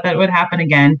 That it would happen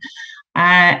again.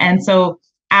 And so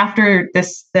after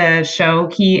the show,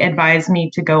 he advised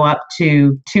me to go up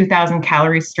to 2,000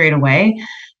 calories straight away.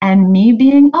 And me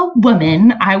being a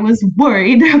woman, I was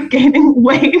worried of gaining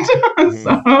weight.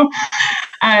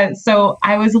 So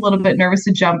I was a little bit nervous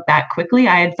to jump that quickly.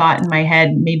 I had thought in my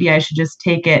head, maybe I should just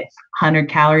take it 100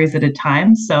 calories at a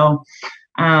time. So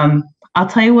I'll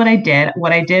tell you what I did.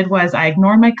 What I did was I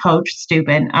ignored my coach,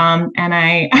 stupid. And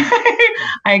I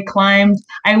climbed,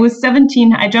 I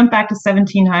jumped back to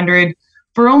 1,700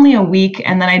 for only a week.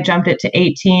 And then I jumped it to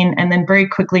 18 and then very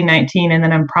quickly 19. And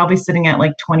then I'm probably sitting at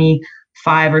like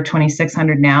 25 or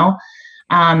 2,600 now.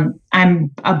 I'm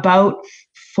about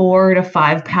 4 to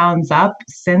 5 pounds up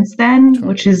since then,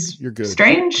 which is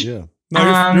strange. Yeah.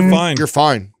 No, you're fine. You're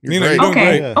fine. You're Nina, great. You're doing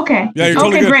great. Okay. Yeah, you're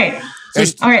totally good. Great.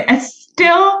 All right.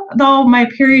 Still, though, my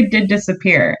period did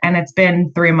disappear, and it's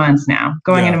been 3 months now,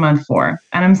 going into month 4.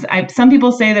 And some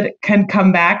people say that it can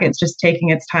come back. It's just taking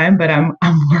its time, but I'm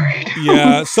worried.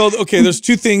 Yeah. So okay, there's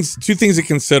two things to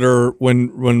consider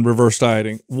when reverse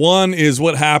dieting. One is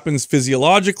what happens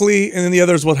physiologically, and then the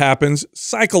other is what happens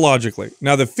psychologically.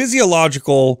 Now, the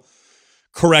physiological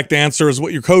correct answer is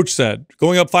what your coach said.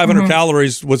 Going up 500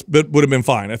 calories would have been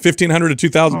fine. At 1,500 to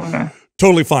 2,000,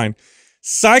 totally fine.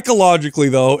 Psychologically,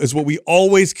 though, is what we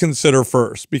always consider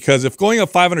first, because if going up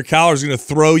 500 calories is going to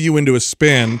throw you into a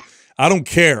spin, I don't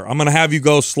care. I'm going to have you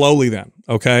go slowly then,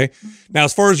 okay? Now,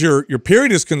 as far as your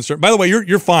period is concerned, by the way,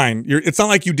 you're fine. It's not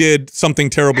like you did something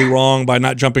terribly wrong by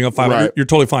not jumping up 500. Right. You're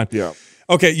totally fine. Yeah.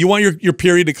 Okay, you want your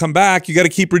period to come back, you got to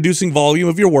keep reducing volume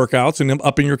of your workouts and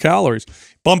upping your calories.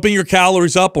 Bumping your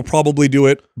calories up will probably do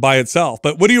it by itself.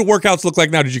 But what do your workouts look like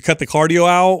now? Did you cut the cardio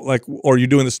out? Like, or are you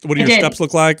doing this? What do your steps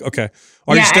look like? Okay.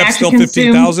 Are your steps still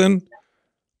 15,000?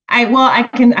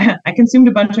 I consumed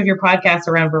a bunch of your podcasts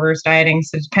around reverse dieting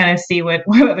to kind of see what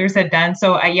others had done.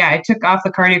 So I took off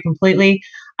the cardio completely.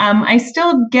 I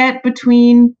still get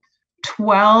between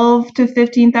 12 to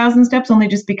 15,000 steps only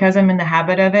just because I'm in the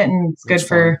habit of it and it's good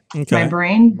for my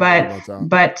brain.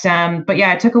 But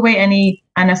yeah, I took away any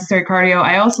unnecessary cardio.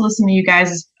 I also listened to you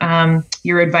guys,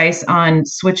 your advice on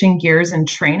switching gears and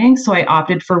training. So I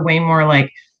opted for way more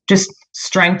like just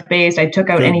strength based. I took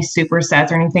out any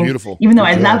supersets or anything, even though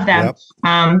I love them.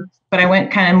 But I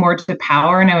went kind of more to the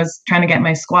power and I was trying to get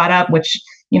my squat up, which,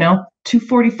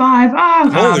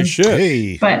 245. Holy shit.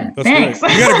 Hey, but thanks.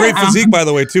 Great. You got a great physique, by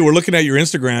the way, too. We're looking at your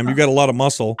Instagram. You got a lot of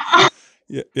muscle.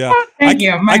 Yeah. Thank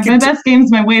you. My best game is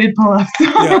my weighted pull-ups.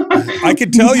 Yeah. I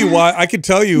could tell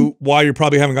you why you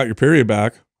probably haven't got your period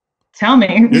back. Tell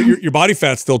me. Your body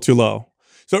fat's still too low.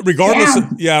 So regardless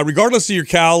of your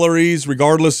calories,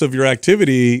 regardless of your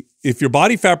activity, if your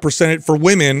body fat percentage for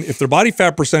women, if their body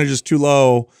fat percentage is too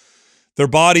low, their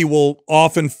body will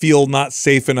often feel not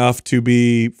safe enough to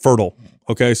be fertile.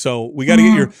 Okay, so we got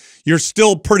to get you're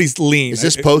still pretty lean. Is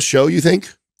this post show? You think?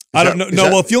 I don't know. No,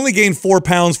 well, if you only gained 4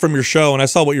 pounds from your show, and I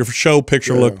saw what your show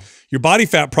picture looked, your body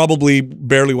fat probably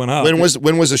barely went up. When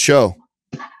was the show?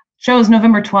 Show is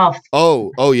November 12th.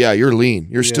 Oh yeah, you're lean.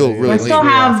 You're still really lean. I still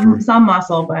have some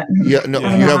muscle, but you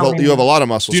have a lot of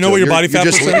muscle. Do you know what your body fat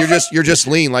percentage? You're just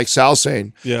lean, like Sal's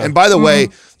saying. Yeah. And by the way,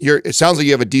 it sounds like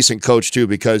you have a decent coach too,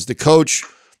 because the coach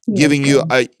giving you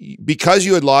because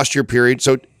you had lost your period.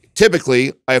 So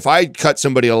typically, if I cut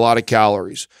somebody a lot of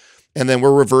calories, and then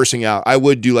we're reversing out, I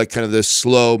would do like kind of this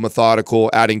slow,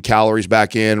 methodical, adding calories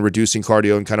back in, reducing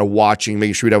cardio, and kind of watching,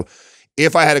 making sure we'd have.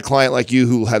 If I had a client like you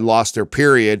who had lost their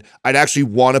period, I'd actually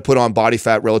want to put on body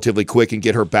fat relatively quick and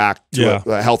get her back to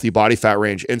a healthy body fat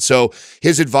range. And so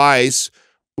his advice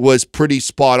was pretty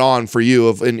spot on for you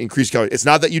of an increased calorie. It's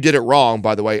not that you did it wrong,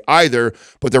 by the way, either,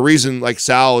 but the reason, like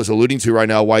Sal is alluding to right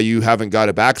now, why you haven't got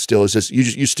it back still is just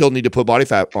you still need to put body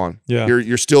fat on. Yeah.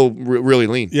 You're still really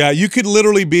lean. Yeah, you could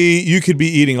be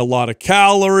eating a lot of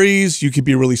calories, you could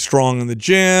be really strong in the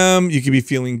gym, you could be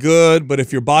feeling good, but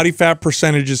if your body fat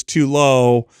percentage is too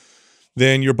low,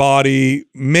 then your body,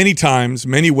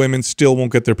 many women still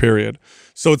won't get their period.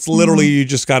 So it's literally you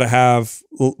just got to have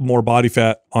more body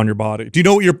fat on your body. Do you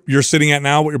know what you're sitting at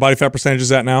now? What your body fat percentage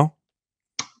is at now?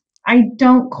 I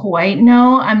don't quite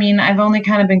know. I mean, I've only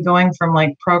kind of been going from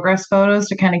like progress photos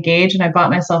to kind of gauge, and I bought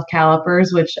myself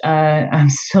calipers, which I'm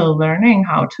still learning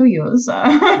how to use. So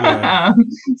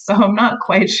I'm not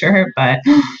quite sure, but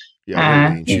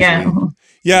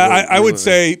Yeah, I would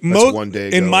say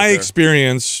in my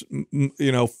experience,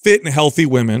 fit and healthy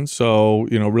women, so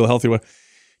real healthy women,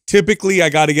 typically I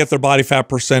got to get their body fat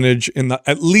percentage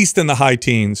at least in the high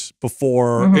teens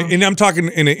before, and I'm talking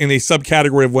in a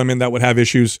subcategory of women that would have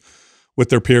issues with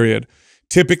their period.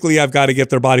 Typically, I've got to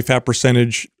get their body fat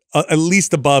percentage at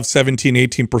least above 17,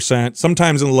 18%,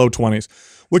 sometimes in the low 20s,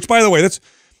 which, by the way, that's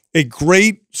a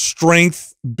great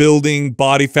strength building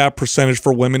body fat percentage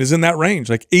for women is in that range,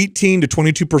 like 18 to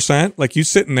 22%. Like you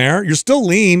sitting there, you're still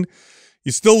lean,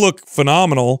 you still look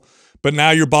phenomenal, but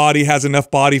now your body has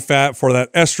enough body fat for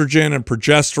that estrogen and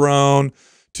progesterone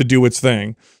to do its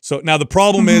thing. So now the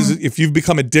problem is if you've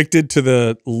become addicted to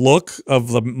the look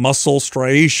of the muscle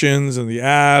striations and the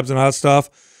abs and all that stuff,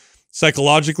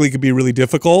 psychologically it could be really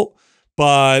difficult.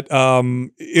 But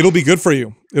it'll be good for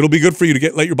you. It'll be good for you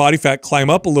to let your body fat climb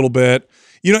up a little bit.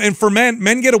 And for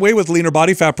men get away with leaner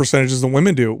body fat percentages than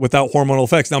women do without hormonal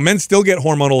effects. Now, men still get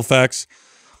hormonal effects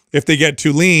if they get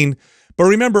too lean. But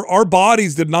remember, our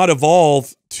bodies did not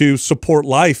evolve to support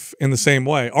life in the same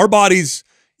way. Our bodies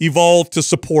evolved to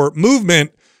support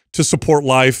movement, to support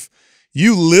life.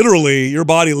 Your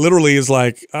body literally is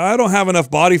like, I don't have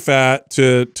enough body fat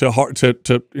to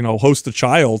host a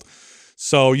child.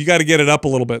 So you got to get it up a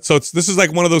little bit. So this is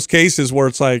like one of those cases where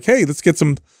it's like, hey, let's put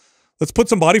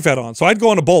some body fat on. So I'd go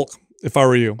on a bulk if I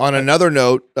were you. On another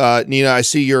note, Nina, I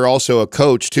see you're also a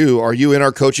coach too. Are you in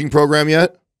our coaching program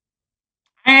yet?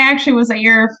 I actually was at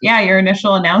your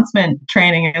initial announcement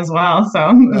training as well.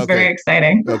 So it was very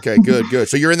exciting. Okay, good.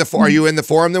 So you're in are you in the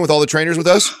forum then with all the trainers with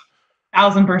us?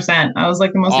 1000%. I was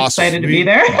like the most excited to be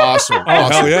there. Awesome.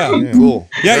 Hell yeah. Cool.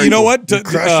 Yeah, Very you know cool.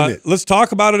 what? Let's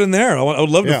talk about it in there. I would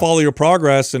love to follow your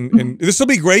progress. And this will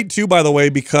be great too, by the way,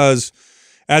 because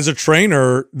as a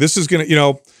trainer, this is going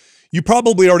to, you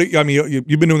probably already,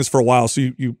 you've been doing this for a while, so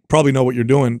you probably know what you're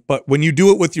doing. But when you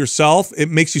do it with yourself, it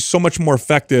makes you so much more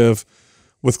effective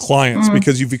with clients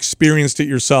because you've experienced it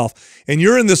yourself. And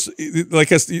you're in this, like,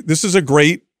 this is a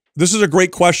great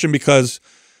question, because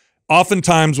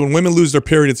oftentimes when women lose their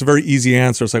period, it's a very easy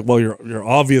answer. It's like, well, you're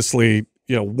obviously,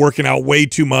 working out way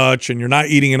too much and you're not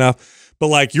eating enough, but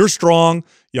like, you're strong.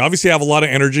 You obviously have a lot of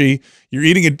energy. You're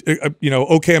eating a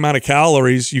okay amount of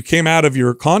calories. You came out of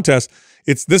your contest.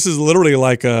 This is literally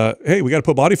like, hey, we got to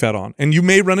put body fat on. And you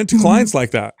may run into clients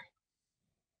like that.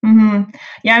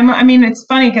 Yeah, I mean, it's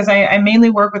funny because I mainly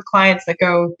work with clients that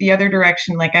go the other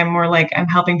direction. Like I'm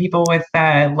helping people with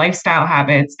lifestyle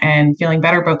habits and feeling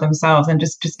better about themselves, and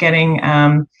just getting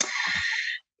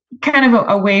kind of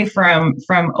away from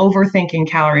overthinking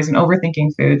calories and overthinking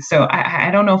food. So I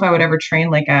don't know if I would ever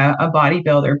train like a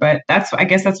bodybuilder, but I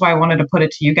guess that's why I wanted to put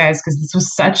it to you guys, because this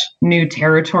was such new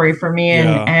territory for me.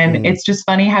 And it's just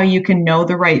funny how you can know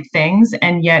the right things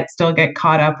and yet still get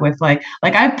caught up with like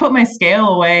I put my scale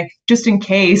away just in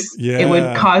case it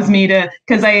would cause me to,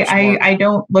 because I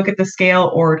don't look at the scale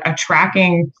or a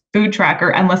tracking food tracker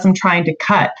unless I'm trying to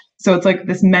cut. So it's like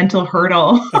this mental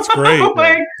hurdle. That's great.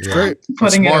 It's great.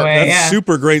 Putting it away. That's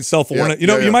super great self-awareness.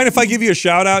 You mind if I give you a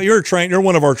shout out? You're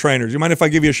one of our trainers. You mind if I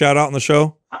give you a shout out on the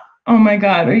show? Oh my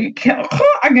God. I'm going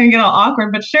to get all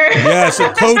awkward, but sure. Yeah.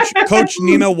 So Coach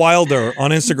Nina Wilder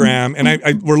on Instagram.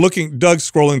 And we're looking, Doug's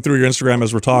scrolling through your Instagram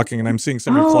as we're talking, and I'm seeing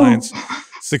some of your clients'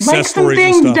 success stories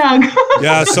and stuff. Doug.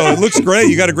 Yeah. So it looks great.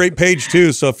 You got a great page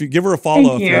too. So if you give her a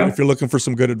follow, if you're looking for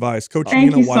some good advice, Coach Nina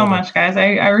Wilder. Thank you so much, guys.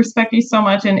 I respect you so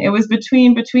much. And it was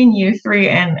between you three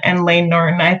and Lane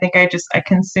Norton. I think I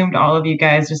consumed all of you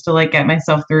guys just to like get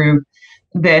myself through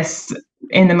this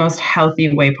in the most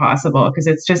healthy way possible, because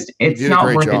it's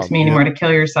not worth it to me anymore to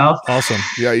kill yourself. Awesome.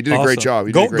 Yeah, you did a great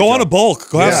job. Go on a bulk.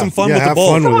 Go have some fun with the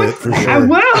bulk. Have fun with it for sure. I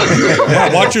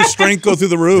will. Watch your strength go through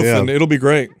the roof, and it'll be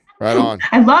great. Right on.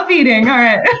 I love eating. All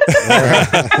right.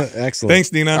 Excellent.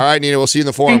 Thanks, Nina. All right, Nina. We'll see you in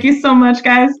the forum. Thank you so much,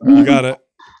 guys. You got it.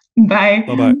 Bye.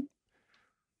 Bye-bye.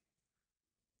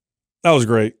 That was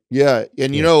great. Yeah,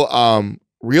 and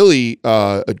really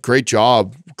a great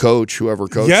job, coach, whoever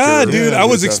coached her. Dude, I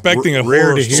was expecting a rare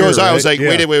horror to hear. story. So I was like,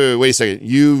 wait a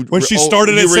second. When she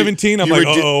started at 17, I'm like,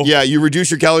 uh-oh. Yeah, you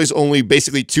reduced your calories only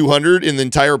basically 200 in the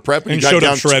entire prep. And you showed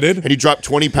up shredded. And you dropped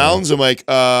 20 pounds. I'm like,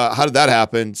 how did that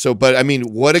happen? So, but I mean,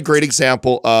 what a great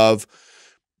example of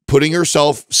putting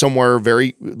herself somewhere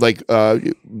very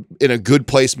in a good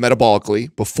place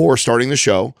metabolically before starting the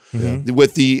show,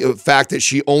 with the fact that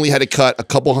she only had to cut a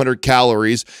couple hundred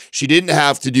calories. She didn't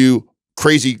have to do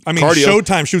crazy cardio.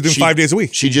 Showtime, she was doing 5 days a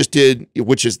week. She just did,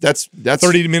 that's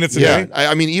 30 minutes a day.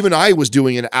 I mean, even I was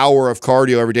doing an hour of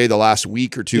cardio every day the last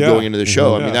week or two going into the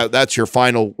show. I mean, that's your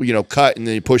final, cut, and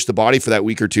then you push the body for that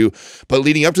week or two. But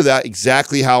leading up to that,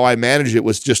 exactly how I managed it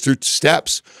was just through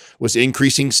steps, was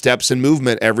increasing steps and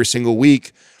movement every single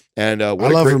week. And I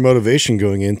love her motivation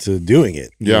going into doing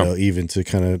it. Even to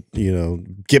kind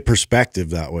of get perspective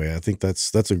that way. I think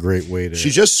that's a great way to.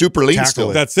 She's just super lean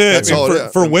still. That's it.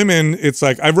 For women, it's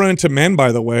like I've run into men,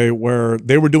 by the way, where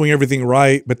they were doing everything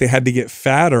right, but they had to get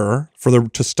fatter for their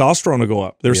testosterone to go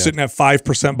up. They're sitting at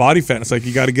 5% body fat. And it's like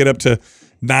you got to get up to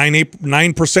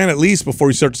 9% at least before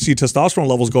you start to see testosterone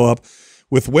levels go up.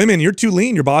 With women, you're too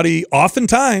lean. Your body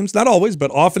oftentimes, not always,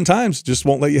 but oftentimes just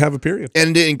won't let you have a period.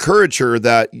 And to encourage her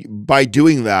that by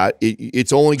doing that,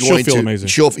 it's only going she'll feel amazing.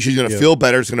 She's going to feel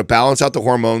better. It's going to balance out the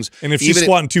hormones. And if she's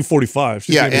squatting 245,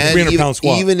 she's going to be 300 pound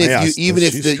squat. Even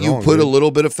if you put a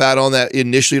little bit of fat on that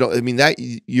initially, I mean, that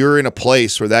you're in a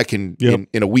place where that can,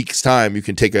 in a week's time, you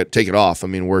can take it off. I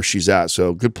mean, where she's at.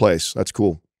 So good place. That's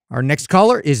cool. Our next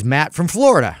caller is Matt from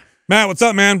Florida. Matt, what's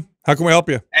up, man? How can we help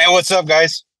you? Hey, what's up,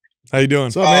 guys? How you doing?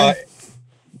 What's up, man?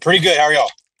 Pretty good. How are y'all?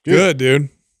 Good, dude.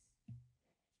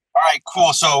 All right,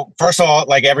 cool. So first of all,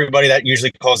 like everybody that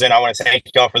usually calls in, I want to thank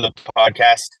y'all for the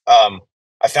podcast.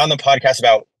 I found the podcast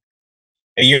about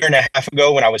a year and a half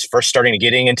ago when I was first starting to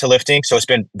getting into lifting. So it's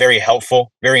been very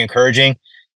helpful, very encouraging.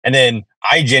 And then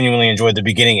I genuinely enjoyed the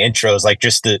beginning intros, like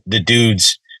just the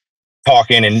dudes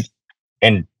talking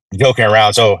and joking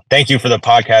around. So thank you for the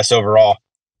podcast overall.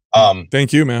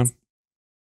 Thank you, man.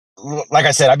 Like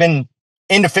I said, I've been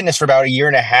into fitness for about a year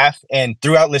and a half, and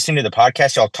throughout listening to the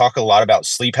podcast, y'all talk a lot about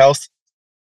sleep health.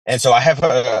 And so I have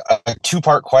a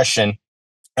two-part question.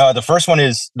 The first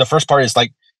part is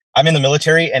like, I'm in the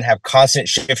military and have constant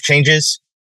shift changes.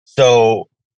 So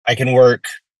I can work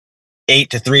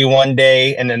 8 to 3 one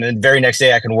day, and then the very next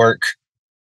day I can work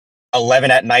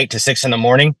 11 at night to 6 in the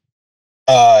morning.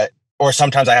 Or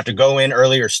sometimes I have to go in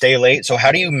early or stay late. So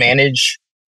how do you manage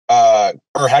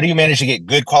to get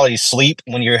good quality sleep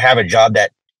when you have a job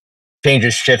that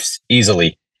changes shifts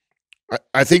easily?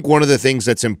 I think one of the things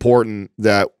that's important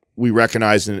that we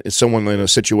recognize in someone in a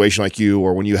situation like you,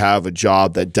 or when you have a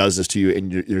job that does this to you,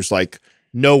 and there's like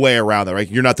no way around that, right?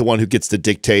 You're not the one who gets to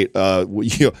dictate,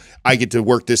 I get to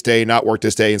work this day, not work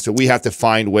this day. And so we have to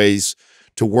find ways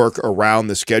to work around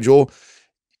the schedule.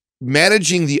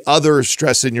 Managing the other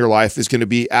stress in your life is going to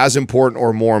be as important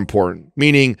or more important,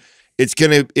 meaning it's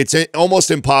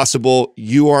almost impossible.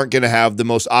 You aren't going to have the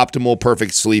most optimal,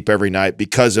 perfect sleep every night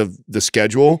because of the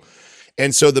schedule.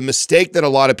 And so the mistake that a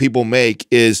lot of people make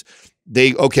is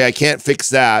I can't fix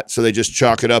that. So they just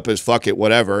chalk it up as fuck it,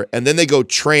 whatever. And then they go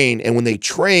train. And when they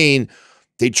train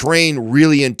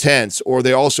really intense, or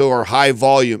they also are high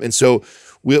volume. And so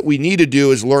what we need to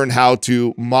do is learn how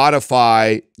to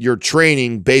modify your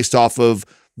training based off of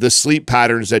the sleep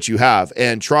patterns that you have,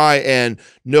 and try and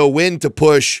know when to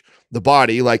push the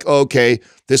body. Like, okay,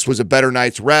 this was a better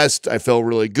night's rest. I felt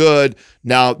really good.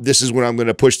 Now this is when I'm going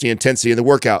to push the intensity in the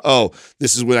workout. Oh,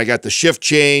 this is when I got the shift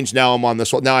change. Now I'm on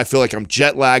this. Now I feel like I'm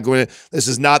jet lagged. This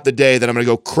is not the day that I'm going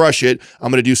to go crush it.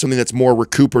 I'm going to do something that's more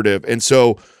recuperative. And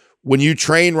so when you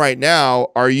train right now,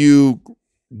 are you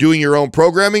doing your own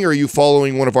programming, or are you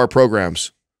following one of our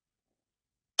programs?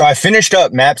 So I finished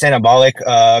up MAPS Anabolic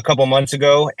a couple months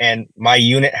ago, and my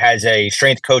unit has a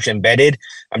strength coach embedded.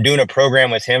 I'm doing a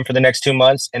program with him for the next 2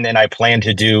 months, and then I plan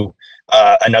to do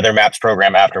another MAPS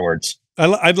program afterwards.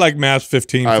 I'd like MAPS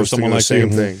 15 for someone like you.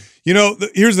 Thing. You know,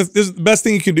 this is the best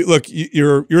thing you can do. Look,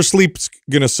 your sleep's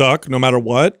gonna suck no matter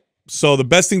what. So the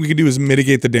best thing we can do is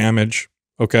mitigate the damage.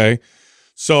 Okay,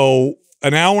 so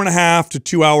an hour and a half to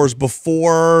 2 hours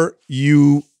before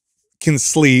you can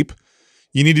sleep,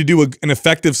 you need to do an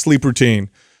effective sleep routine.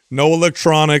 No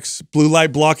electronics, blue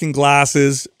light blocking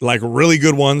glasses, like really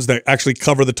good ones that actually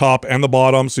cover the top and the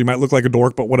bottom, so you might look like a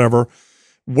dork, but whatever.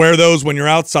 Wear those when you're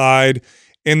outside.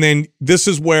 And then this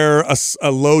is where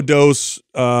a low dose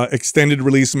extended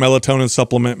release melatonin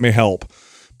supplement may help.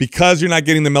 Because you're not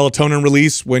getting the melatonin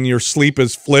release when your sleep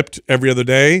is flipped every other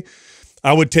day,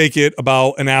 I would take it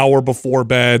about an hour before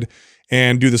bed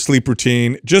and do the sleep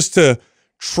routine just to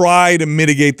try to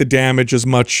mitigate the damage as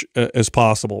much as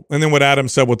possible. And then what Adam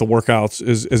said with the workouts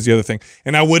is the other thing.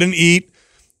 And I wouldn't eat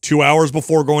 2 hours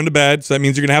before going to bed. So that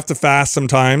means you're going to have to fast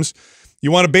sometimes. You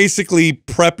want to basically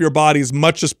prep your body as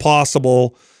much as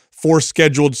possible for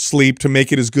scheduled sleep to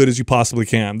make it as good as you possibly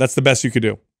can. That's the best you could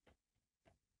do.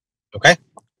 Okay.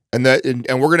 And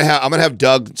I'm going to have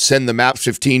Doug send the MAPS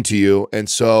 15 to you. And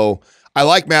so I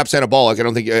like MAPS Anabolic. I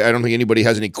don't think anybody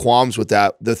has any qualms with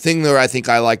that. The thing that I think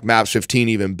I like MAPS 15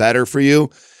 even better for you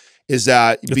is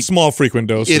that it's small, frequent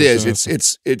doses. It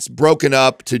is. It's broken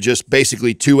up to just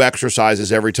basically 2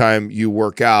 exercises every time you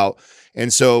work out.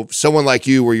 And so someone like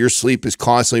you, where your sleep is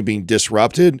constantly being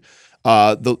disrupted,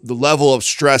 the level of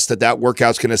stress that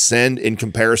workout's going to send in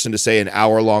comparison to, say, an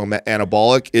hour-long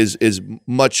anabolic is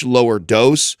much lower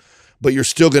dose. But you're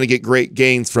still going to get great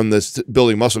gains from this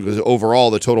building muscle, because overall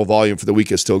the total volume for the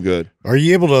week is still good. Are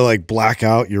you able to like black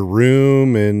out your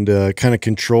room and kind of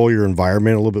control your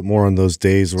environment a little bit more on those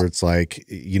days where it's like,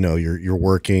 you know, you're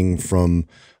working from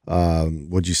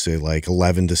what'd you say, like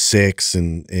 11 to 6,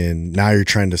 and now you're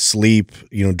trying to sleep,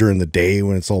 you know, during the day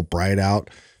when it's all bright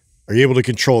out? Are you able to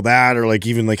control that, or like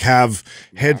even like have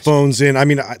headphones in? I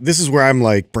mean, this is where I'm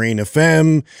like Brain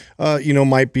FM, you know,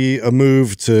 might be a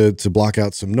move to block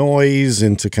out some noise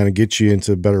and to kind of get you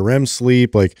into better REM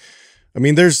sleep. Like, I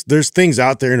mean, there's things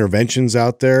out there, interventions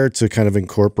out there to kind of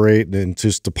incorporate, and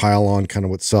just to pile on kind of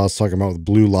what Sal's talking about with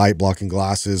blue light blocking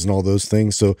glasses and all those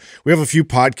things. So we have a few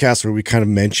podcasts where we kind of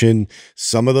mention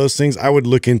some of those things. I would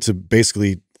look into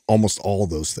basically almost all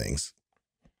those things.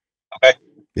 Okay.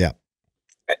 Yeah.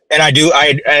 And I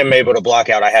am able to block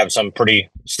out. I have some pretty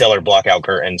stellar blockout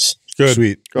curtains. Good.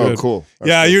 Sweet. Good. Oh, cool.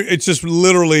 Yeah, it's just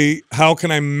literally, how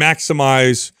can I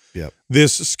maximize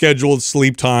this scheduled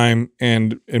sleep time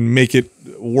and make it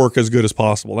work as good as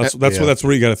possible? That's what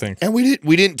you got to think. And we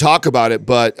didn't talk about it,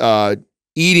 but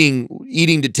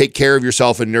eating to take care of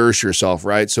yourself and nourish yourself,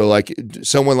 right? So like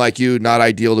someone like you, not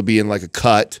ideal to be in like a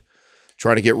cut,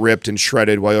 trying to get ripped and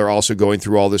shredded while you're also going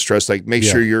through all this stress. Like make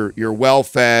sure you're well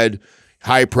fed,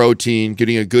 high protein,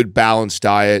 getting a good balanced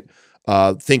diet.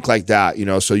 Think like that, you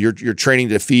know, so you're training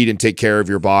to feed and take care of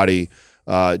your body.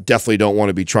 Definitely don't want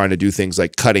to be trying to do things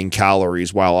like cutting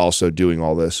calories while also doing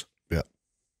all this. Yeah.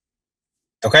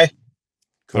 Okay.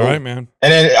 Cool. All right, man.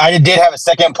 And then I did have a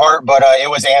second part, but it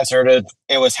was answered.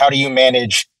 It was, how do you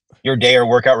manage your day or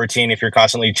workout routine if you're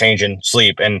constantly changing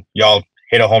sleep? And y'all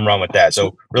hit a home run with that.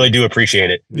 So really do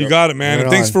appreciate it. You got it, man. And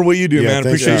thanks for what you do, man.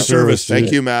 Appreciate your service.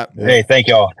 Thank you, Matt. Yeah. Hey, thank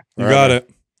y'all. You got it.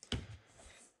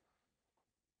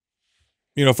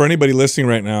 You know, for anybody listening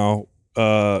right now,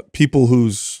 people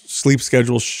whose sleep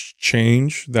schedules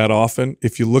change that often,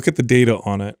 if you look at the data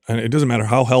on it, and it doesn't matter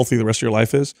how healthy the rest of your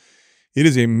life is, it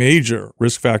is a major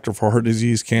risk factor for heart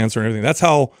disease, cancer, and everything. That's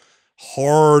how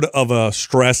hard of a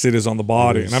stress it is on the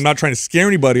body. And I'm not trying to scare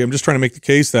anybody. I'm just trying to make the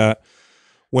case that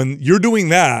when you're doing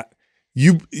that,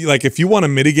 if you want to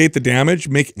mitigate the damage,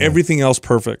 make everything else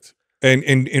perfect.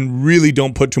 And really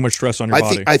don't put too much stress on your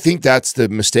body. I think that's the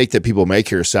mistake that people make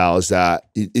here, Sal, is that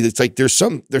it's like there's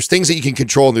things that you can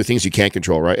control and there are things you can't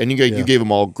control, right? And you gave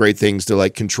them all great things to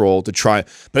like control, to try,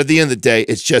 but at the end of the day,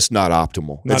 it's just not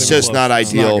optimal. It's just not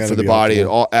ideal for the body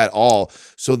at all.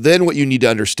 So then what you need to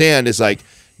understand is like,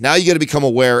 now you got to become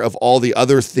aware of all the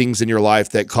other things in your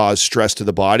life that cause stress to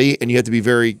the body, and you have to be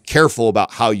very careful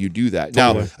about how you do that.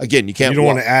 Totally. Now, again, you don't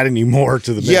want to add any more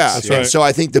to the mix. Yeah, that's right. So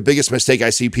I think the biggest mistake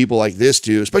I see people like this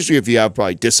do, especially if you have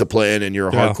probably discipline and you're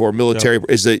a hardcore military,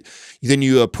 is that then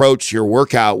you approach your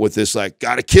workout with this like,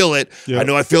 got to kill it. I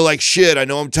know I feel like shit. I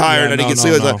know I'm tired. I didn't get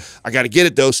sleep. Like, I got to get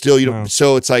it though. Still,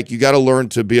 So it's like you got to learn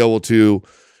to be able to,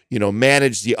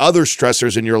 manage the other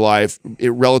stressors in your life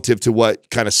relative to what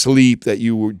kind of sleep that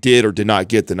you did or did not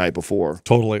get the night before.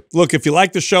 Totally. Look, if you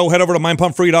like the show, head over to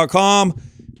mindpumpfree.com.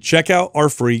 Check out our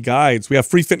free guides. We have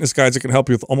free fitness guides that can help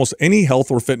you with almost any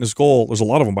health or fitness goal. There's a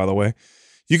lot of them, by the way.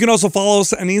 You can also follow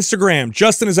us on Instagram.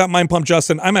 Justin is at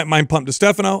MindPumpJustin. I'm at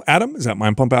MindPumpDeStefano. Adam is at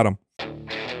MindPumpAdam.